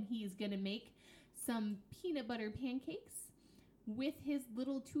show, and he is going to make some peanut butter pancakes with his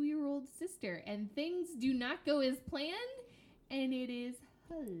little 2-year-old sister, and things do not go as planned, and it is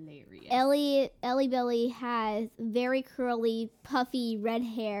hilarious. Ellie Belly has very curly, puffy red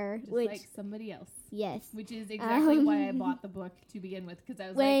hair, Just which like somebody else. yes, Which is exactly why I bought the book to begin with, because I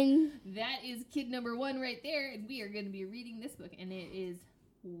was like, that is kid number 1 right there, and we are going to be reading this book, and it is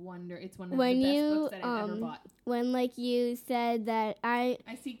it's one of the best books that I've ever bought. When like you said that I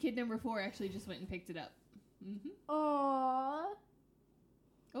see kid number 4 actually just went and picked it up. Aww.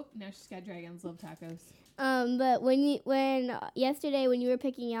 Oh, now she's got Dragons Love Tacos. But when yesterday when you were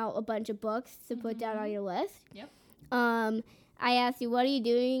picking out a bunch of books to put down on your list, Yep. I asked you what are you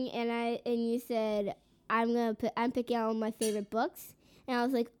doing, and you said I'm picking out my favorite books, and I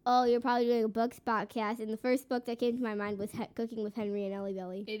was like, oh, you're probably doing a books podcast, and the first book that came to my mind was Cooking with Henry and Ellie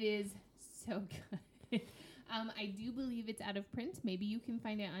Belly. It is so good. I do believe it's out of print. Maybe you can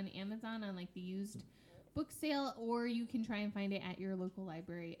find it on Amazon on like the used book sale, or you can try and find it at your local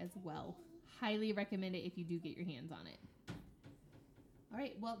library as well. Highly recommend it if you do get your hands on it. All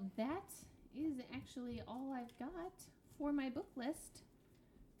right, well, that is actually all I've got for my book list.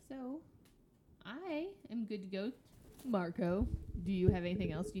 So I am good to go. Marco, do you have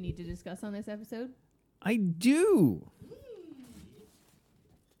anything else you need to discuss on this episode? I do.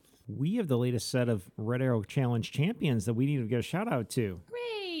 We have the latest set of Red Arrow Challenge champions that we need to get a shout out to.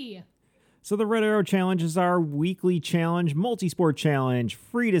 Hooray! So the Red Arrow Challenge is our weekly challenge, multi-sport challenge,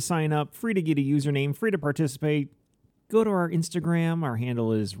 free to sign up, free to get a username, free to participate. Go to our Instagram. Our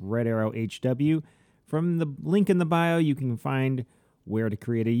handle is Red Arrow HW. From the link in the bio, you can find where to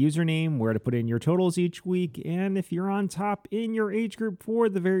create a username, where to put in your totals each week, and if you're on top in your age group for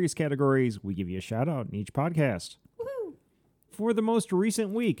the various categories, we give you a shout out in each podcast. Woohoo! For the most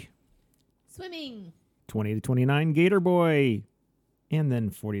recent week, Swimming. 20 to 29, Gator Boy. And then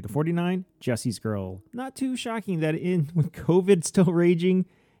 40 to 49, Jesse's Girl. Not too shocking that with COVID still raging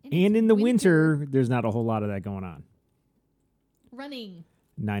and in the winter, there's not a whole lot of that going on. Running.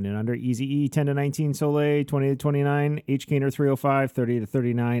 9 and under, Easy E. 10 to 19, Soleil. 20 to 29, H. Kaner 305. 30 to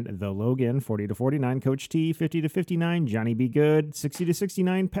 39, The Logan. 40 to 49, Coach T. 50 to 59, Johnny Be Good. 60 to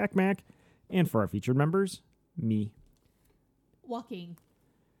 69, Pac Mac. And for our featured members, me. Walking.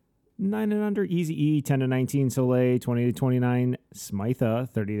 9 and under, Easy E. 10 to 19, Soleil. 20 to 29, Smitha.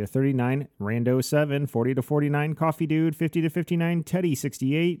 30 to 39, Rando 7. 40 to 49, Coffee Dude. 50 to 59, Teddy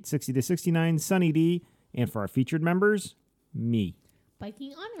 68. 60 to 69, Sunny D. And for our featured members, me.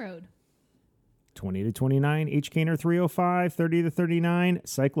 Biking on road. 20 to 29, H. Kaner 305. 30 to 39,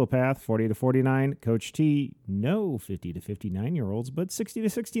 Cyclopath. 40 to 49, Coach T. No 50 to 59-year-olds, but 60 to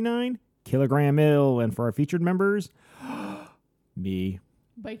 69, Kilogram Ill. And for our featured members, me.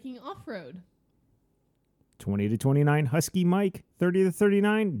 Biking off road. 20 to 29, Husky Mike. 30 to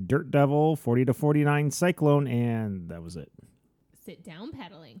 39, Dirt Devil. 40 to 49, Cyclone. And that was it. Sit down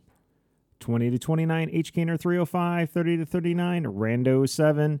paddling. 20 to 29, H. Kaner 305. 30 to 39, Rando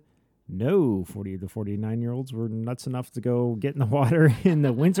 7. No 40 to 49-year-olds were nuts enough to go get in the water in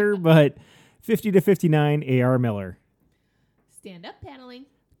the winter, but 50 to 59, A.R. Miller. Stand up paddling.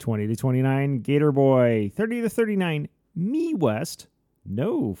 20 to 29, Gator Boy. 30 to 39, Me West.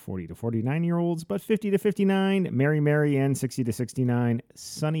 No 40 to 49-year-olds, but 50 to 59, Mary, and 60 to 69,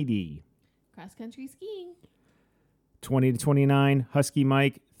 Sunny D. Cross country skiing. 20 to 29, Husky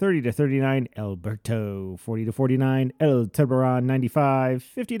Mike. 30 to 39, Alberto. 40 to 49, El Tiburon 95.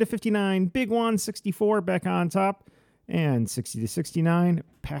 50 to 59, Big Juan 64 back on top. And 60 to 69,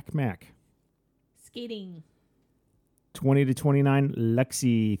 Pac Mac. Skating. 20 to 29,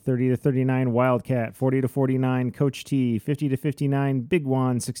 Lexi. 30 to 39, Wildcat. 40 to 49, Coach T. 50 to 59, Big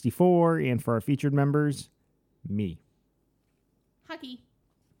Juan 64. And for our featured members, me. Hockey.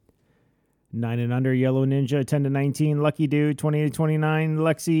 9 and under, Yellow Ninja, 10 to 19, Lucky Dude, 20 to 29,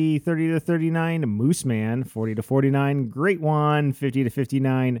 Lexi, 30 to 39, Moose Man, 40 to 49, Great One, 50 to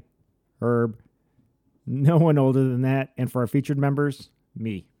 59, Herb, no one older than that. And for our featured members,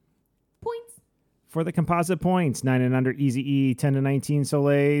 me. Points. For the composite points, 9 and under, Easy E, 10 to 19,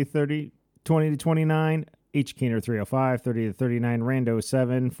 Soleil, 20 to 29, H. Keener, 305, 30 to 39, Rando,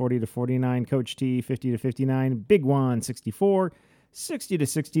 7, 40 to 49, Coach T, 50 to 59, Big One, 64, 60 to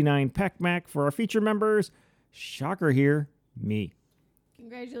 69, Pac Mac. For our feature members, shocker here, me.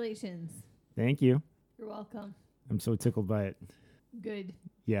 Congratulations. Thank you. You're welcome. I'm so tickled by it. Good.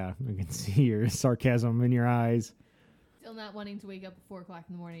 Yeah, I can see your sarcasm in your eyes. Still not wanting to wake up at 4 o'clock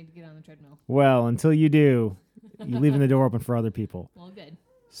in the morning to get on the treadmill. Well, until you do, you're leaving the door open for other people. Well, good.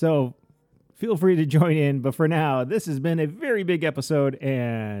 So feel free to join in. But for now, this has been a very big episode,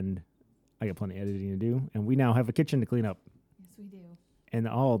 and I got plenty of editing to do. And we now have a kitchen to clean up. Yes, we do. And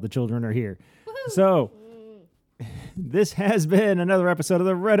all the children are here. Woohoo! So this has been another episode of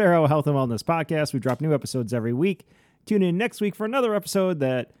the Red Arrow Health and Wellness Podcast. We drop new episodes every week. Tune in next week for another episode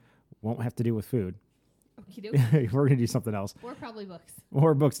that won't have to do with food. Okey-doke. We're going to do something else. Or probably books.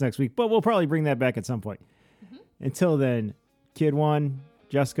 Or books next week, but we'll probably bring that back at some point. Mm-hmm. Until then, Kid One,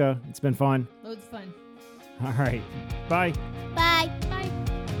 Jessica, it's been fun. Loads of fun. All right. Bye. Bye.